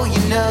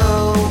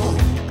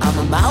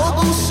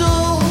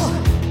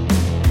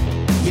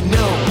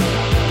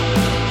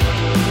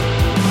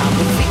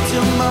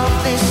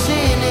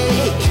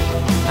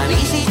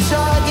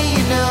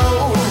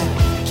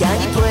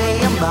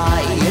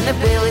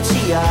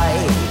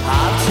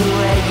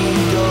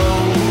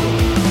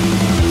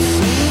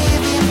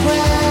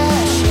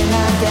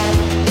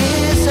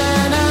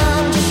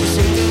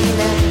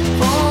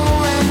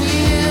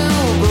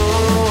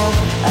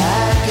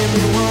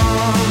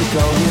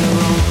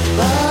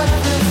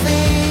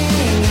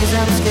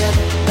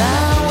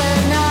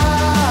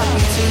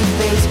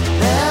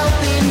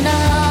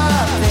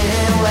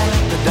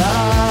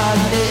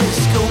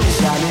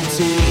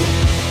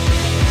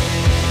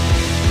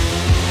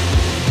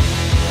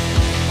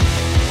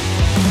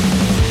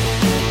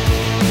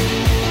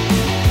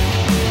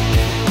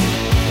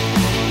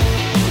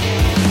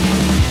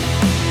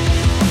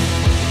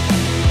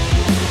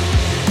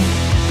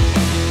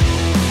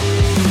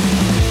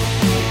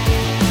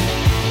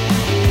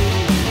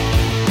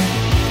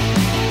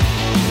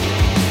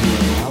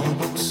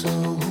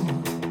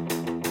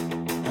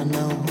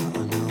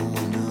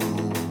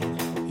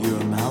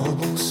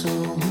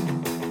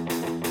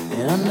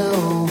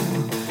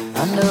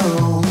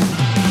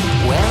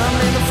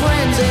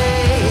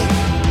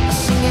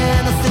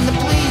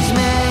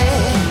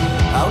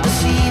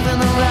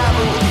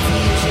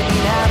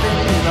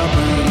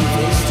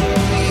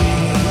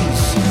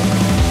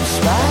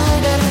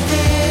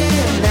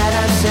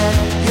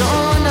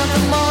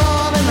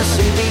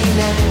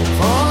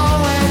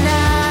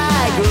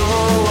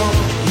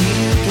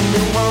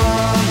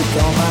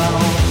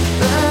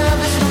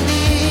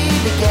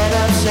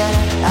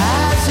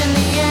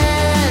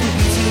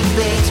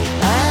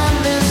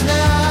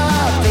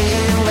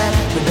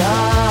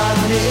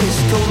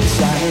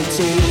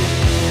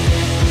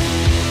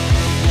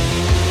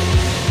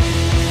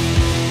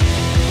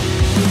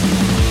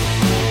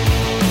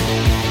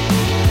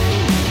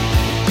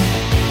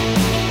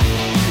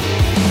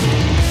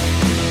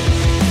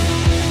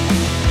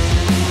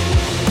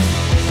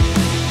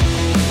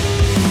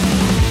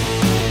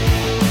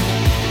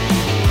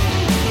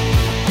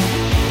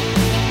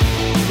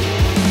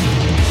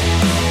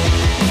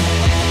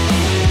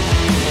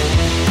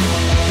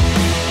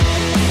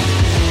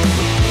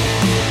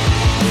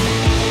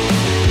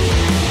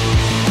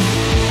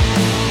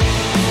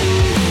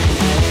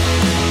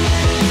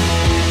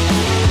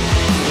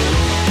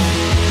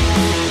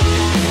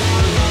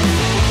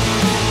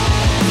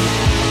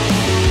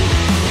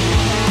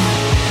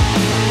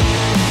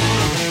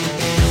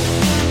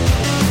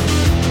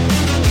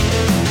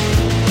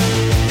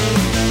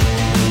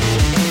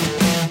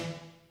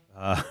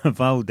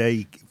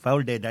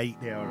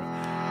Valdedite there.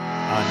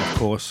 And of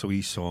course, a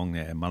wee song,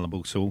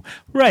 Malibu Soul.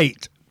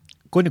 Right,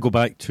 going to go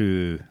back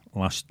to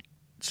last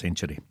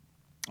century.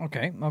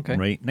 Okay.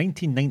 Right,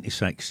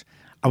 1996.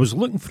 I was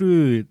looking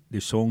through the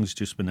songs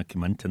just when I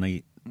came in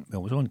tonight. I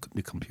was on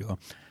the computer,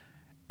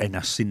 and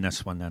I seen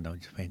this one, and I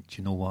just went, "Do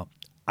you know what?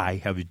 I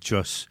have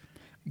just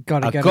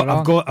I've got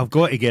I've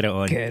got to get it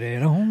on. Get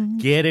it on.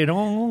 Get it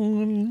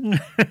on.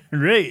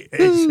 Right,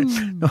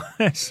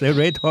 it's the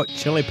Red Hot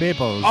Chili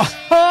Peppers.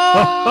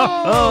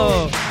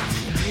 Oh,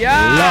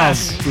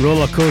 yes. Love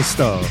Roller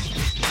Coaster.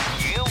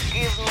 You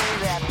give me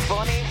that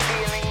funny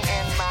feeling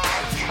in my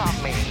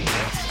tummy.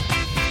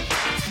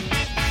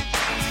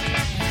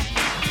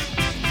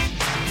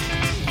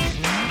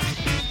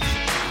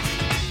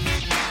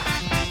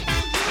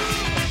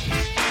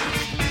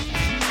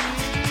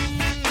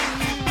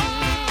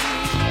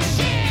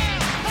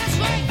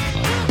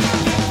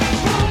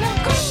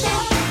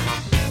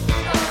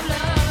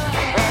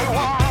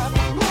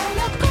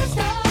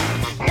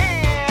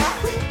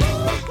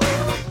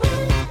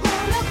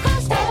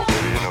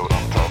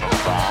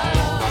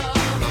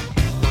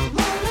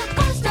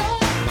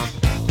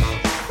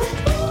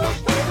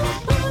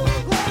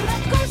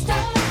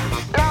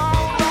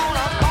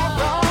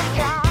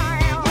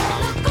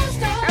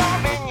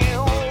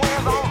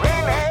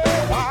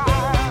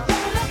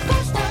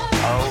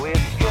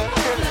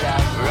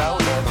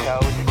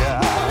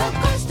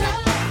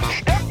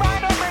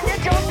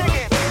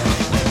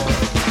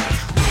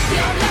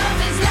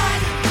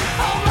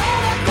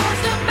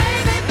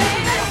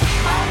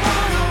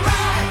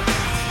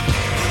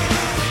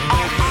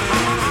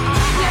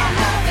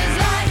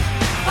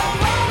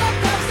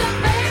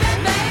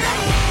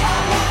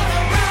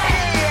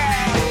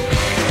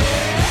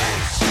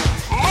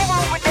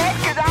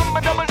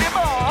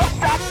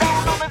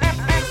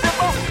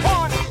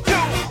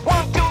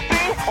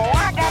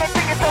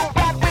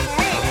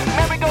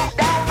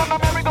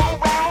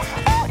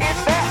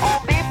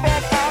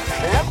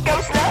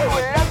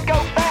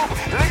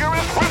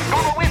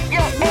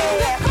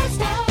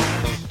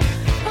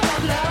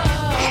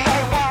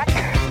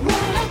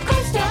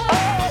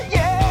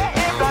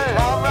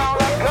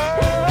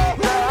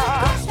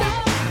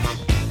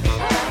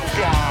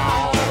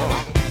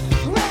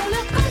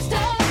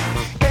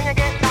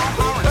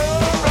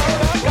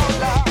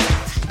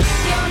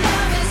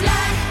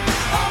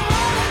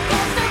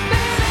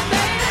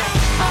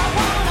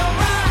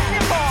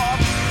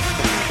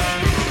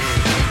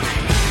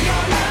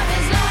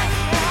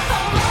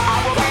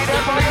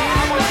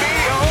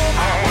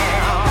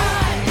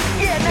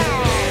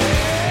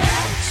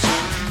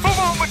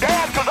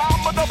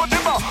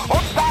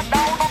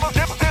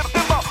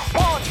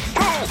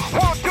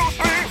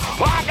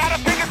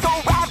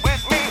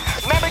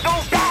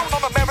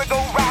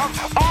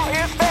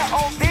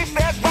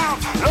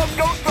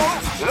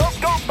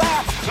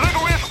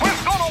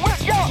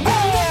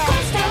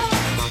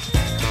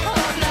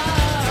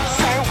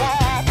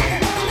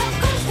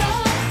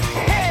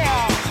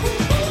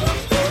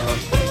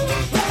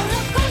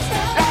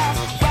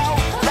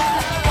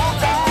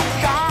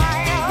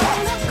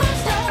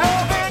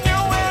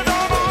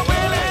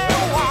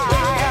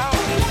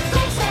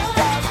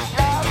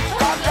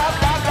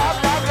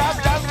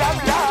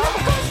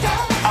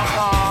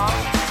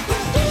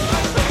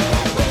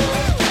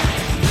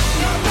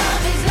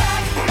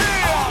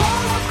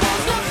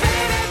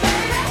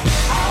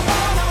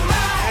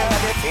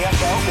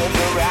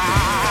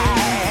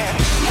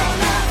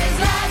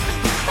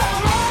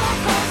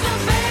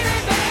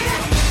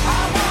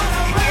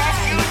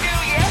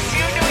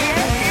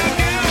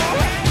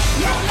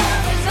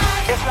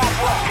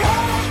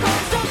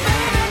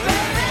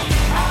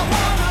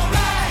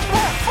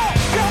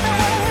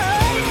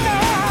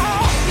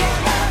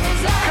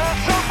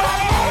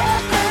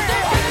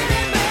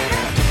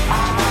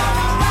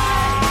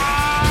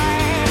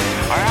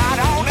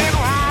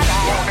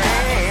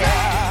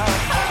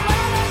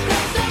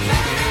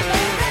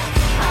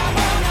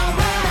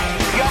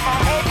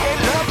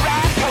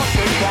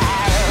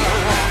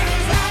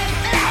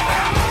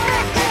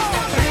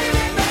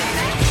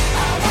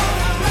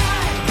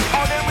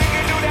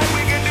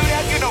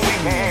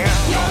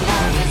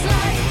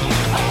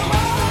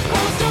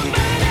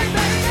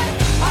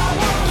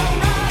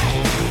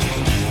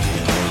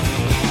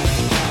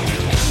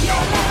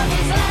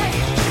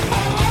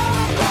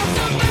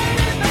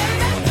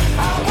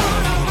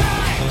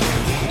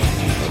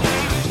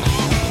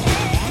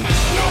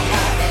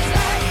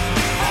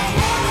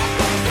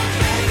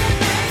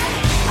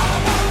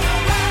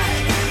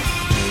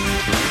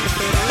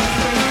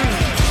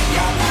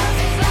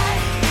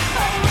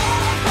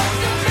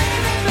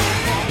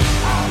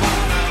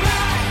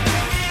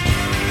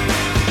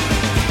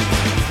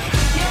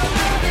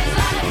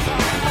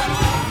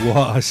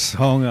 What a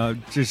song. I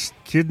just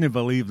couldn't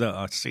believe that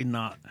I'd seen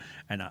that.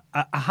 And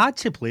I had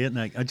to play it,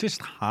 Nick. I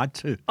just had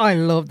to. I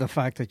love the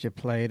fact that you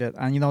played it.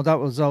 And, you know, that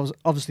was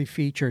obviously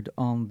featured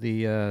on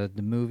the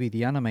movie,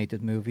 the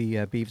animated movie,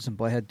 Beavis and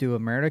Butthead Do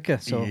America.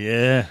 So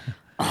yeah.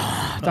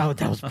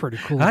 that was pretty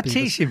cool. That Beavis.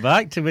 takes you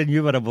back to when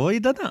you were a boy,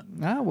 doesn't it?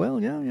 Ah,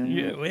 well, yeah.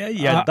 Well,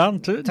 you had done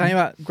too. Tell you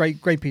what,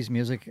 great piece of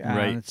music. And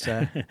Right. It's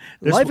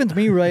livened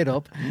me right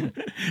up.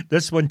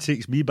 This one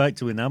takes me back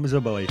to when I was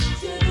a boy.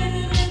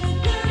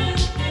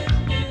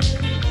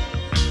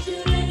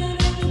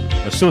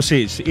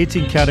 Associates,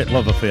 18 Carat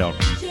Love Affair.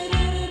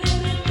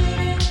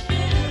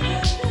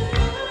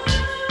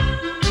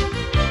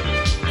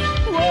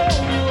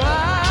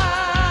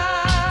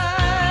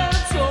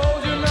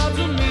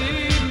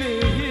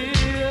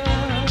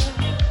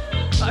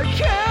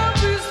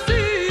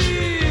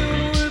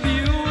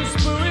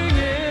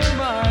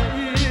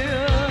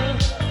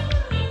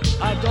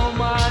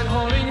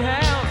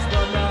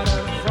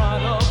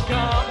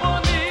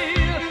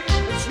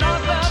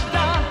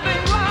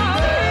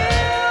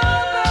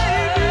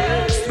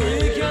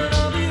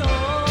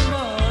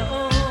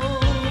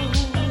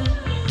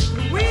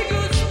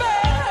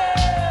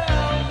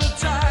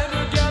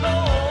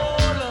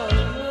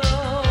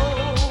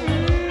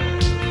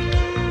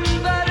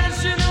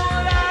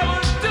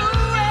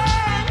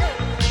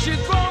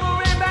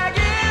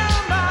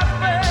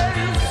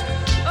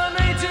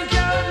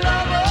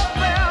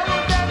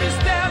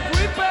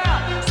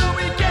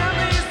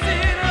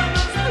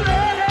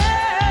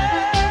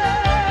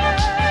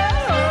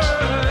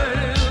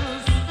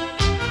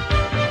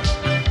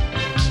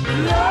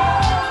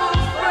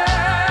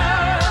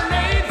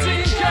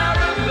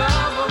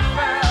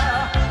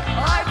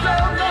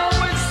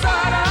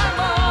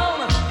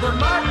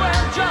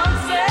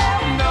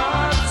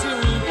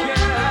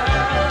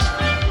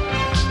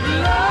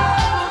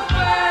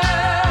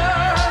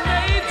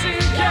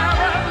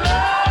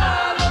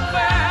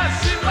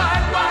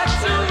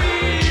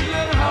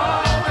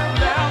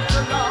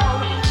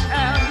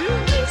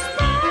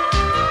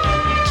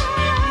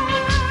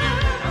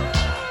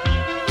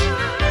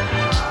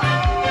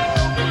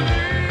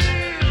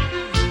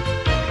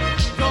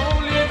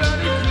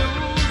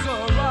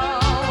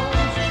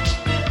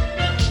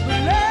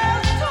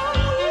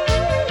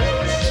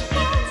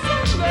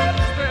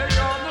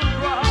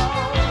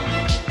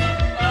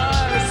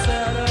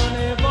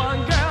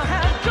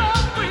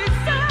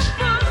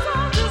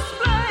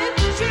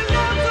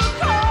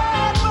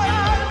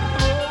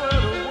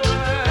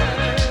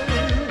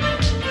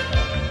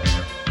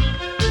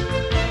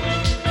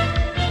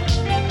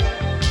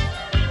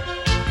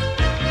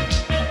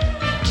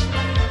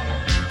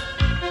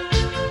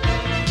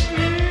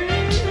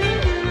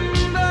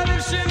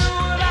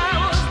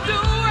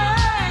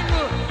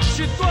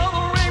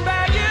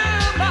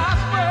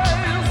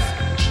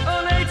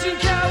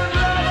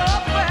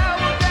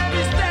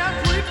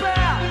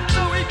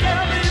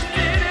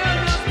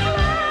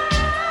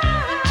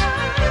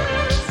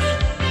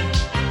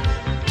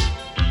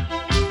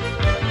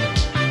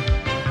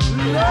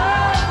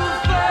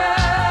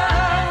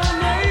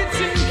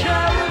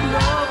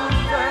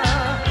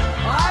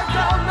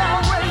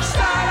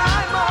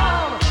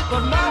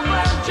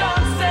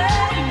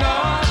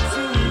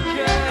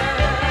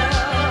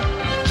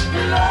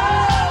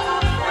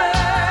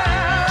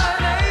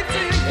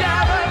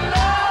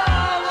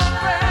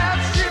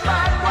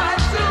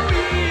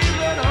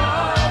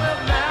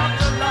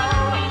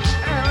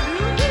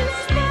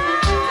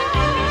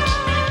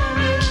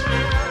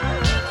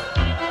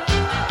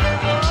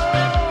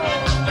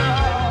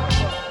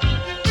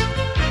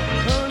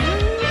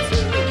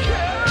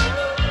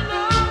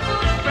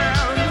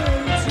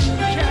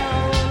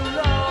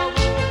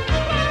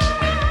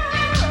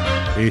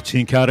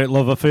 "18 Carat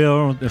Love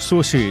Affair," the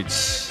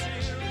Associates.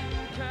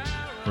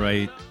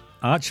 Right.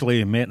 I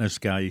actually met this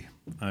guy.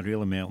 I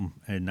really met him.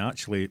 And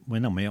actually,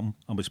 when I met him,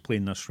 I was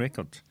playing this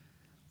record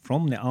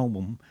from the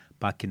album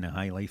Back in the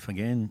High Life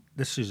Again.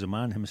 This is the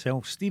man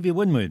himself, Stevie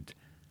Winwood,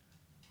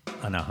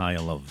 and A Higher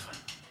Love.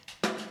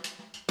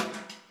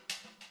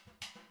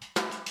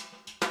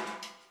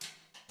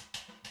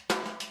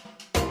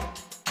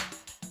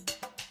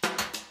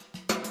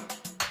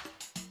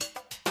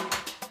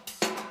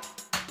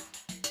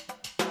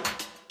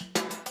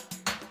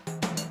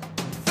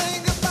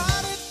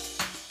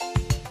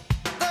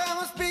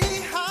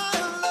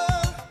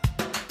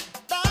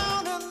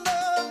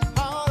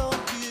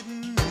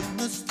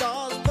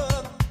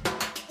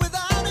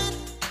 Without it,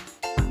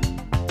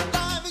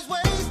 life is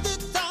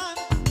wasted time.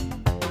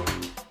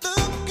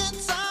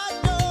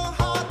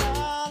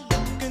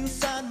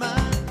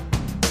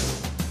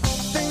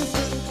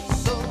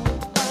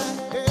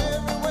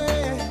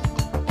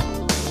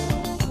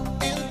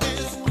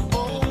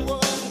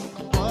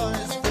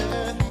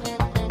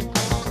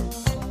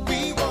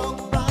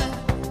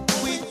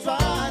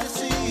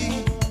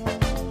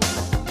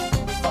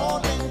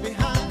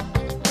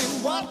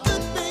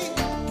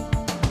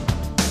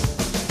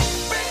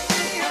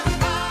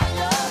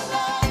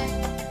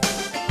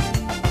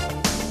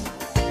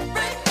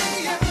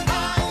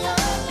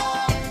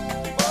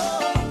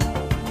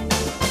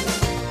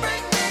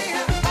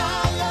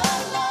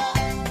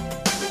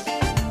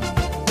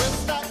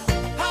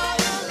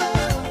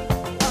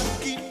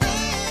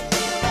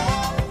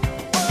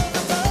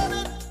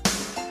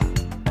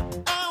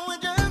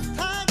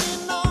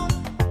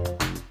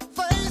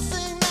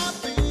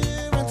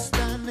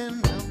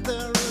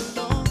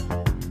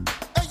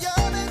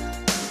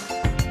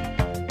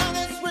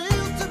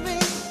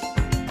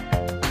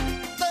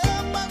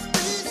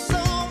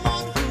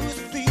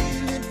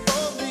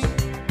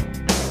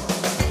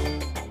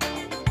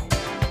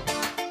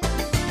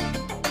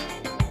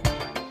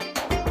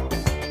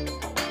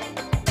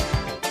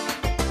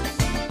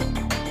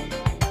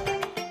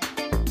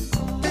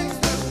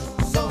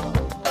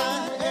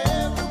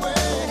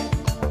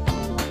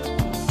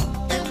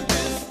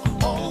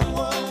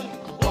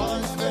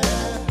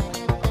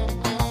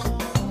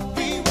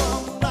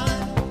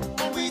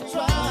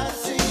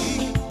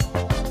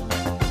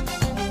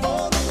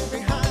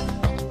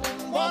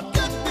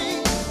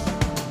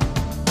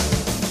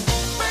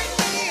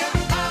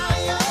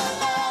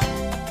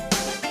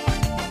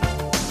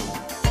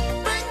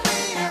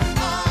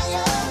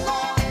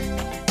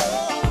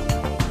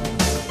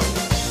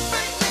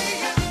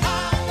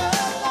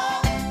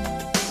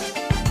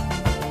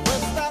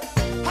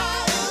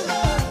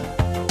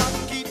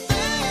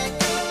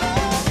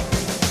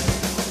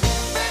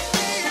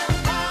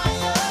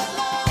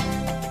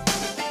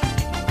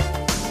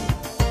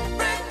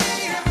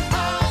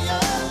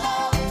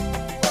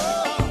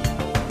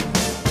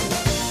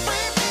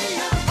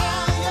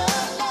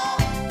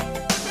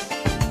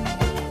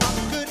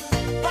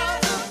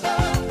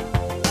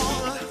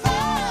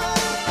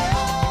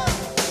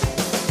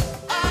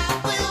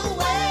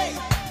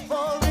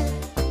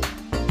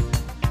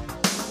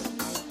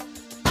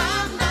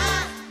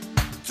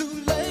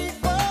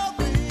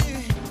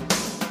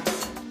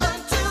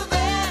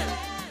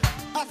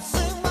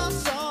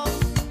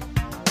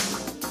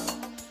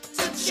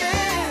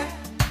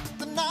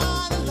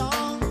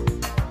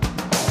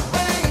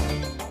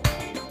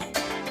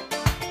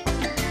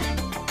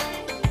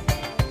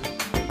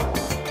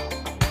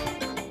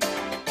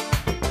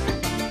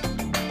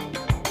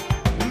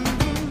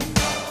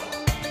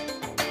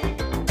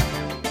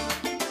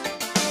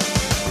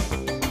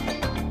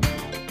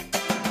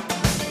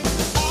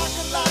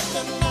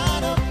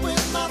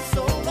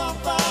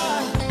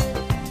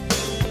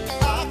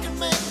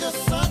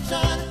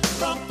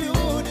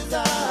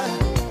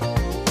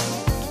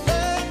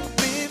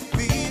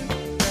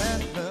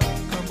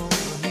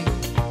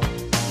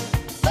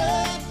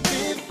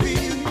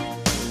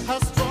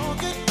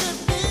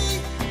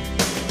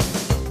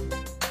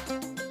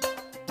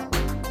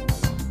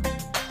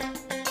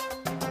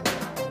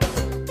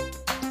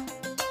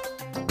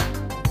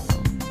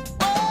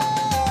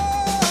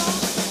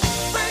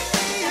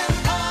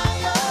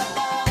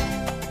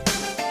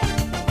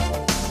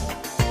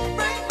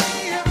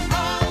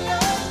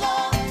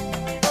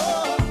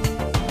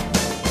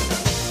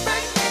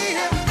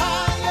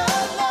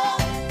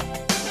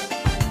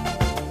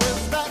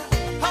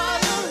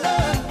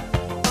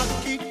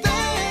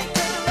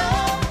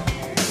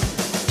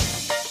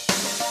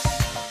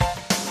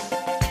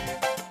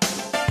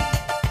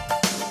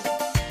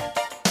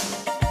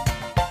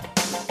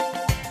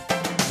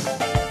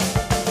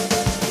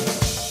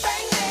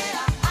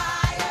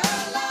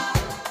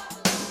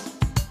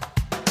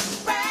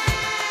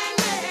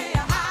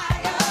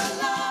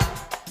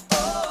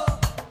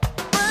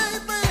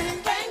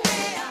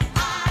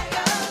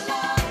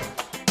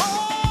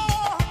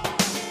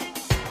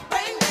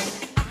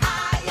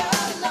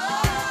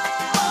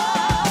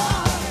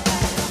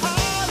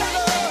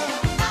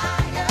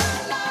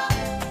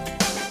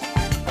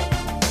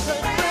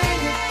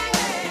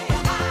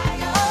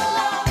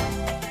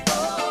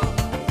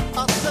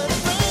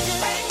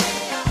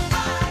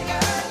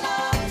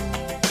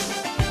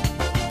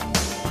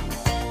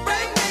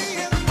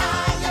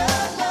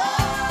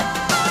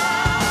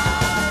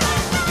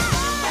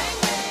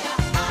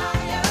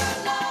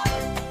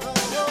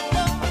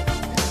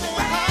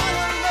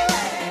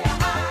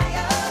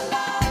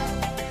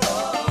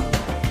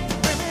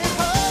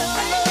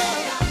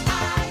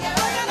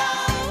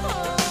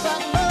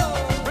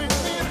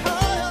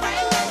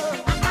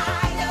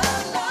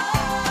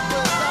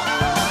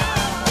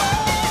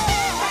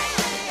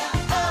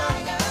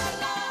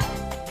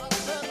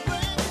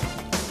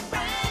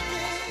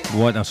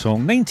 What a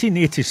song.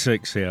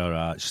 1986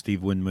 there,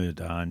 Steve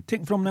Winwood, and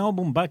taken from the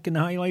album Back in the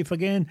High Life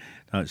Again.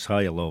 That's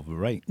Higher Love.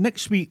 Right.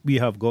 Next week we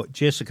have got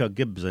Jessica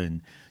Gibbs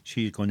in.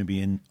 She's going to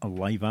be in a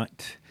live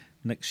act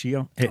next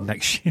year.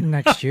 Next year.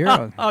 Next year. I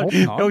hope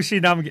not. Well,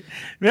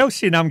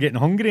 see, I'm getting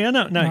hungry,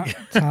 innit? Now.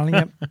 Telling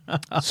you.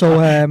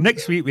 So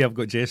next week we have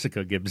got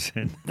Jessica Gibbs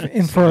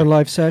in for a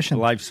live session.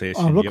 Live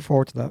session. I'm looking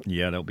forward to that.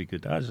 Yeah, that'll be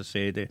good. As I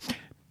said,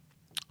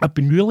 I've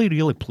been really,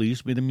 really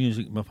pleased with the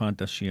music we've had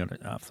this year.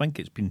 I think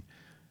it's been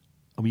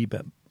a wee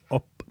bit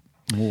up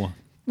more.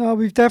 No,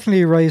 we've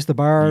definitely raised the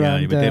bar. Yeah,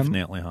 and, we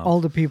definitely have. All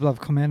the people have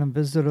come in and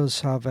visited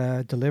us have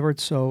delivered.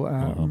 So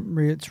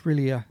it's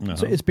really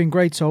it's been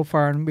great so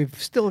far, and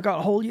we've still got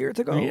a whole year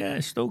to go. Yeah,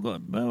 still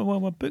got. Well,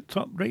 we're booked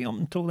up right up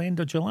until the end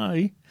of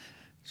July.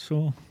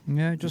 So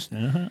yeah, just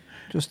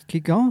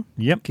keep going.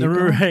 Yep, keep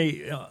going.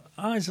 Right.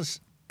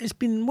 It's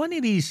been one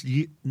of these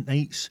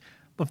nights.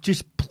 We've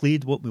just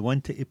played what we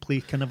wanted to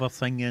play, kind of a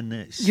thing, and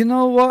it's you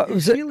know what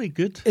it's really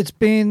good. It's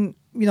been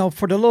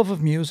for the love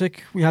of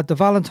music. We had the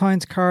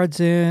Valentine's cards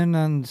in,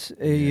 and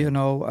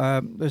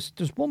there's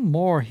one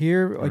more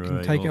here. I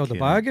can take out the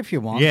bag if you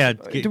want. Yeah,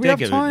 do we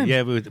have time?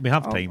 Yeah, we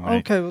have time. Right.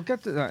 Okay, we'll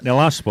get to that. The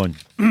last one.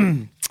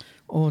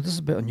 Oh, this is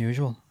a bit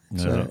unusual.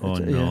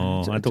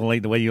 I don't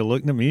like the way you're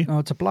looking at me. Oh,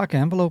 it's a black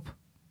envelope.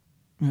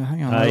 Yeah,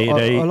 hang on.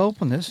 I'll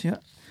open this. Yeah.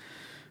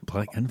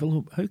 Black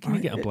envelope? How can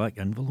you get a black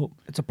envelope?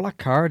 It's a black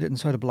card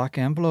inside a black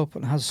envelope,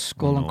 and it has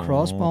skull and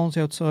crossbones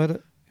outside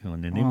it. Oh,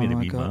 and the name of the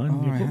wee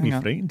man. You've got me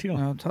frightened here.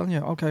 I'm telling you.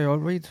 Okay, I'll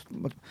read.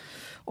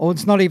 Oh,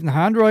 it's not even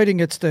handwriting.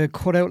 It's the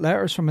cut-out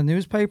letters from a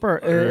newspaper.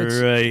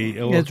 Right,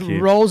 okay. It's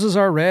roses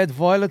are red,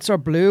 violets are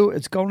blue.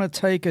 It's going to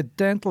take a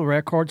dental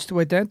records to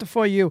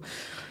identify you.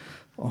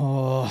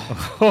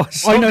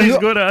 Somebody's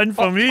got it in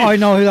for me. I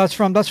know who that's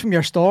from. That's from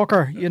your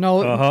stalker.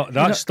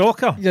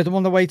 Stalker? Yeah, the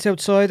one that waits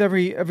outside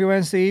every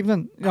Wednesday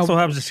evening. I thought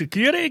I was a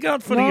security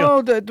guard for you.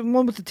 No, the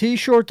one with the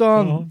T-shirt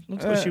on. I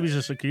thought she was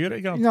a security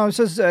guard. It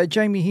says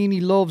Jamie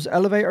Heaney loves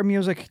elevator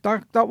music.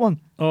 That one.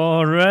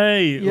 Oh,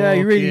 right. Yeah,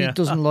 he really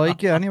doesn't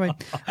like you. Anyway,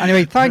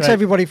 thanks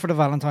everybody for the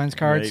Valentine's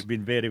cards. Right,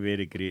 been very,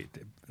 very great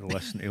to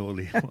listen to all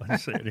these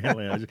ones. It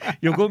really is.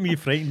 You've got me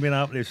frightened when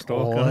I'm the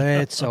stalker. Oh,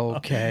 it's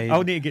okay.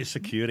 I'll need to get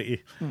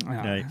security.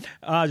 Right.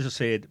 As I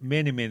said,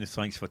 many, many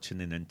thanks for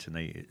tuning in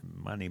tonight.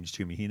 My name's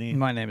Jimmy Heaney.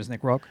 My name is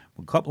Nick Rock.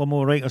 A couple of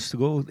more writers to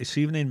go this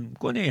evening.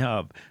 Going to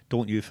have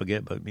Don't You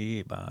Forget About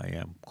Me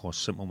by, of course,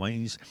 Simple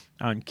Minds.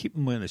 And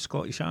keeping with the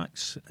Scottish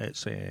acts,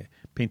 it's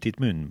Painted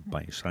Moon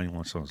by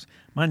Silencers.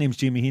 My name's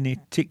Jamie Heaney.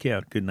 Take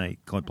care. Good night.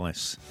 God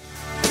bless.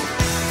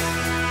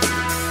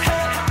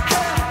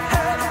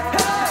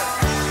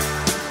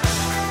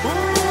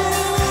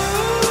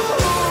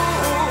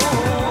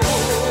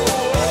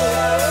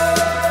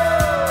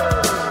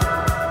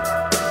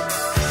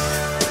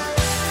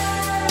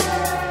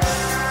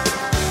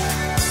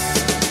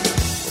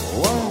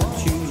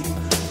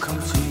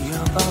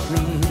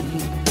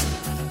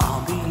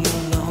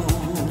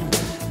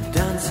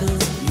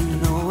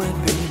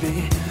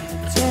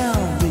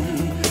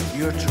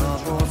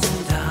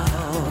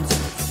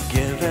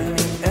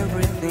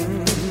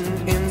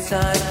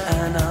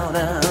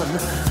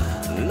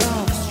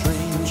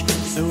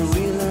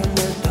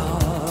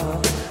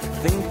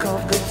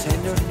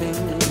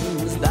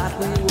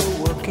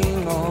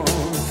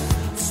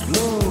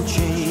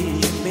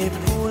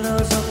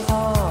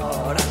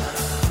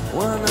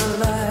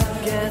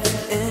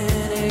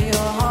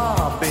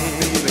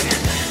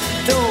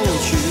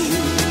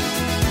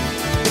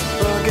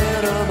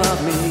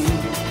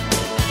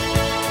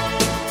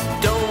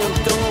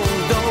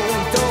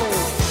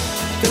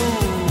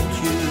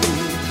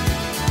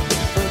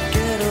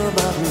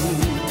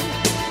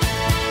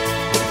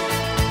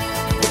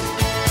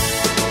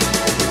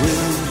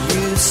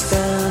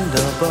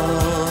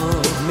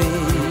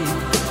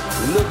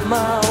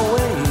 My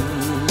way.